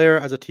as a player,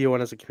 as a TO,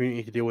 and as a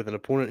community to deal with an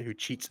opponent who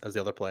cheats as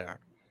the other player?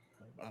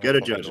 Get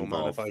a judge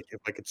involved.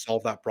 If I could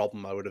solve that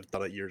problem, I would have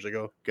done it years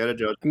ago. Get a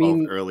judge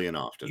involved early and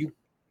often.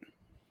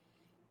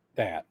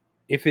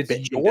 If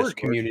it's your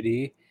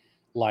community,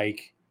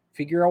 like,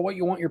 figure out what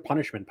you want your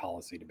punishment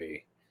policy to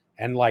be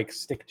and like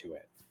stick to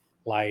it.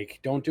 Like,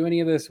 don't do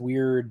any of this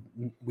weird,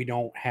 we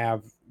don't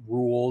have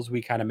rules,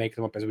 we kind of make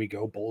them up as we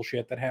go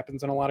bullshit that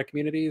happens in a lot of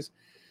communities.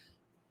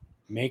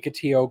 Make a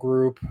TO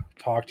group,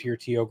 talk to your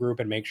TO group,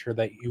 and make sure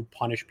that you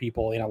punish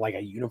people in a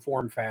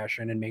uniform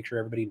fashion and make sure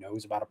everybody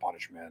knows about a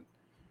punishment.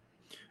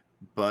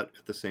 But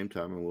at the same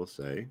time, I will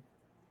say,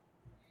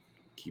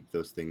 keep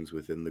those things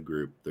within the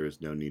group. There is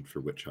no need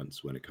for witch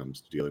hunts when it comes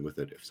to dealing with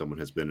it. If someone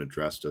has been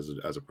addressed as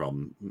a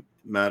problem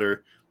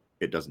matter,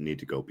 it doesn't need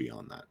to go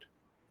beyond that.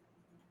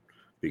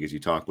 Because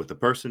you talk with the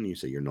person, you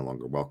say you're no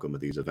longer welcome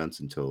at these events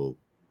until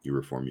you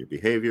reform your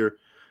behavior.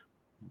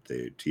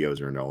 The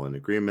TOs are all in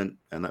agreement,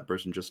 and that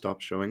person just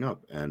stops showing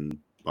up. And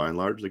by and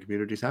large, the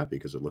community's happy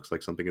because it looks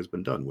like something has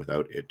been done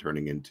without it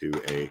turning into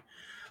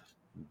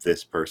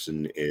this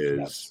person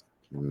is...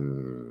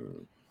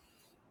 Yes.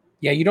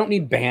 Yeah, you don't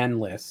need ban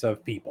lists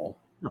of people,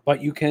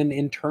 but you can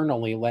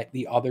internally let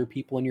the other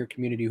people in your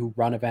community who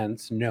run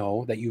events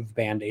know that you've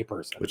banned a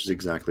person. Which is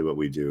exactly what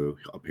we do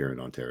up here in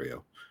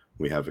Ontario.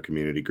 We have a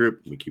community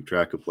group. We keep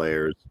track of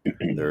players.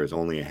 There is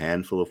only a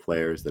handful of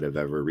players that have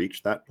ever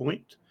reached that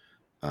point.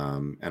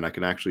 And I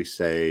can actually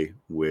say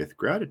with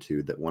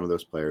gratitude that one of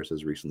those players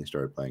has recently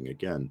started playing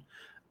again.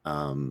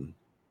 And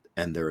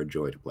they're a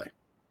joy to play.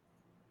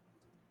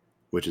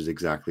 Which is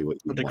exactly what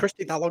you Did want. Chris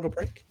take that long a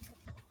break?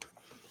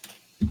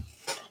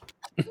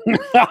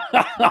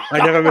 I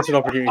never miss an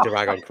opportunity to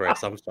rag on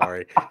Chris. I'm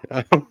sorry.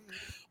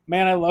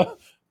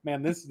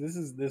 Man, this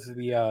is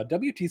the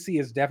WTC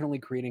is definitely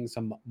creating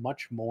some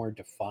much more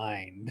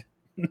defined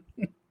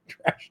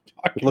trash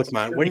talk. Look,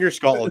 man, when you're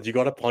Scotland, you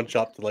got to punch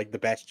up to like the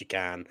best you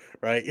can,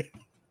 right?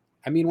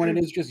 I mean, when it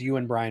is just you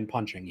and Brian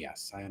punching,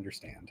 yes, I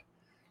understand.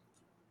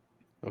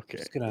 Okay.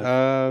 Just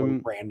gonna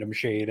random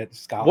shade at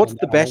Scotland. What's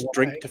the best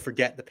drink to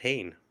forget the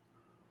pain?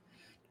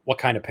 What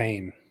kind of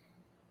pain?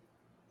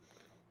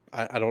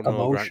 I don't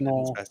know.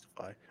 Emotional.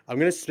 Specify. I'm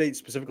going to state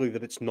specifically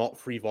that it's not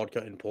free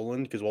vodka in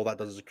Poland because all that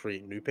does is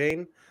create new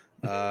pain.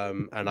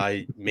 And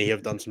I may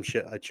have done some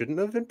shit I shouldn't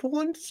have in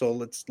Poland.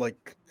 So it's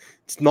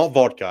not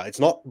vodka. It's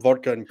not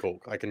vodka and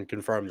Coke. I can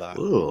confirm that.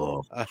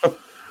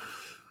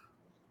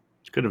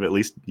 Could have at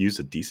least used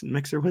a decent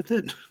mixer with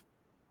it.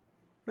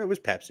 It was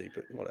Pepsi,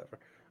 but whatever.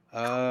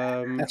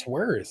 That's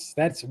worse.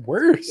 That's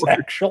worse,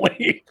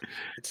 actually.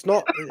 It's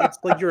not. It's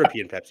like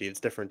European Pepsi. It's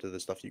different to the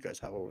stuff you guys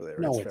have over there.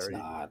 No, it's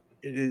not.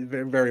 It is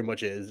very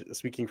much is.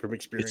 Speaking from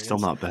experience, it's still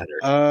not better.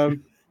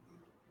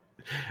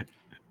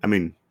 I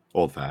mean,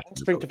 old fashioned.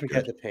 Drink to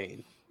forget the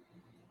pain.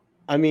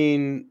 I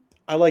mean,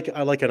 I like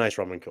a nice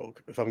rum and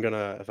Coke. If I'm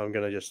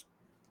gonna just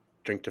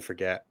drink to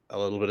forget a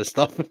little bit of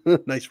stuff,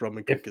 nice rum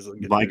and Coke is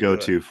my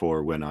go-to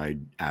for when I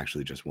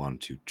actually just want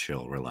to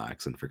chill,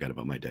 relax, and forget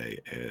about my day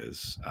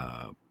is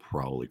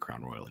probably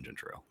Crown Royal and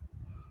ginger ale.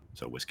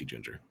 So whiskey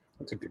ginger.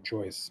 That's a good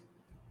choice.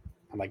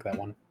 I like that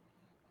one.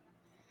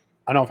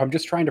 I don't know if I'm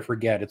just trying to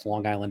forget it's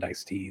Long Island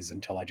iced teas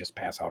until I just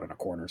pass out in a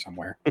corner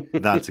somewhere.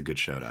 That's a good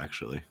shout,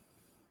 actually.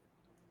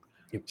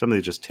 Yep. Some of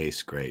these just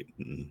taste great,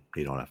 and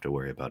you don't have to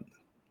worry about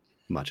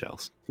much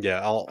else.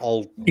 Yeah,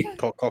 I'll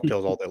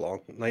cocktails all day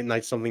long.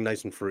 Nice, something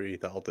nice and fruity.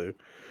 That'll do.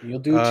 You'll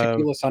do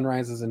tequila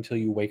sunrises until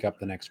you wake up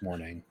the next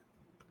morning.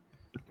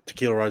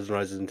 Tequila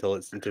rises until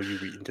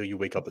you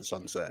wake up at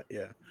sunset.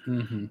 Yeah.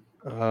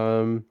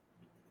 Mm-hmm.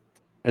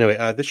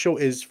 Anyway, this show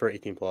is for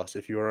 18 plus.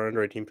 If you are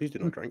under 18, please do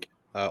not drink.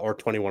 Or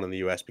 21 in the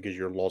US because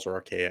your laws are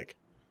archaic.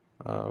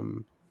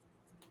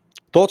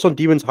 Thoughts on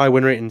Demon's high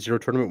win rate and 0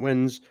 tournament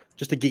wins?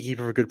 Just a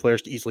gatekeeper for good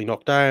players to easily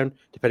knock down,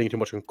 depending too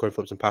much on coin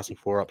flips and passing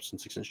 4-ups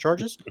and 6-inch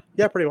charges.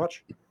 Yeah, pretty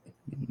much.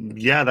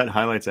 Yeah, that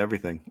highlights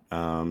everything.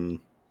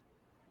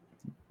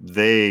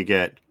 They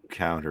get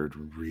countered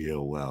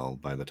real well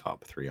by the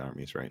top 3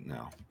 armies right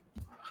now.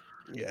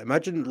 Yeah,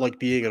 imagine like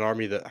being an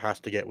army that has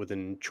to get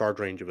within charge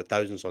range of a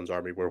Thousand Suns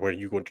army, where when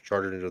you go into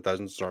charge into a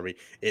Thousand Suns army,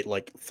 it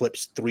like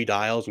flips 3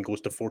 dials and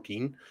goes to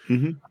 14.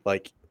 Mm-hmm.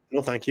 Like,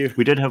 no, thank you.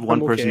 We did have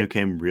one person who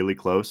came really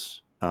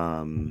close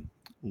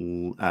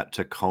at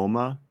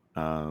Tacoma,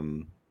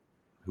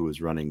 who was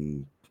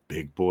running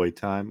big boy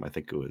time. I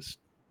think it was.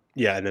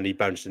 Yeah, and then he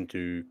bounced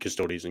into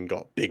Custodes and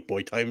got big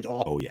boy timed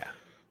off. Oh yeah,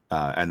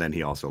 and then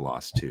he also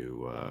lost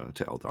to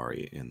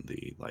Eldari in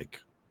the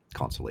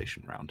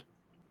consolation round.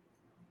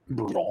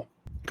 Brutal.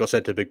 Got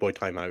sent to big boy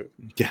timeout.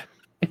 Yeah.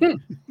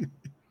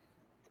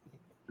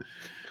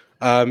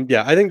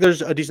 Yeah, I think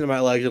there's a decent amount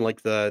of legs in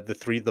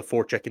the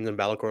 4 chickens in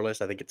Battlecore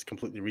list. I think it's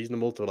completely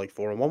reasonable to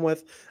 4-1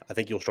 with. I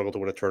think you'll struggle to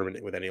win a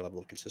tournament with any level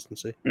of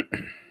consistency.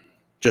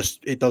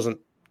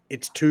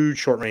 It's too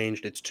short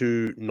ranged, it's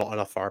too not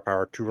enough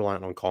firepower, too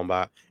reliant on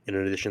combat in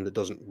an edition that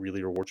doesn't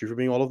really reward you for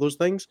being all of those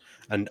things,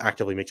 and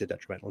actively makes it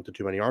detrimental to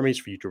too many armies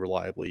for you to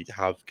reliably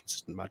have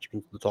consistent matchup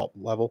to the top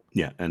level.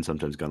 Yeah, and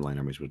sometimes gunline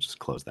armies will just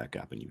close that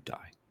gap and you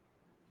die.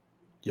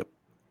 Yep.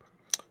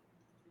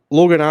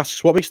 Logan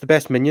asks, what makes the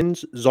best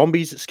minions?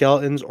 Zombies,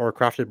 skeletons, or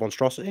crafted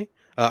monstrosity?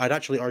 I'd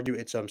actually argue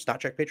it's stat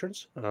check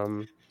patrons.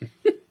 God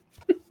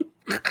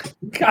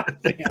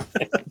damn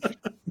it.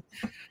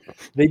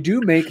 They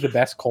do make the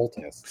best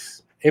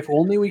cultists. If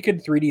only we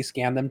could 3D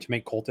scan them to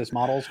make cultist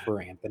models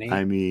for Anthony.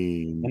 I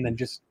mean, and then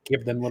just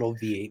give them little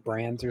V8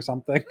 brands or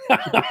something.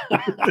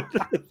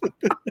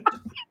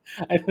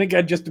 I think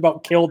I just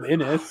about killed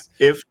Innis.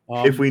 If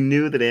we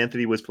knew that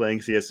Anthony was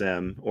playing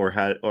CSM or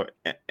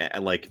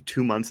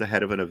 2 months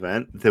ahead of an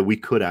event, that we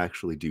could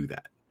actually do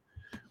that.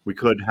 We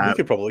could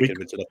probably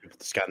convince enough people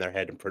to scan their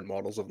head and print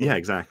models of them. Yeah,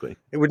 exactly.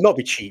 It would not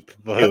be cheap,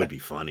 but it would be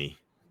funny.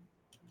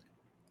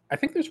 I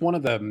think there's one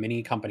of the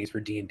mini companies for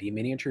D&D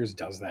miniatures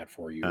does that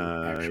for you.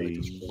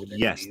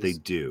 Yes, they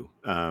do.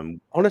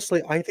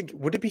 Honestly, I think,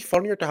 would it be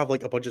funnier to have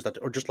a bunch of that,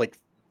 or just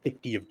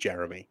 50 of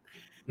Jeremy?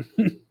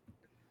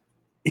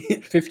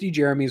 50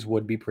 Jeremys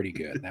would be pretty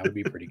good. That would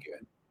be pretty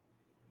good.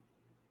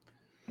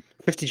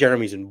 50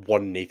 Jeremys and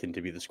 1 Nathan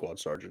to be the squad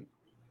sergeant.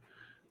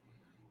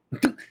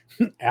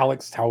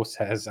 Alex Tau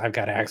says, I've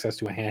got access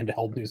to a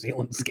handheld New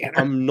Zealand scanner.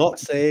 I'm not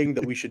saying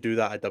that we should do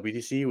that at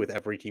WTC with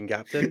every team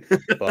captain,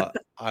 but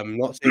I'm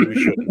not saying we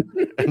shouldn't.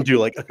 And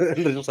do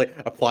just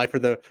apply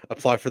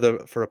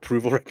for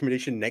approval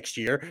recommendation next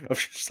year of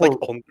just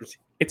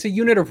it's a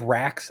unit of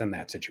racks in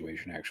that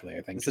situation, actually.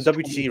 I think it's a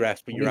WTC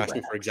rest, but you're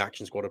asking for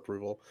exaction squad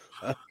approval.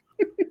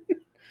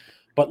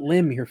 But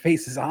Lim, your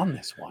face is on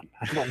this one.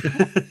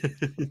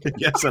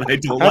 Yes, and I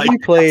don't Have you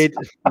played?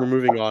 We're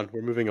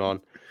moving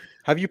on.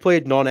 Have you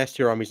played non-S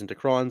tier armies into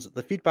Necrons?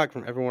 The feedback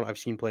from everyone I've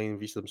seen playing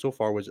Visa them so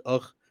far was,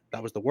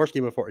 that was the worst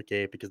game of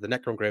 40k because the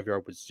Necron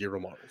graveyard was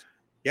 0 models.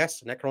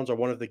 Yes, Necrons are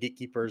one of the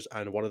gatekeepers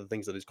and one of the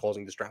things that is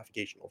causing the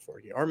stratification of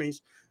 40k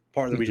armies.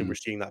 Part of the reason we're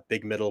seeing that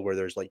big middle where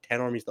there's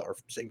 10 armies that are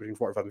sitting between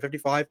 45 and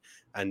 55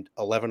 and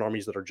 11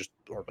 armies that are just,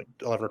 or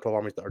 11 or 12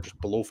 armies that are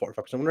just below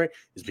 45% win rate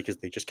is because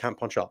they just can't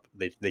punch up.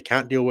 They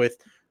can't deal with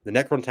the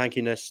Necron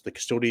tankiness, the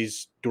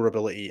Custodes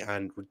durability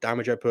and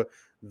damage output,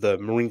 the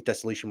Marine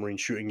Desolation Marine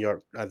shooting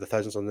your the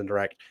Thousand Suns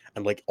indirect,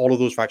 and all of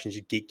those factions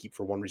you gatekeep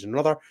for one reason or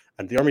another.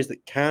 And the armies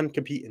that can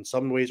compete in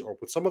some ways or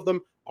with some of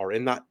them are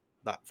in that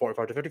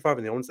 45 to 55,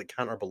 and the ones that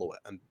can't are below it.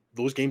 And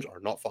those games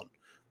are not fun.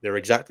 They're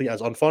exactly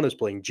as unfun as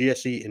playing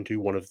GSE into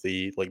one of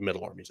the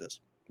middle armies is.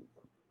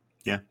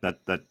 Yeah,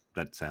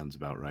 that sounds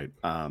about right.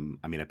 I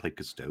mean, I played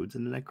Custodes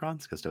in the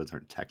Necrons. Custodes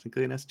aren't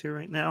technically an S tier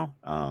right now,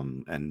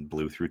 and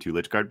blew through 2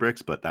 Lich Guard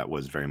bricks, but that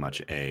was very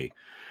much a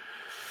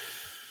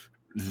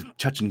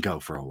touch and go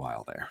for a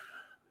while there.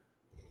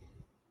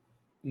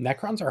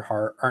 Necrons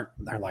are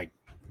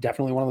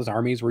definitely one of those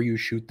armies where you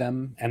shoot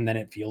them and then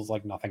it feels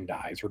like nothing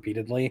dies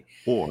repeatedly.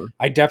 Or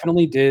I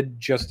definitely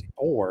did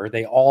or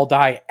they all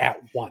die at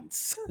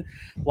once.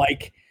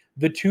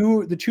 The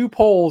two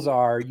poles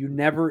are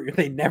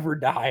they never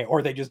die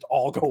or they just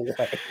all go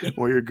away.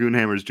 Or your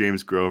Goonhammer's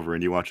James Grover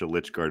and you watch a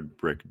Lich Guard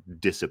brick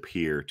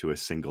disappear to a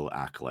single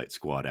Acolyte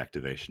squad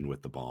activation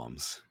with the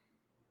bombs.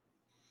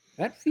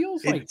 That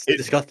feels like It's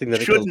disgusting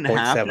that it kills shouldn't 0.7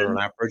 happen. on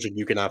average, and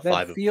you can have that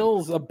 5 of them.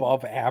 feels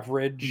above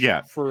average.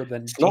 Yeah. For the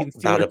It's not Gene that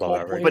Stealer above cult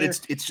average. But player,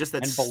 it's just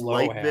that and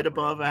below slight bit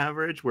above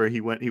average. average where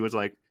he was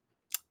like,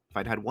 if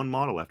I'd had one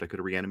model left, I could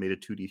have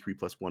reanimated 2d3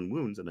 plus 1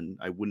 wounds, and then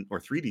I wouldn't, or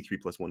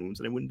 3d3 plus 1 wounds,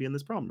 and I wouldn't be in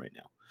this problem right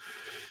now.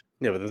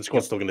 Yeah, but then the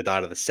squad's still going to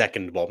die to the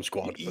second bomb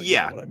squad. But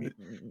Yeah, you know what I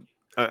mean.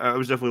 I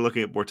was definitely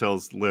looking at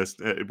Bortel's list.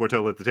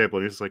 Bortel at the table,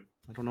 and he's just like,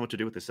 I don't know what to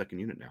do with the second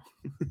unit now.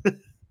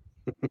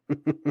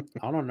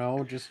 I don't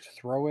know. Just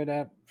throw it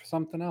at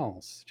something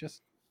else.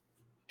 Just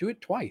do it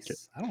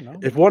twice. I don't know.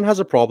 If one has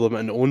a problem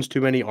and owns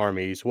too many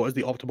armies, what is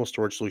the optimal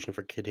storage solution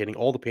for containing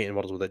all the painted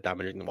models without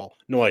damaging them all?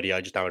 No idea.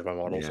 I just damaged my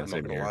models. Yeah, I'm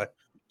same not going to here.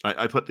 lie.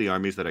 I put the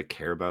armies that I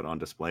care about on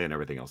display, and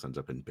everything else ends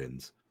up in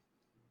bins.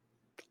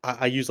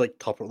 I use like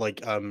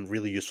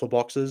really useful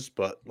boxes,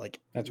 but like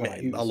That's what I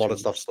a use, lot of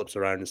too. stuff slips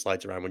around and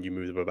slides around when you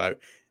move them about.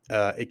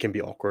 It can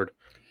be awkward.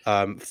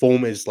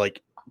 Foam is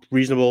like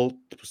reasonable.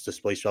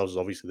 Display shelves is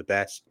obviously the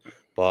best,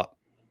 but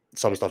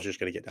some stuff's just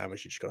going to get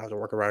damaged. You just gotta have to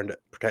work around it,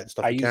 protect the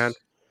stuff you can,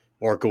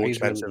 or go I use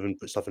expensive really- and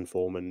put stuff in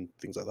foam and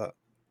things like that.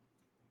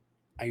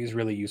 I use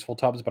really useful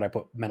tubs, but I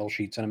put metal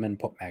sheets in them and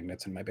put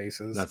magnets in my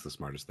bases. That's the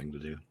smartest thing to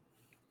do.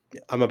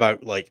 I'm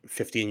about like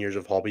 15 years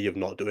of hobby of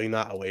not doing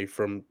that away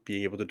from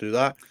being able to do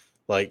that.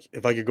 Like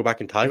if I could go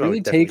back in time, it I really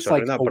would definitely takes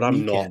start like doing that. a But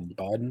weekend,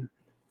 bud.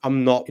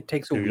 I'm not. It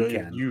takes a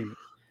weekend.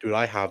 Dude,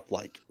 I have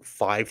like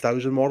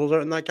 5,000 models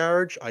out in that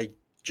garage.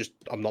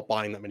 I'm not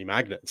buying that many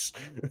magnets.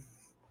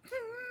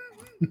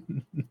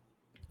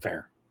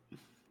 Fair.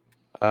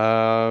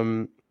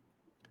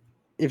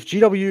 If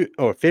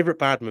GW favorite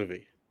bad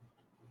movie.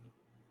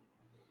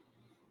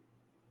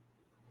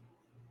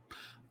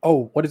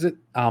 Oh, what is it?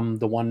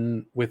 The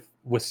one with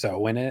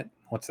So in it.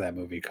 What's that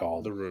movie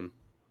called? The Room.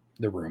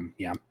 The Room.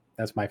 Yeah,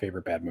 that's my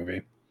favorite bad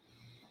movie.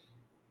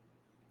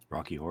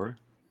 Rocky Horror.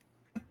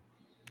 I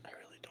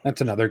really don't. That's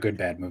another good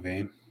bad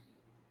movie.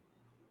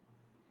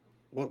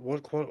 What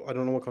I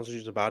don't know what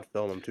constitutes a bad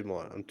film. I'm too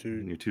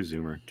You're too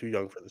zoomer. too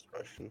young for this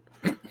question.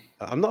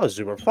 I'm not a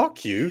zoomer.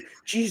 Fuck you,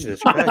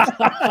 Jesus Christ.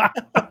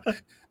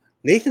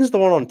 Nathan's the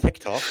one on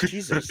TikTok.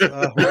 Jesus.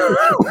 I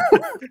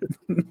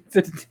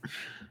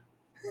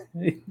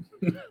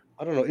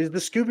don't know. Is the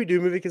Scooby-Doo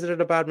movie considered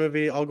a bad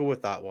movie? I'll go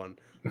with that one.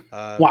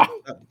 Wow.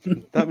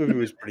 That movie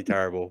was pretty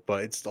terrible,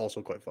 but it's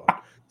also quite fun.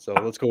 So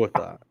let's go with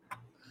that.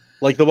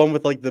 Like the one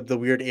with like the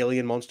weird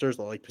alien monsters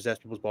that like possess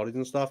people's bodies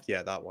and stuff.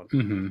 Yeah, that one.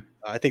 Mm-hmm.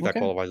 I think that Okay.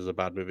 qualifies as a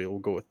bad movie. We'll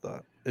go with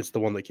that. It's the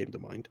one that came to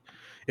mind.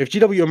 If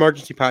GW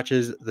emergency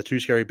patches the two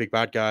scary big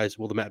bad guys,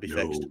 will the meta be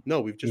fixed?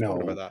 No, we've just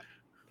talked about that.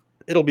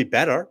 It'll be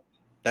better.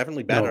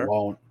 Definitely better. No, it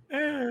won't.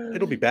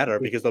 It'll be better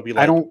because there'll be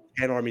like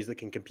 10 armies that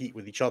can compete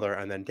with each other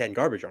and then 10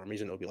 garbage armies,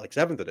 and it'll be like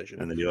 7th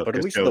edition. And then you'll have but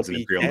at least Custodes there'll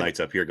and be Imperial 10. Knights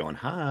up here going,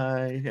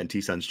 hi, and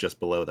T-Sun's just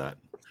below that.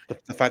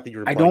 The fact that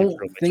you're I replying don't Imperial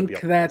Knights will think be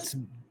up that's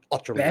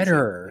utterly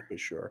better. insane, for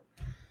sure.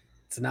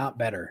 It's not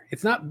better.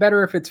 It's not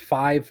better if it's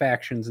 5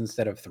 factions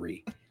instead of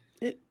 3.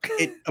 It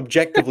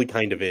objectively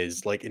kind of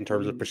is, like in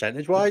terms of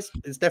percentage wise,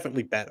 it's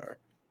definitely better.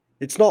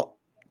 It's not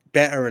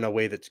better in a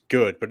way that's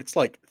good, but it's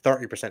like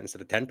 30%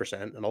 instead of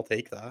 10%, and I'll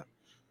take that.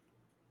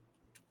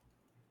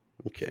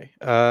 Okay.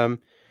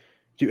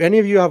 Do any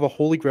of you have a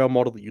Holy Grail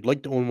model that you'd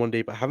like to own one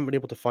day but haven't been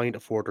able to find,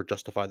 afford, or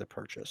justify the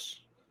purchase?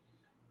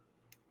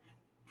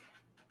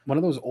 One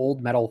of those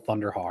old metal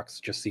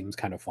Thunderhawks just seems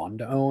kind of fun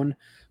to own,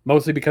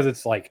 mostly because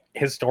it's like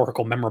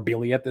historical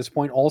memorabilia at this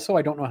point. Also,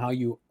 I don't know how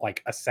you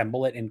like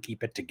assemble it and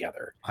keep it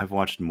together. I've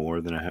watched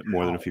more than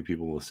a few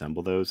people will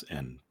assemble those,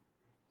 and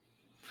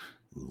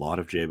a lot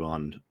of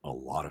J-Bond, a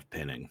lot of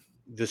pinning.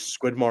 The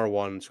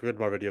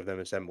Squidmar video of them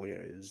assembling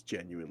it is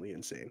genuinely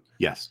insane.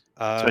 Yes.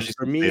 Especially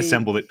for me, they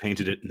assembled it,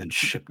 painted it, and then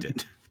shipped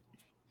it.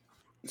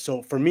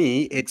 So for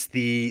me, it's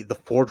the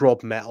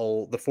forge-rolled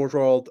metal, the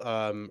forge-rolled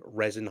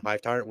resin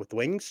hive tyrant with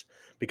wings.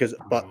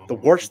 But the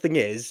worst thing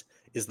is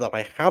that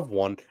I have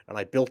one and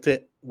I built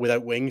it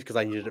without wings because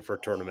I needed it for a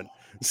tournament.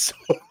 So,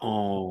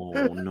 oh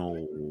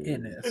no.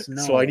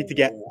 So I need to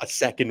get a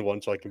second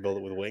one so I can build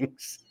it with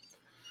wings.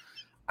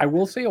 I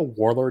will say a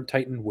Warlord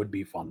Titan would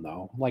be fun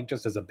though, like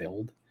just as a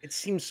build. It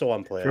seems so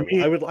unplayable.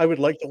 Me, I would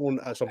like to own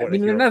at some point. I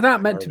mean, they're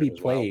not meant to be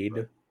played.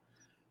 Well,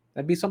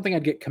 that'd be something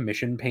I'd get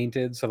commission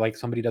painted. So like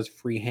somebody does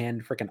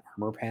freehand freaking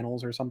armor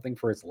panels or something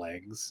for his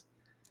legs.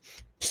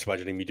 Just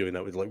imagining me doing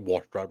that with like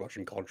water dry brush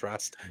and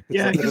contrast.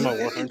 Yeah,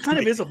 it kind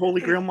of is a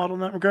Holy Grail model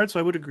in that regard. So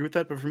I would agree with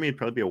that. But for me, it'd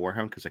probably be a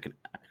Warhammer because I can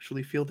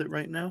actually field it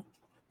right now.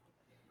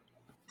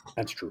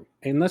 That's true.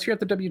 Unless you're at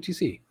the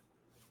WTC.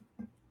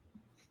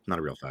 Not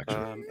a real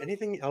faction.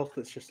 Anything else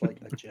that's just like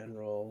a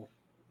general?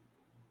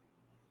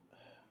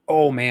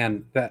 Oh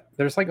man,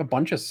 there's like a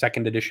bunch of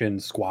 2nd edition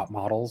squat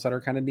models that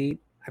are kind of neat.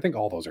 I think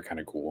all those are kind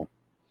of cool.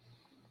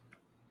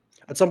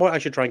 At some point, I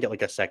should try and get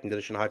like a 2nd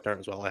edition hive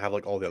tyrant as well. I have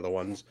like all the other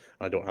ones.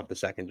 I don't have the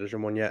 2nd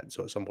edition one yet,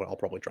 so at some point I'll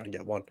probably try and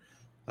get one.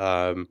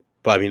 But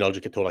I mean, I'll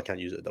just get told I can't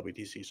use it at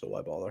WTC, so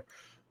why bother?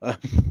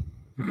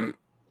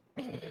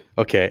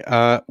 Okay.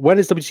 When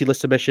is WTC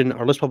list submission?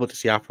 Are lists public to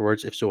see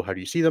afterwards? If so, how do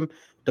you see them?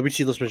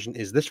 WTC list submission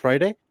is this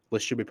Friday.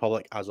 Lists should be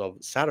public as of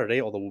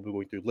Saturday, although we'll be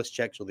going through list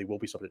checks, so they will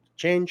be subject to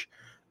change.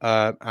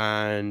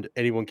 And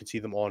anyone can see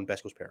them on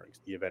Best Coast Pairings.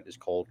 The event is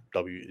called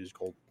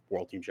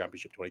World Team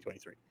Championship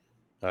 2023.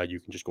 You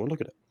can just go and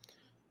look at it.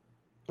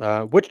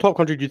 Which top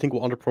country do you think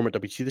will underperform at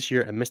WTC this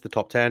year and miss the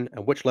top 10?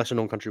 And which lesser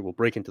known country will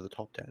break into the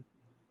top 10?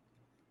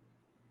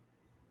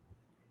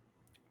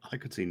 I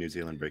could see New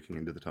Zealand breaking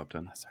into the top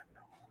 10.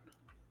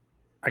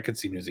 I could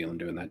see New Zealand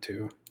doing that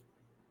too.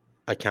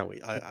 I can't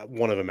wait.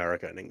 One of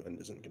America and England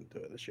isn't going to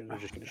do it this year. They're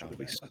just going to show the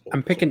best.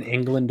 I'm picking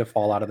England to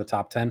fall out of the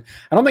top 10.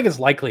 I don't think it's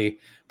likely,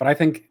 but I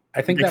think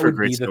that would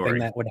be the thing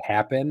that would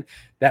happen.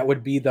 That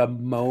would be the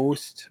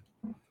most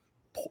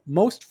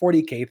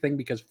 40K thing,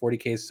 because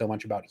 40K is so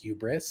much about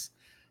hubris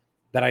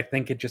that I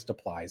think it just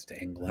applies to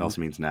England. It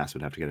also means Nas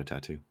would have to get a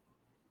tattoo,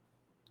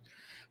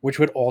 which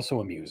would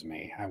also amuse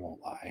me. I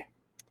won't lie.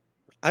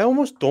 I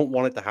almost don't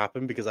want it to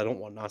happen because I don't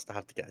want Nas to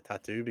have to get a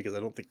tattoo because I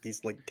don't think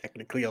he's like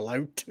technically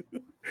allowed to.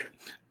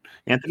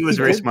 Anthony was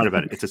very smart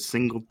about it. It's a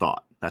single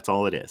thought. That's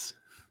all it is.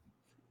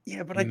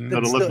 Yeah, but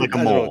it'll look like a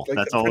mole. Like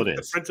that's all it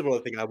is. The principle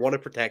of the thing. I want to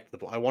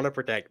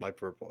protect my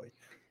poor boy.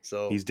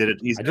 So he's did it.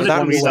 He's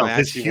done it himself.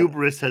 His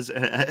hubris has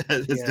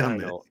done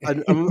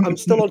that. I'm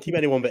still on team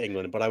anyone but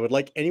England, but I would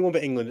like anyone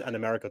but England and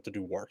America to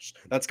do worse.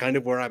 That's kind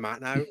of where I'm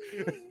at now.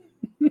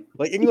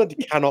 Like England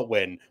cannot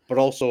win, but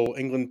also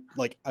England,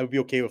 like I would be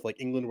okay with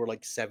like England were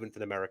like 7th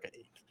and America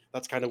 8th.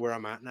 That's kind of where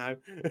I'm at now.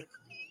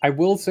 I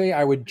will say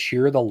I would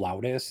cheer the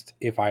loudest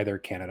if either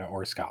Canada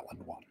or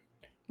Scotland won.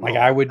 Like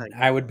I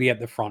would be at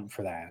the front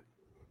for that.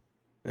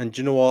 And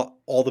do you know what?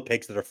 All the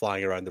pigs that are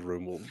flying around the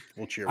room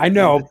will cheer. I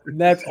know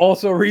that's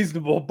also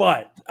reasonable,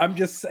 but I'm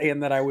just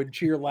saying that I would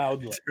cheer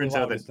loudly. It turns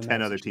out that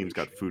 10 other teams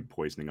got food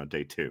poisoning on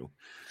day 2.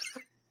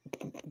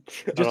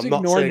 Just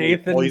ignore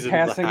Nathan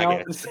passing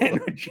out the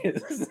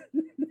sandwiches.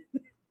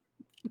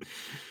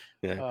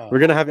 Yeah, we're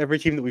gonna have every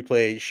team that we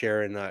play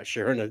sharing a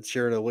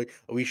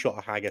wee shot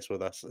of haggis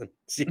with us and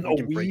see if we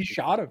can break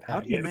shot of haggis.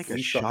 How do you make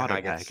a shot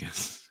of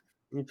haggis?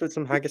 You put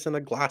some haggis in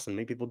a glass and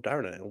make people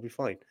down it. It'll be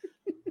fine.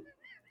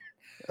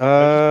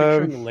 I'm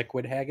picturing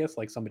liquid haggis,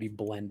 like somebody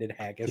blended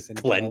haggis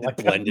into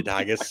blended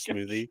haggis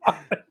smoothie.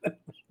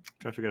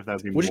 Try to figure out if that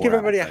would be. We'll just give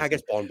everybody a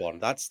haggis bonbon.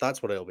 That's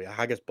what it'll be. A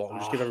haggis bonbon.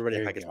 Just give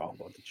everybody a haggis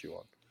bonbon to chew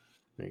on.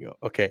 There you go.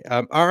 Okay.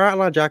 Our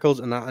Atlanta Jackals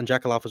and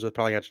Jackal Alphas with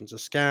Prowling Engines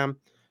is a scam.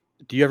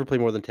 Do you ever play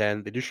more than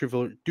 10? They do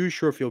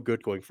sure feel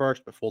good going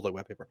first, but fold like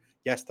wet paper.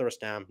 Yes, they're a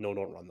scam. No,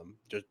 don't run them.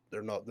 Just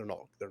they're not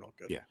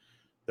good. Yeah.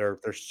 They're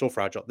so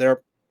fragile.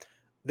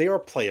 They are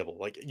playable.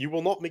 Like you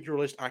will not make your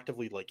list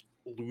actively like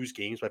lose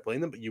games by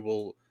playing them, but you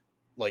will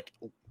like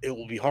it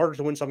will be harder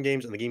to win some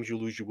games, and the games you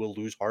will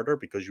lose harder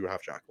because you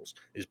have Jackals,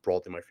 is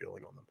broadly my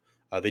feeling on them.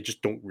 They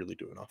just don't really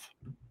do enough.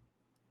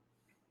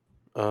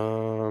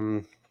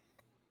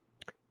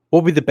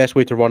 What would be the best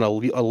way to run a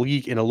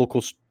league in a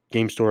local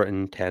game store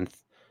in 10th?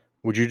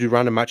 Would you do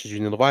random matches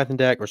using the Leviathan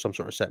deck or some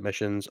sort of set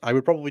missions? I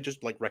would probably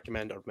just like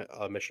recommend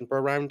a mission per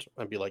round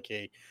and be like,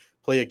 hey,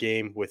 play a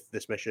game with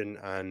this mission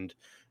and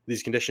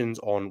these conditions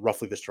on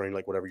roughly this terrain,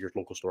 like whatever your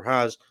local store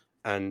has,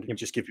 and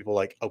just give people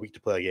like a week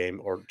to play a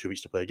game or 2 weeks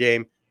to play a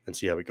game and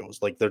see how it goes.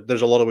 Like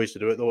there's a lot of ways to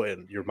do it though,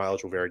 and your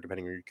mileage will vary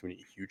depending on your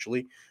community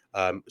hugely.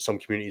 Some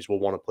communities will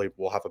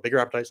have a bigger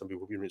appetite. Some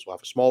communities will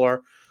have a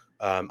smaller.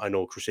 I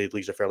know Crusade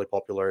Leagues are fairly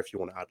popular if you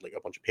want to add like a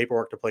bunch of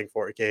paperwork to playing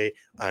 40K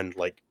and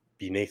like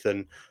be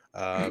Nathan.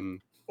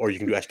 Or you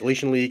can do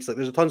escalation leagues. Like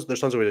there's tons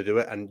of way to do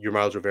it, and your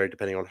miles will vary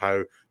depending on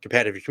how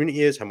competitive your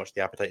community is, how much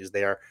the appetite is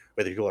there,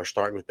 whether people are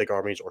starting with big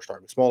armies or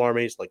starting with small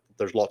armies. Like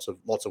there's lots of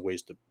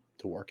ways to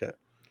work it.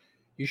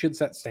 You should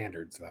set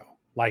standards though.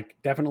 Like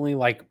definitely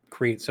like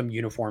create some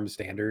uniform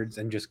standards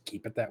and just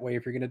keep it that way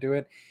if you're going to do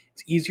it.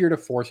 It's easier to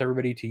force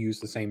everybody to use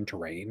the same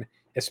terrain,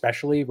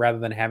 especially rather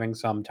than having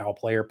some Tau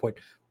player put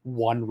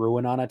one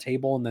ruin on a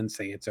table and then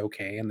say it's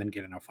okay and then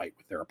get in a fight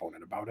with their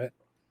opponent about it.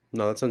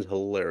 No, that sounds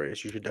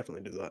hilarious. You should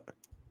definitely do that.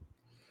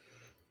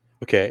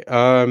 Okay.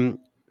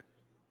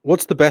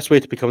 What's the best way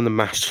to become the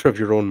master of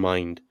your own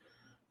mind?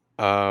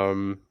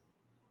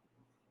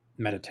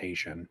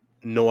 Meditation.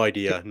 No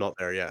idea. Not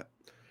there yet.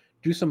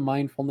 Do some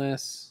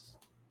mindfulness.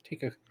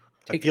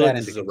 I feel like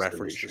this is a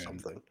reference to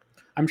something.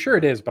 I'm sure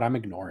it is, but I'm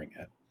ignoring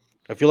it.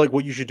 I feel like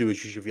what you should do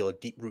is you should feel a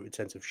deep-rooted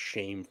sense of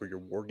shame for your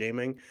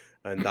wargaming,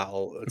 and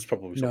it's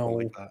probably something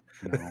like that.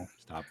 No,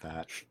 stop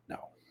that.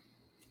 No.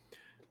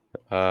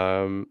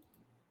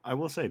 I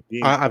will say,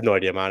 I have no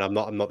idea, man. I'm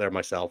not there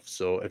myself.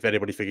 So if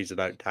anybody figures it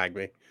out, tag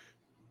me.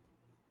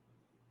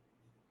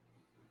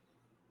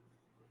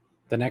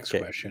 The next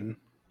question: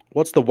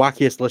 what's the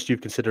wackiest list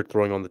you've considered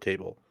throwing on the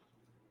table?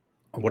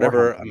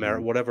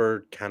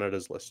 Whatever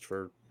Canada's list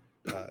for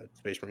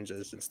Space Marines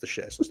is, it's the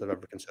shittest list I've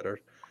ever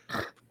considered.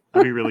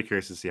 I'd be really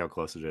curious to see how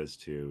close it is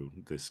to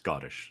the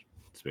Scottish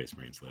Space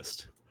Marines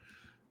list.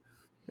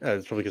 Yeah,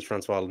 it's probably because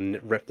Francois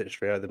ripped it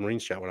straight out of the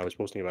Marines chat when I was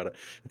posting about it.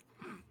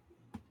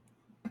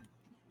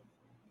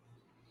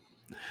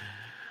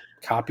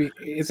 Copy,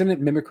 isn't it?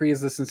 Mimicry is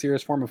the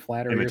sincerest form of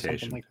flattery, or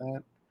something like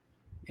that.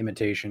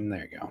 Imitation.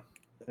 There you go.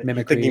 You're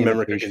Mimicry, thinking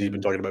mimicry because he's imitation.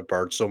 been talking about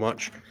birds so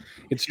much.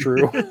 It's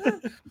true.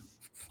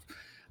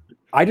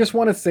 I just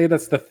want to say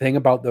that's the thing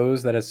about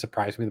those that has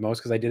surprised me the most,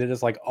 because I did it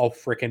as like a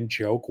freaking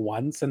joke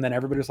once, and then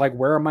everybody's like,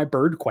 "Where are my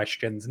bird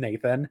questions,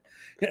 Nathan?"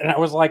 And I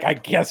was like, "I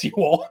guess you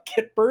all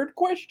get bird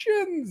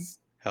questions."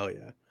 Hell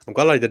yeah! I'm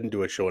glad I didn't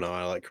do a show now.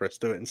 I let Chris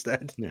do it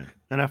instead. Yeah,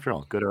 and after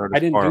all, good I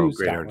artists didn't borrow, do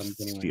great Scotland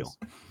artists anyways. steal.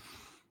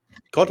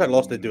 Contact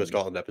Lost did do a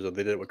Scotland episode.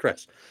 They did it with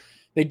Chris.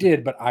 They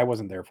did, but I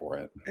wasn't there for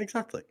it.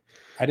 Exactly.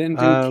 I didn't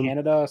do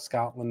Canada,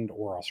 Scotland,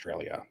 or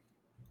Australia.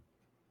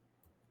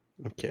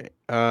 Okay.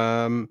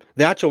 The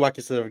actual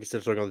wacky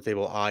stuff on the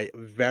table, I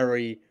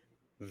very,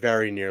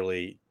 very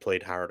nearly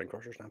played Harrod and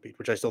Crusher Stampede,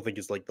 which I still think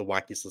is like the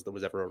wackiest that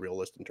was ever a real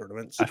list in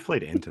tournaments. I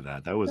played into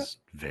that. That was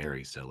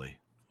very silly.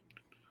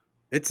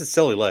 It's a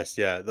silly list,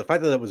 yeah. The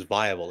fact that it was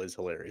viable is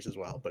hilarious as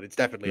well, but it's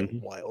definitely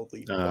a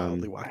wildly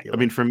wacky. I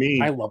mean, for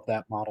me, I love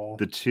that model.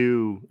 The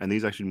two, and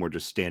these actually more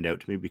just stand out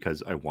to me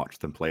because I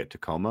watched them play at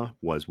Tacoma,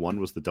 one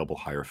was the double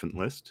Hierophant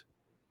list.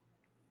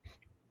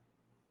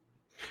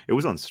 It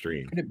was on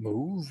stream. Could it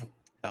move?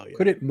 Hell yeah.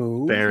 Could it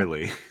move?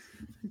 Barely.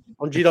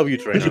 On GW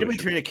Train. On GW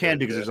Train it can,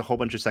 because there's a whole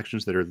bunch of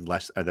sections that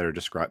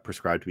are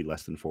prescribed to be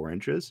less than 4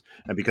 inches,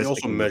 and because it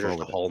also measures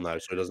the hull now,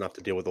 so it doesn't have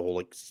to deal with the whole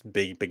like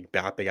big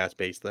ass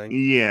base thing.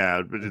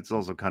 Yeah, but it's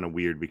also kind of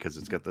weird because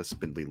it's got the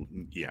spindly.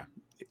 Yeah,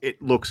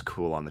 it looks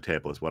cool on the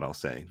table, is what I'll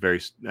say.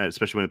 Very,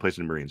 especially when it plays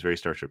in Marines, very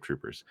Starship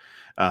Troopers.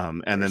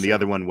 And then the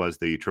other one was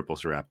the triple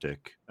Seraptic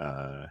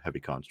heavy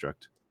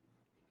construct.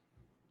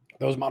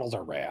 Those models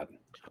are rad.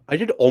 I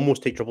did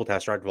almost take triple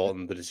Tesseract Vault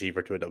and the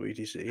Deceiver to a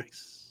WTC.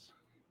 Nice.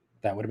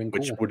 That would have been cool.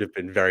 Which would have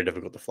been very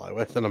difficult to fly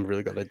with, and I'm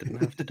really glad I didn't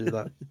have to do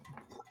that.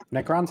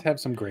 Necrons have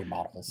some great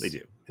models. They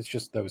do. It's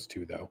just those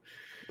two, though.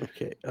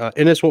 Okay.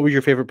 Innes, what was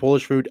your favorite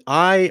Polish food?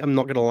 I am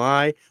not going to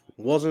lie,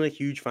 wasn't a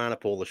huge fan of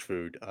Polish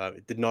food.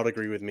 It did not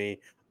agree with me.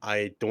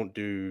 I don't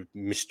do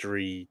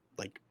mystery,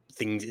 like,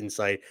 things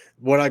inside.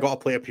 When I got a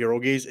plate of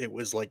pierogies, it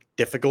was, like,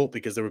 difficult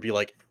because there would be,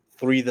 like,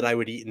 3 that I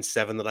would eat and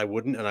 7 that I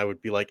wouldn't, and I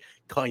would be, like,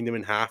 cutting them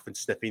in half and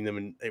snipping them,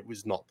 and it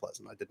was not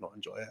pleasant. I did not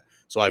enjoy it.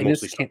 So I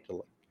mostly stuck to,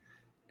 like,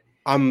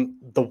 I'm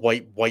the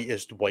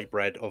whitest white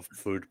bread of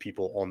food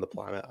people on the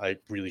planet. I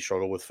really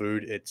struggle with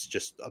food. It's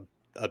just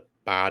a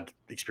bad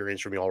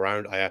experience for me all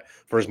around.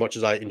 For as much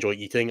as I enjoy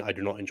eating, I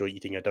do not enjoy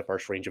eating a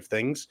diverse range of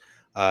things,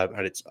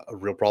 and it's a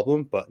real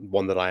problem, but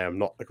one that I am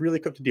not really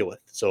equipped to deal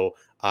with. So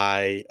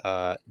I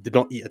did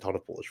not eat a ton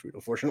of Polish food,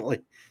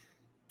 unfortunately.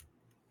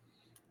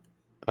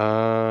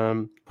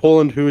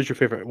 Poland, who is your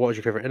favorite? What is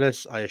your favorite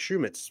Innes? I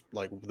assume it's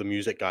like the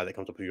music guy that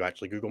comes up if you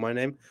actually Google my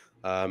name.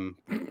 I don't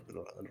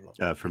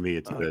know. For me,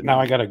 it's now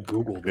I gotta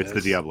Google this. It's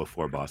the Diablo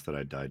 4 boss that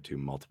I died to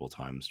multiple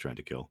times trying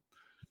to kill.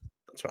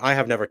 So I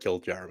have never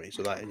killed Jeremy,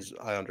 so that is,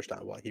 I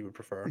understand why he would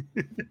prefer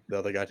the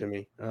other guy to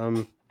me.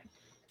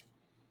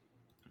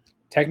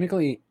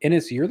 Technically,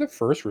 Innes, you're the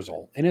first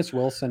result. Innes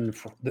Wilson,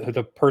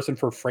 the person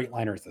for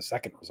Freightliner, is the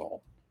second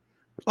result.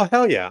 Oh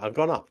hell yeah, I've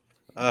gone up.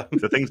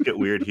 So things get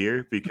weird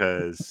here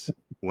because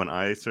when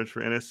I search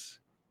for Innes,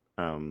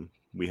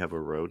 we have a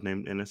road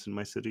named Innes in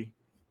my city.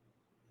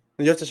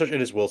 You have to search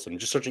Innes Wilson.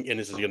 Just searching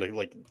Innes is gonna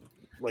like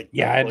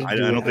yeah. I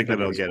don't think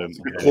that I'll get him.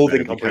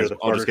 Clothing company.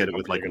 I'll just get it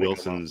with like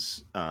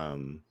Wilson's. Oh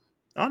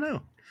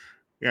no,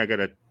 yeah, I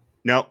got it.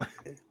 No,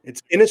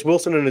 it's Innes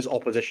Wilson and his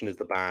opposition is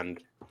the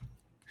band.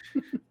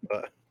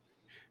 But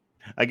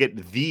I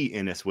get the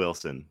Innes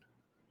Wilson,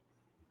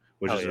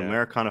 which is an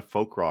Americana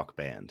folk rock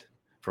band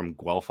from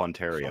Guelph,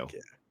 Ontario.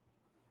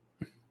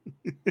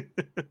 Yeah.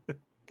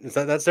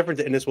 That's different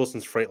to Innes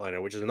Wilson's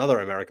Freightliner, which is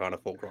another Americana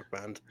folk rock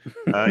band.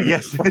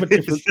 Yes, from a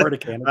different part of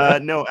Canada.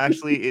 No,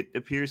 actually, it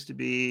appears to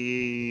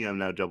be. I'm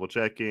now double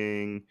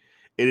checking.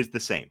 It is the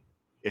same.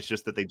 It's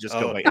just that they just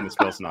go by Innes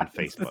Wilson on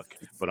Facebook,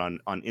 but on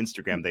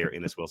Instagram they are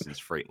Innes Wilson's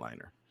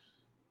Freightliner.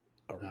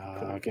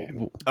 Okay.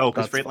 Oh,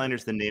 because Freightliner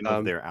is the name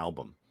of their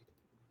album.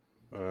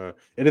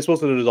 Innes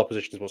Wilson and his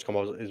opposition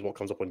is what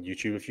comes up on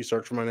YouTube if you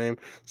search for my name.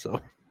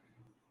 So,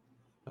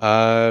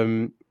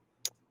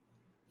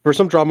 for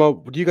some drama,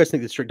 do you guys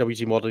think that strict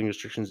WTC modeling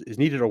restrictions is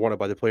needed or wanted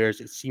by the players?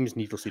 It seems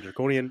needlessly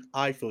draconian.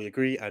 I fully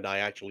agree, and I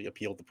actually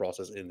appealed the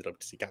process in the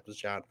WTC Captain's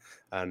Chat,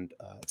 and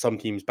some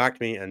teams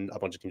backed me, and a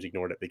bunch of teams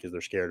ignored it because they're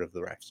scared of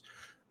the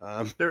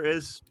refs. There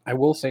is... I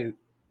will say...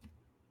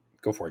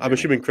 Go for it, I'm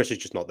assuming Chris is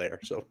just not there,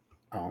 so...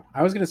 Oh,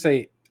 I was going to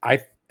say,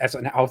 as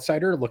an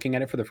outsider looking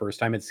at it for the first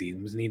time, it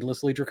seems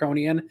needlessly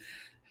draconian.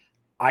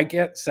 I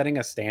get setting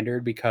a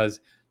standard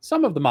because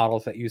some of the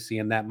models that you see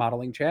in that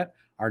modeling chat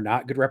are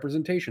not good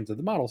representations of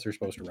the models they're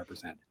supposed to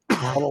represent.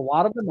 But a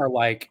lot of them are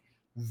like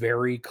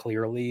very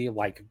clearly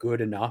like good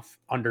enough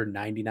under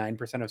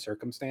 99% of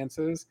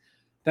circumstances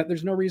that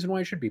there's no reason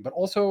why it should be. But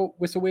also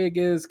WYSIWYG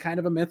is kind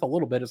of a myth a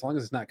little bit. As long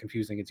as it's not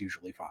confusing, it's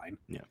usually fine.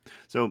 Yeah.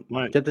 So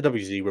get the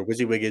WZ where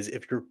WYSIWYG is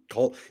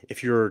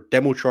if your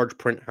demo charge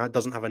print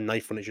doesn't have a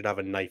knife when it should have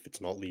a knife,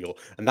 it's not legal.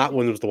 And that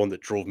one was the one that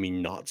drove me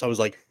nuts. I was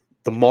like,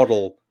 the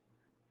model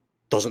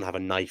doesn't have a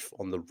knife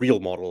on the real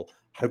model.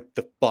 how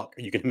the fuck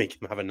are you going to make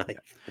him have a knife?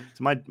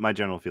 So my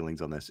general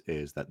feelings on this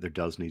is that there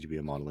does need to be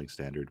a modeling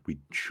standard. We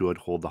should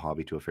hold the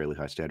hobby to a fairly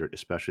high standard,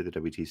 especially the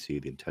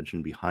WTC. The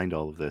intention behind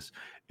all of this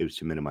is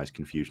to minimize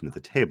confusion at the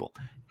table.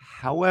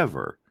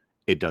 However,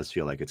 it does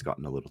feel like it's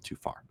gotten a little too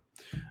far,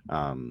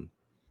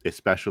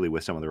 especially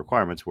with some of the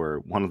requirements, where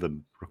one of the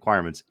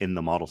requirements in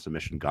the model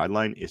submission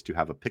guideline is to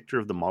have a picture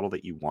of the model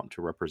that you want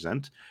to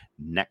represent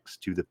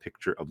next to the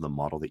picture of the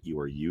model that you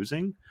are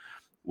using,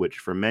 which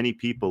for many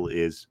people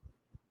is,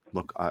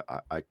 look,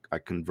 I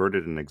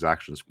converted an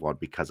exaction squad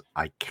because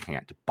I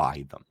can't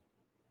buy them.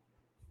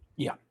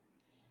 Yeah.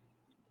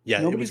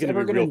 Yeah, Nobody's it was going ever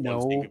to be gonna real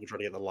fun seeing know. people trying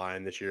to get the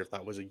Lion this year if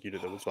that was a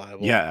unit that was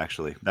viable. Yeah,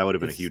 actually, that would have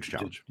been a huge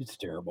challenge. It's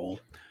terrible.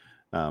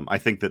 I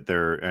think that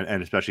they're,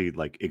 and especially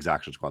like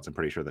exaction squads, I'm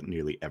pretty sure that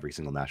nearly every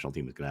single national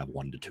team is going to have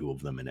 1 to 2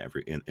 of them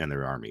in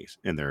their armies,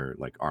 in their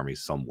like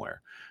armies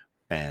somewhere,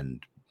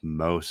 and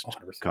most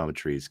 100%.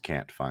 commentaries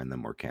can't find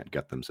them or can't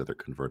get them, so they're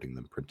converting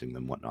them, printing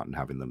them, whatnot, and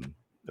having them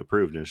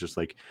approved. And it's just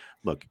like,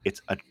 look, it's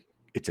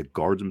a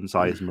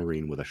guardsman-sized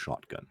marine with a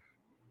shotgun.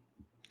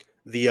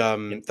 The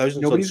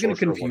Thousand Nobody's Sun gonna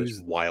Sorcerer one confuse-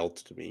 is wild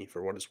to me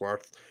for what it's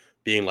worth.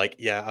 Being like,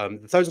 the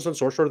Thousand Sun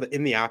Sorcerer that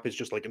in the app is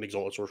just like an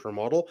Exalted Sorcerer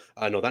model.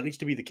 No, that needs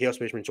to be the Chaos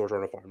Space Marine Sorcerer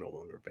on a Fire No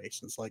Longer base.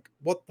 It's like,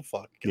 what the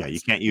fuck? Yeah, you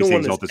guys? can't use No the one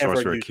has Exalted ever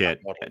Sorcerer used that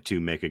kit model. to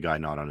make a guy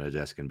not on a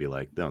disc and be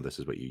like, no, this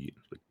is what you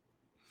use.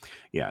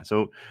 Yeah,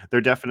 so they're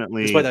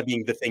definitely, Despite that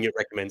being the thing it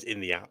recommends in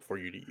the app for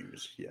you to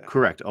use. Yeah.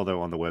 correct.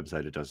 Although on the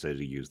website it does say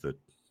to use the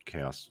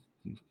Chaos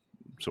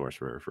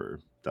Sorcerer for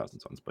Thousand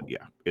Suns. But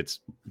yeah,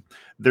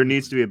 there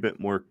needs to be a bit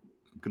more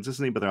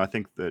consistency. But I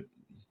think that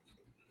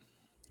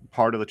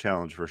part of the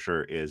challenge for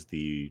sure is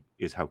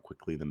how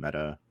quickly the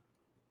meta,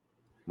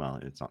 well,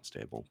 it's not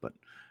stable, but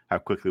how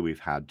quickly we've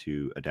had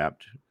to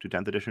adapt to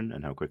 10th edition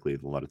and how quickly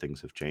a lot of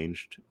things have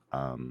changed,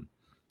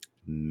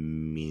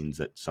 means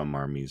that some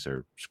armies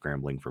are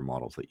scrambling for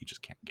models that you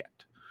just can't get.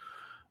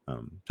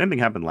 Same thing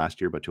happened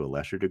last year, but to a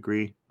lesser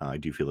degree. I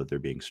do feel that they're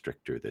being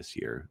stricter this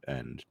year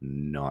and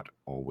not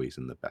always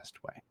in the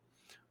best way.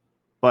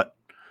 But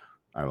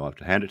I will have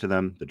to hand it to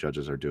them. The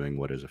judges are doing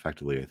what is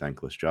effectively a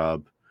thankless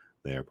job.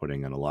 They are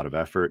putting in a lot of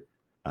effort.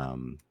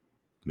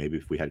 Maybe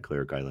if we had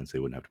clearer guidelines, they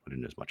wouldn't have to put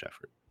in as much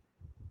effort.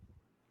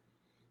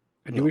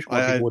 I do wish more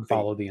I people would think-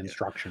 follow the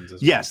instructions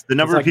as Yes, well. the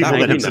number It's of like people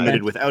that have 90%.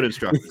 submitted without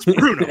instructions.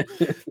 Bruno.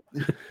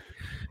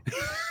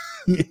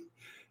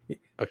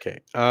 Okay.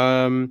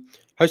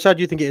 How sad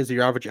do you think it is that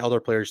your average Elder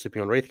player is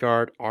sleeping on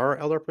Wraithguard? Are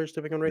Elder players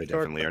sleeping on Wraithguard?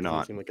 definitely That are doesn't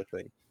not. seem like a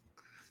thing.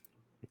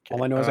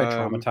 All I know is I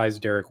um, traumatized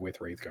Derek with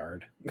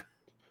Wraithguard.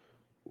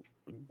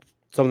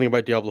 Something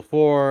about Diablo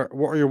 4.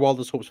 What are your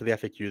wildest hopes for the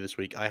FAQ this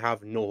week? I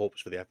have no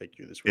hopes for the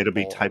FAQ this week. It'll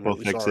be Paul. I'm typo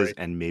really fixes sorry.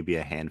 and maybe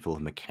a handful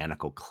of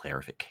mechanical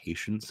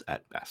clarifications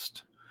at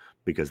best,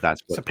 because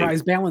that's what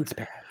Surprise balance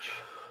patch.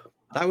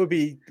 That would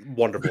be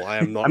wonderful. I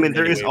am not. I mean, in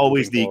there any is way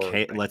always looking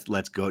the forward.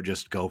 let's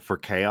go for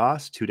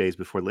chaos 2 days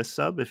before list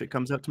sub if it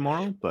comes out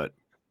tomorrow. But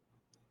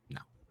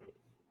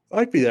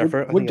I'd be there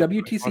for it. I Would think that'd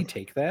be WTC fun.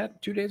 take that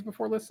 2 days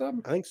before list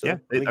sub? I think so. yeah,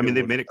 think I mean, it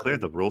they've would. made it I clear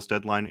think- the rules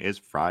deadline is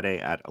Friday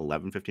at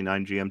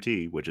 11:59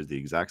 GMT, which is the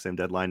exact same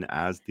deadline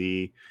as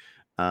the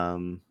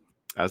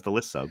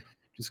list sub.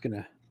 Just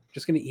gonna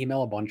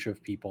email a bunch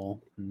of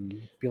people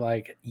and be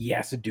like,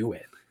 yes, do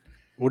it.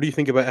 What do you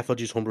think about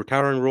FLG's homebrew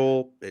towering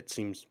rule? It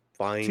seems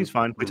fine. Seems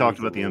fine. We Remove talked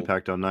about the rule.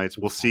 impact on knights.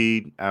 We'll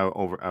see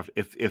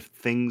if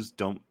things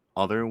don't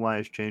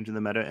otherwise change in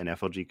the meta and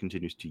FLG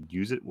continues to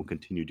use it. We'll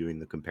continue doing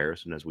the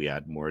comparison as we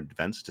add more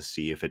events to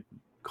see if it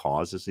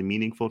causes a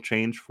meaningful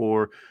change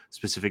for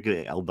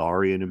specifically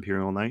Eldari and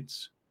Imperial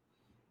Knights.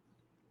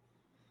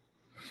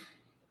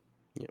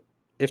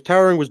 If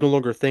towering was no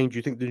longer a thing, do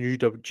you think the new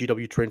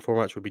GW train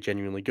formats would be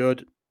genuinely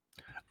good?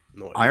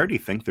 No idea. I already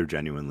think they're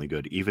genuinely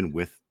good, even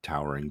with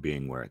towering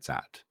being where it's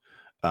at.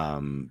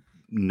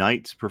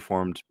 Knights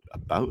performed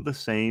about the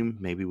same,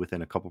 maybe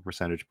within a couple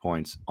percentage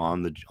points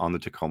on the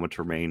Tacoma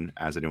terrain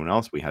as anyone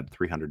else. We had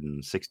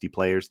 360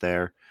 players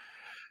there.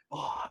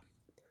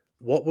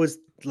 What was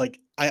like?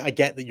 I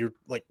get that you're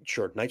like,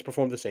 sure, Knights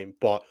performed the same,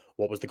 but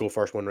what was the go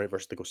first win rate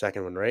versus the go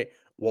second win rate?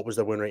 What was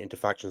the win rate into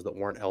factions that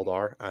weren't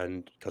Eldar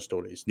and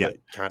Custodes Yeah, that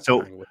can't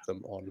so hang with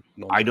them on?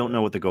 I don't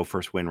know what the go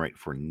first win rate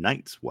for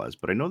Knights was,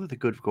 but I know that the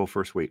good go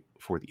first rate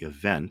for the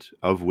event,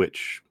 of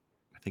which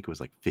I think it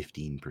was like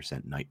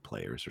 15% Knight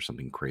players or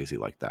something crazy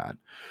like that,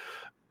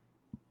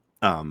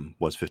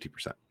 was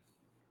 50%.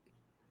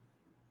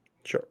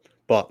 Sure,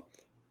 but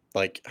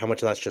like, how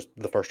much of that's just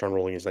the first round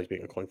rolling is Knights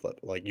being a coin flip?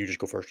 Like, you just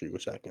go first or you go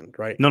second,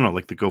 right? No,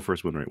 like the go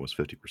first win rate was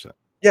 50%.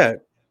 Yeah,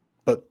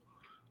 but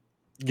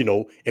you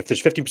know, if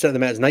there's 50% of the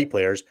meta is Knight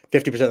players,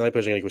 50% of the Knight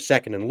players are going to go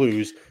second and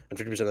lose, and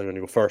 50% of them are going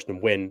to go first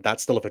and win.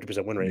 That's still a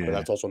 50% win rate, Yeah. but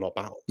that's also not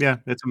balanced. Yeah,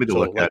 it's something to So,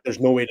 look like, at. there's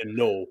no way to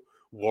know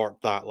what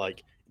that,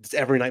 like, does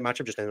every Knight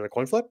matchup just end in a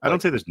coin flip? I don't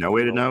Like, say there's no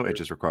way to you know. It there's-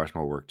 just requires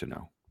more work to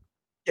know.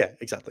 Yeah,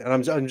 exactly. And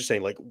I'm just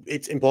saying, like,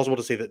 it's impossible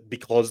to say that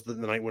because the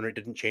Knight win rate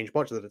didn't change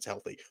much that it's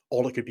healthy.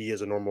 All it could be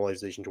is a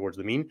normalization towards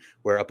the mean,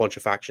 where a bunch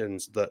of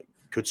factions that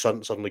could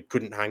suddenly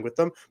couldn't hang with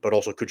them, but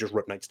also could just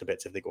rip Knights to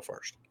bits if they go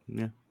first.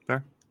 Yeah,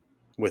 fair.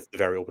 with the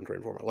very open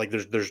terrain format. Like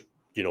there's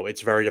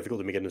it's very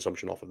difficult to make an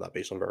assumption off of that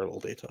based on very little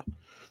data.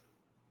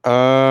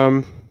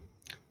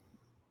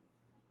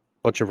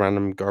 Bunch of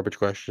random garbage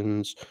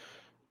questions.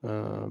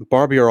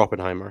 Barbie or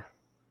Oppenheimer?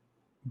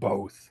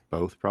 Both.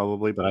 Both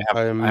probably, but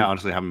I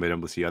honestly haven't been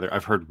able to see either.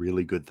 I've heard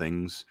really good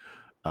things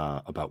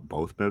about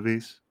both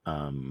movies.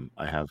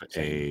 I have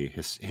a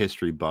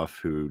history buff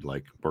who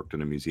like worked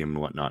in a museum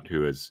and whatnot,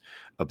 who is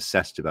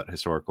obsessed about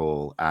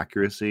historical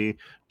accuracy,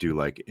 do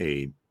like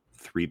a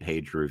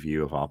 3-page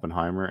review of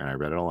Oppenheimer, and I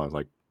read it all. I was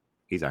like,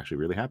 he's actually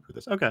really happy with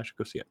this. Okay, I should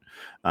go see it.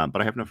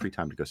 But I have no free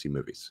time to go see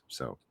movies,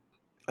 so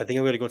I think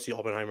I'm going to go and see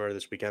Oppenheimer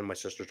this weekend. My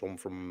sister's home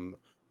from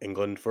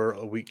England for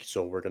a week,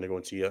 so we're going to go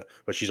and see it.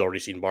 But she's already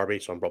seen Barbie,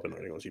 so I'm probably not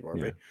going to go and see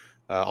Barbie. Yeah.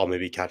 I'll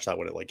maybe catch that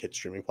when it like hits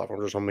streaming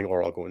platforms or something,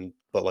 or I'll go and.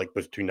 But like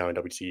between now and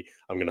WTC,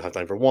 I'm going to have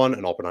time for one,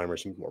 and Oppenheimer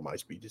seems more my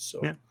speed. So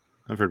yeah,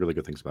 I've heard really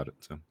good things about it.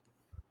 So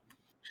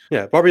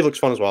yeah, Barbie looks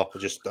fun as well.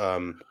 Just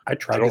I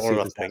tried to see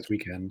it this last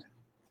weekend.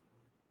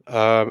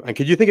 And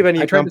could you think of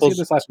any examples? I tried to see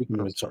it this last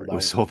weekend. It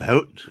was sold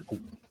out.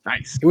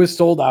 Nice. It was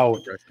sold out.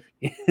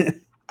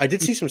 I did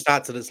see some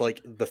stats that it's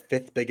like the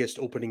 5th biggest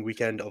opening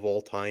weekend of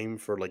all time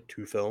for like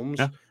 2 films,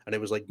 and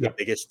it was like the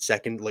biggest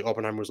second. Like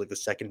Oppenheimer was like the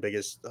second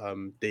biggest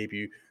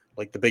debut,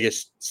 like the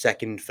biggest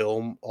second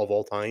film of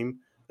all time,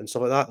 and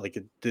stuff like that. Like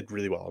it did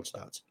really well on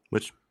stats,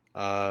 which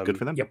good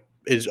for them. Yep,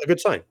 is a good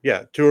sign.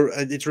 Yeah,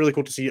 it's really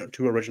cool to see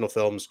 2 original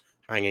films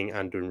hanging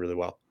and doing really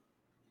well.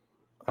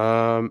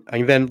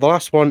 And then the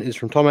last one is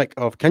from Tomek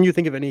of, can you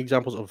think of any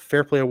examples of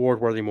Fair Play Award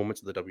worthy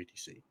moments at the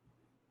WTC?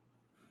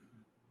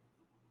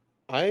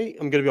 I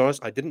am going to be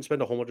honest, I didn't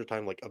spend a whole bunch of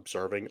time like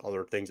observing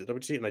other things at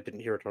WTC, and I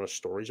didn't hear a ton of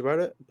stories about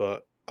it,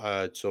 but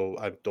so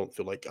I don't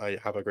feel like I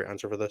have a great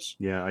answer for this.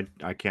 Yeah,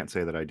 I can't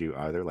say that I do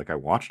either. Like I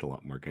watched a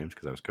lot more games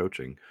because I was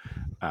coaching,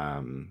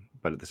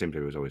 but at the same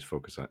time, it was always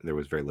focused on, there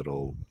was very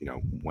little,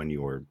 when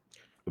you were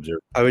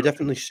observing. I would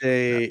definitely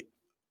say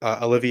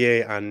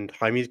Olivier and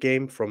Jaime's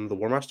game from the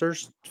War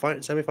Masters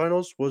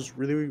semifinals was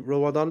really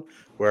well done,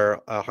 where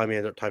Jaime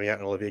ended up timing out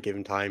and Olivier gave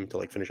him time to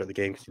like finish out the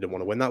game because he didn't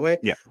want to win that way.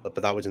 Yeah, but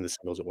that was in the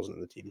singles, it wasn't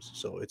in the teams,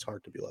 so it's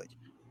hard to be like.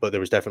 But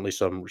there was definitely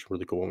some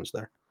really cool moments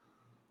there.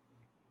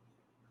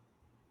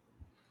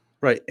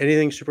 Right.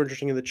 Anything super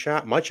interesting in the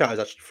chat? My chat is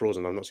actually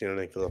frozen. I'm not seeing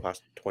anything for the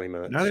past 20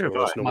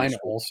 minutes. Mine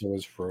also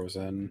is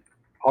frozen.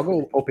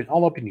 I'll open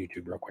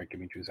YouTube real quick. Give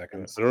me 2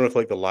 seconds. I don't know if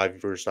like the live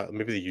viewers,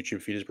 maybe the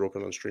YouTube feed is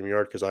broken on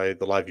StreamYard because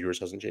the live viewers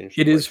hasn't changed.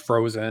 It is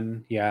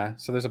frozen, yeah.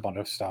 So there's a bunch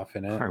of stuff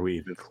in it. Are we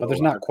even? But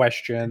there's not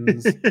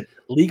questions.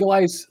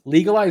 legalize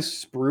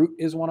Sprout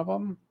is one of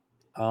them,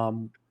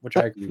 which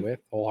I agree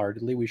with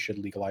wholeheartedly. We should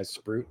legalize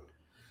Sprout.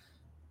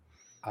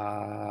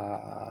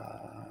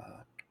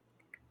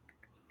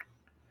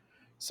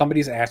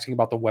 Somebody's asking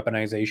about the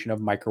weaponization of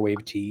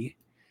microwave tea,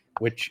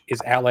 which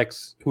is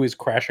Alex, who is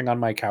crashing on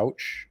my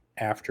couch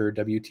after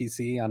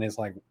WTC on his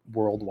like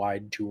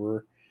worldwide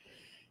tour,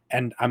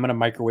 and I'm gonna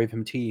microwave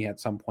him tea at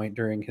some point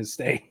during his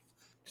stay.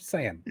 Just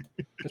saying,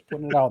 just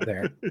putting it out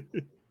there.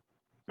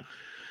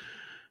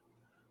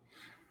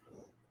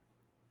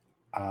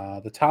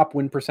 The top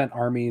win %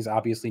 armies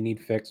obviously need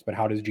fixed, but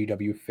how does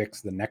GW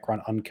fix the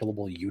Necron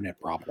unkillable unit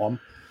problem?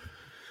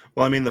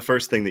 Well, I mean, the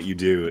first thing that you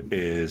do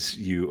is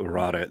you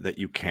errata that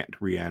you can't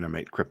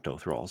reanimate crypto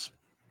thralls.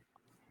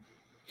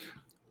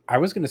 I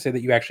was going to say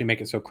that you actually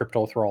make it so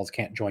crypto thralls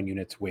can't join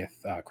units with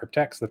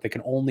cryptex, that they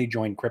can only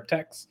join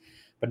cryptex,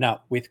 but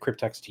not with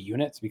cryptex to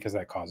units, because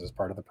that causes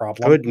part of the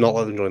problem. I would not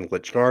let them join the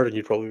Lich Guard, and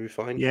you'd probably be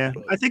fine. Yeah,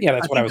 but... I think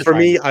that's what I was. For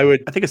me, I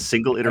think a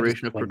single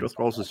iteration of crypto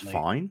thralls is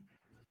fine.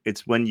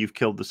 It's when you've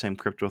killed the same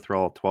crypto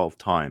thrall 12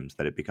 times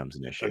that it becomes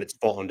an issue. And it's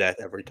fought on death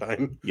every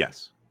time.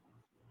 Yes.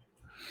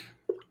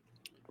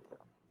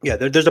 Yeah,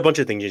 there's a bunch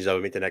of things that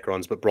would make the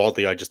Necrons, but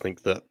broadly, I just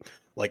think that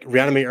like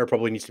Reanimator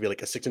probably needs to be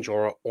like a 6-inch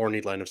aura or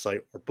need line of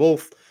sight or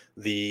both.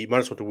 The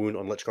 -1 to wound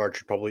on Lich Guard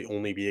should probably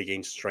only be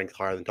against strength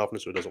higher than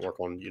toughness, so it doesn't work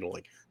on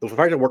like the fact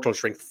that it worked on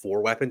strength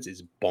 4 weapons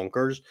is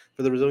bonkers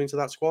for the resilience of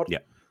that squad. Yeah.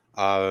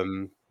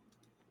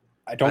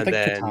 I don't think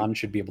Catan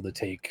should be able to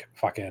take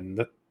fucking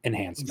the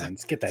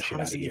enhancements. Get that shit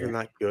out of here. Even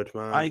that good,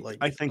 man.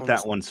 I think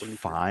that one's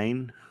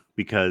fine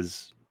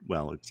because.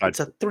 Well, it's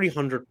a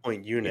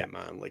 300-point unit,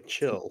 man. Like,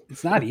 chill.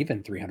 It's not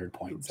even 300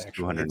 points,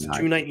 actually. It's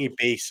 290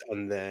 base,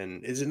 and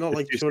then is it not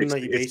like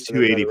 290 base? It's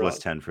 280 plus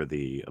 10 for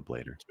the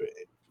ablader.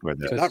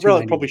 That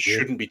relic probably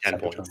shouldn't be 10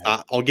 points.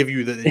 I'll give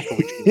you that. It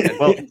probably shouldn't be 10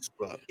 points.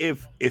 But...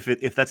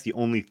 if that's the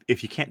only,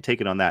 if you can't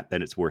take it on that,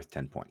 then it's worth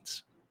 10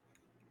 points.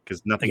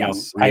 Because nothing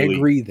else really I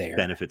agree there.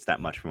 benefits that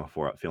much from a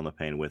 4-up Feel No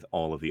Pain with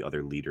all of the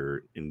other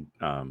leader in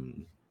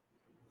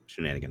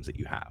shenanigans that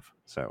you have.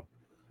 So.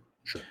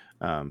 Sure.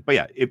 But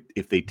yeah,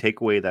 if they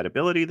take away that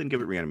ability, then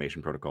give it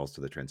reanimation protocols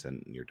to the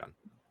Transcendent and you're done.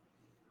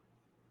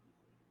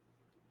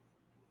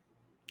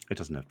 It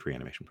doesn't have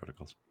reanimation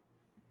protocols.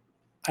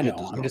 I know.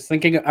 I'm just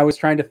thinking, I was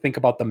trying to think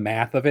about the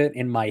math of it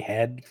in my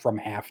head from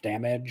half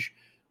damage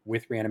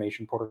with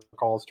reanimation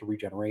protocols to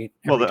regenerate.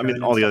 Well, I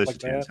mean, all the other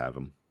Titans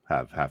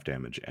have half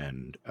damage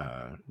and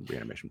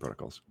reanimation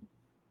protocols.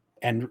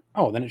 And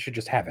then it should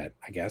just have it,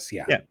 I guess.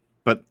 Yeah. Yeah.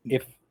 But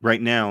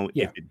right now,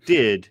 Yeah. if it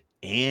did,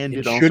 and It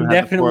it also should had the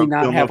definitely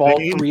not film have of all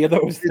pain. 3 of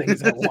those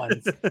things at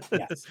once.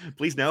 Yes.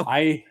 Please no.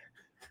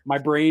 My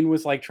brain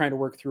was like trying to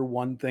work through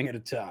one thing at a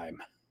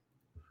time.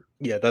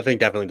 Yeah, that thing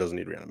definitely doesn't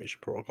need reanimation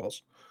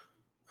protocols.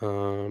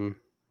 Cool.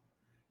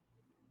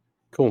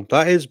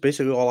 That is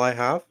basically all I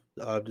have.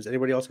 Does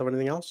anybody else have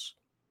anything else?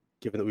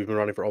 Given that we've been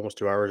running for almost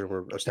 2 hours and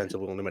we're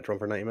ostensibly only meant to run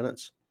for 90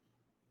 minutes.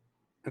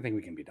 I think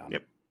we can be done.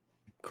 Yep.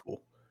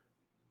 Cool.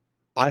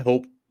 I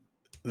hope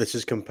this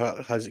has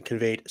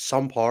conveyed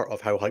some part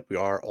of how hyped we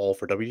are all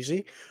for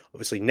WTC.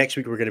 Obviously, next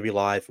week we're going to be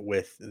live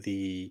with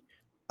the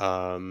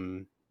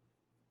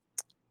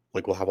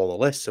we'll have all the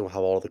lists and we'll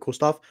have all the cool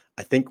stuff.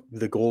 I think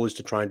the goal is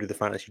to try and do the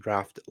fantasy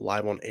draft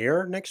live on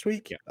air next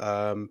week.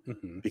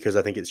 Because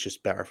I think it's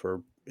just better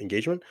for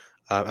engagement.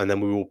 And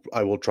then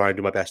I will try and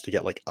do my best to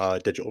get like a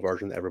digital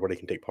version that everybody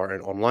can take part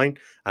in online.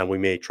 And we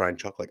may try and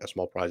chuck like a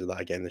small prize of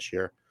that again this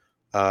year.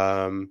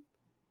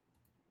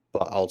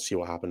 But I'll see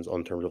what happens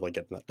on terms of like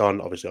getting that done.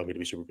 Obviously, I'm going to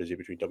be super busy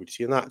between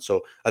WTC and that.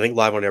 So I think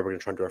live on air, we're going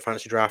to try and do our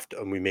fantasy draft,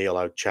 and we may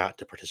allow chat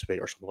to participate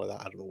or something like that.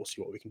 I don't know. We'll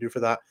see what we can do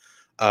for that.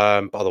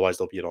 But otherwise,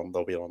 there'll be an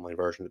online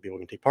version that people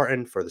can take part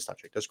in for the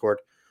StatCheck Discord.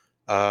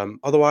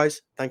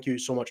 Otherwise, thank you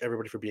so much,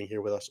 everybody, for being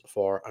here with us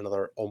for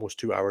another almost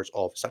 2 hours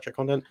of StatCheck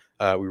content.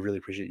 We really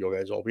appreciate you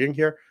guys all being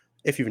here.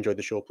 If you've enjoyed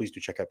the show, please do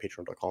check out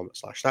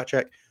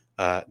patreon.com/StatCheck.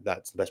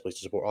 That's the best place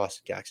to support us.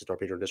 Get access to our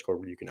Patreon Discord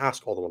where you can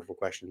ask all the wonderful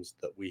questions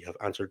that we have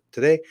answered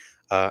today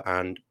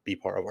and be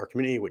part of our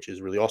community, which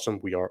is really awesome.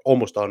 We are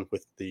almost done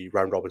with the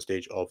round robin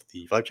stage of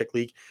the Vibe Check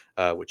League,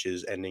 which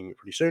is ending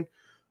pretty soon.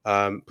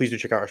 Please do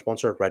check out our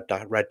sponsor,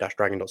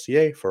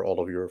 red-dragon.ca, for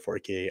all of your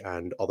 40k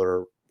and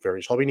other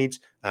various hobby needs.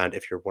 And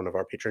if you're one of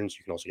our patrons,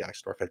 you can also get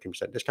access to our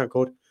 15% discount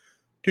code.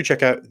 Do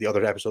check out the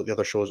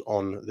other shows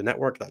on the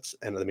network. That's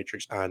End of the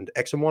Matrix and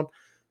XM1.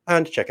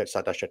 And check out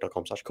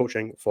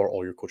stat-check.com/coaching for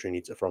all your coaching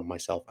needs from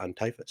myself and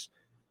Typhus.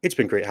 It's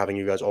been great having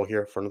you guys all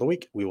here for another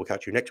week. We will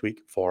catch you next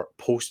week for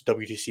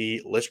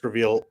post-WTC list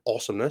reveal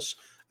awesomeness.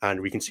 And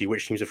we can see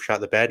which teams have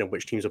shot the bed and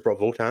which teams have brought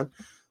Votan.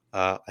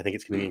 I think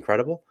it's going to be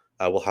incredible.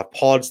 We'll have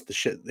pods.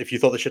 If you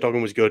thought the shit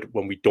talking was good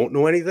when we don't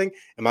know anything,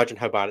 imagine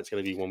how bad it's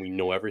going to be when we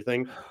know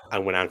everything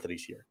and when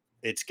Anthony's here.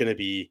 It's going to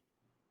be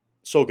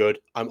so good.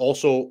 I'm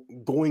also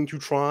going to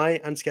try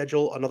and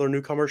schedule another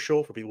newcomer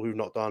show for people who've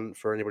not done.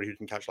 For anybody who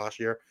didn't catch last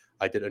year,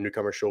 I did a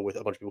newcomer show with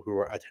a bunch of people who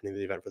were attending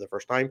the event for the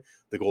first time.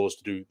 The goal is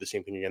to do the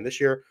same thing again this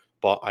year,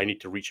 but I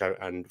need to reach out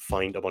and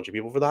find a bunch of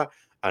people for that,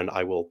 and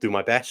I will do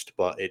my best.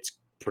 But it's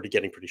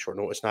getting pretty short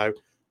notice now.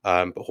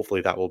 But hopefully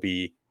that will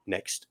be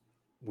next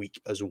week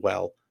as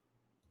well.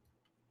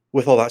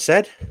 With all that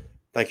said,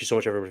 thank you so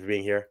much, everybody, for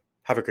being here.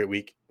 Have a great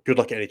week. Good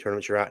luck at any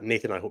tournaments you're at.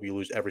 Nathan, I hope you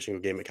lose every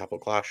single game at Capital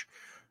Clash.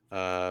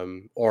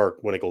 Or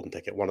win a golden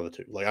ticket, one of the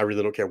two. Like, I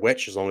really don't care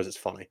which, as long as it's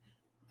funny.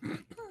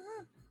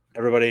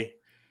 Everybody,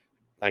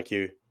 thank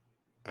you.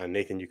 And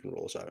Nathan, you can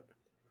roll us out.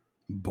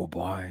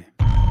 Bye-bye.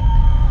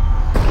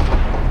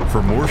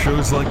 For more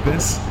shows like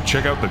this,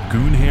 check out the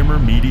Goonhammer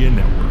Media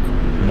Network.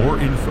 More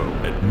info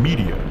at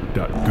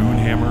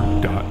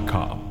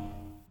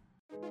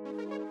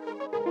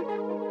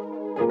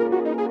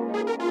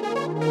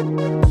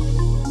media.goonhammer.com.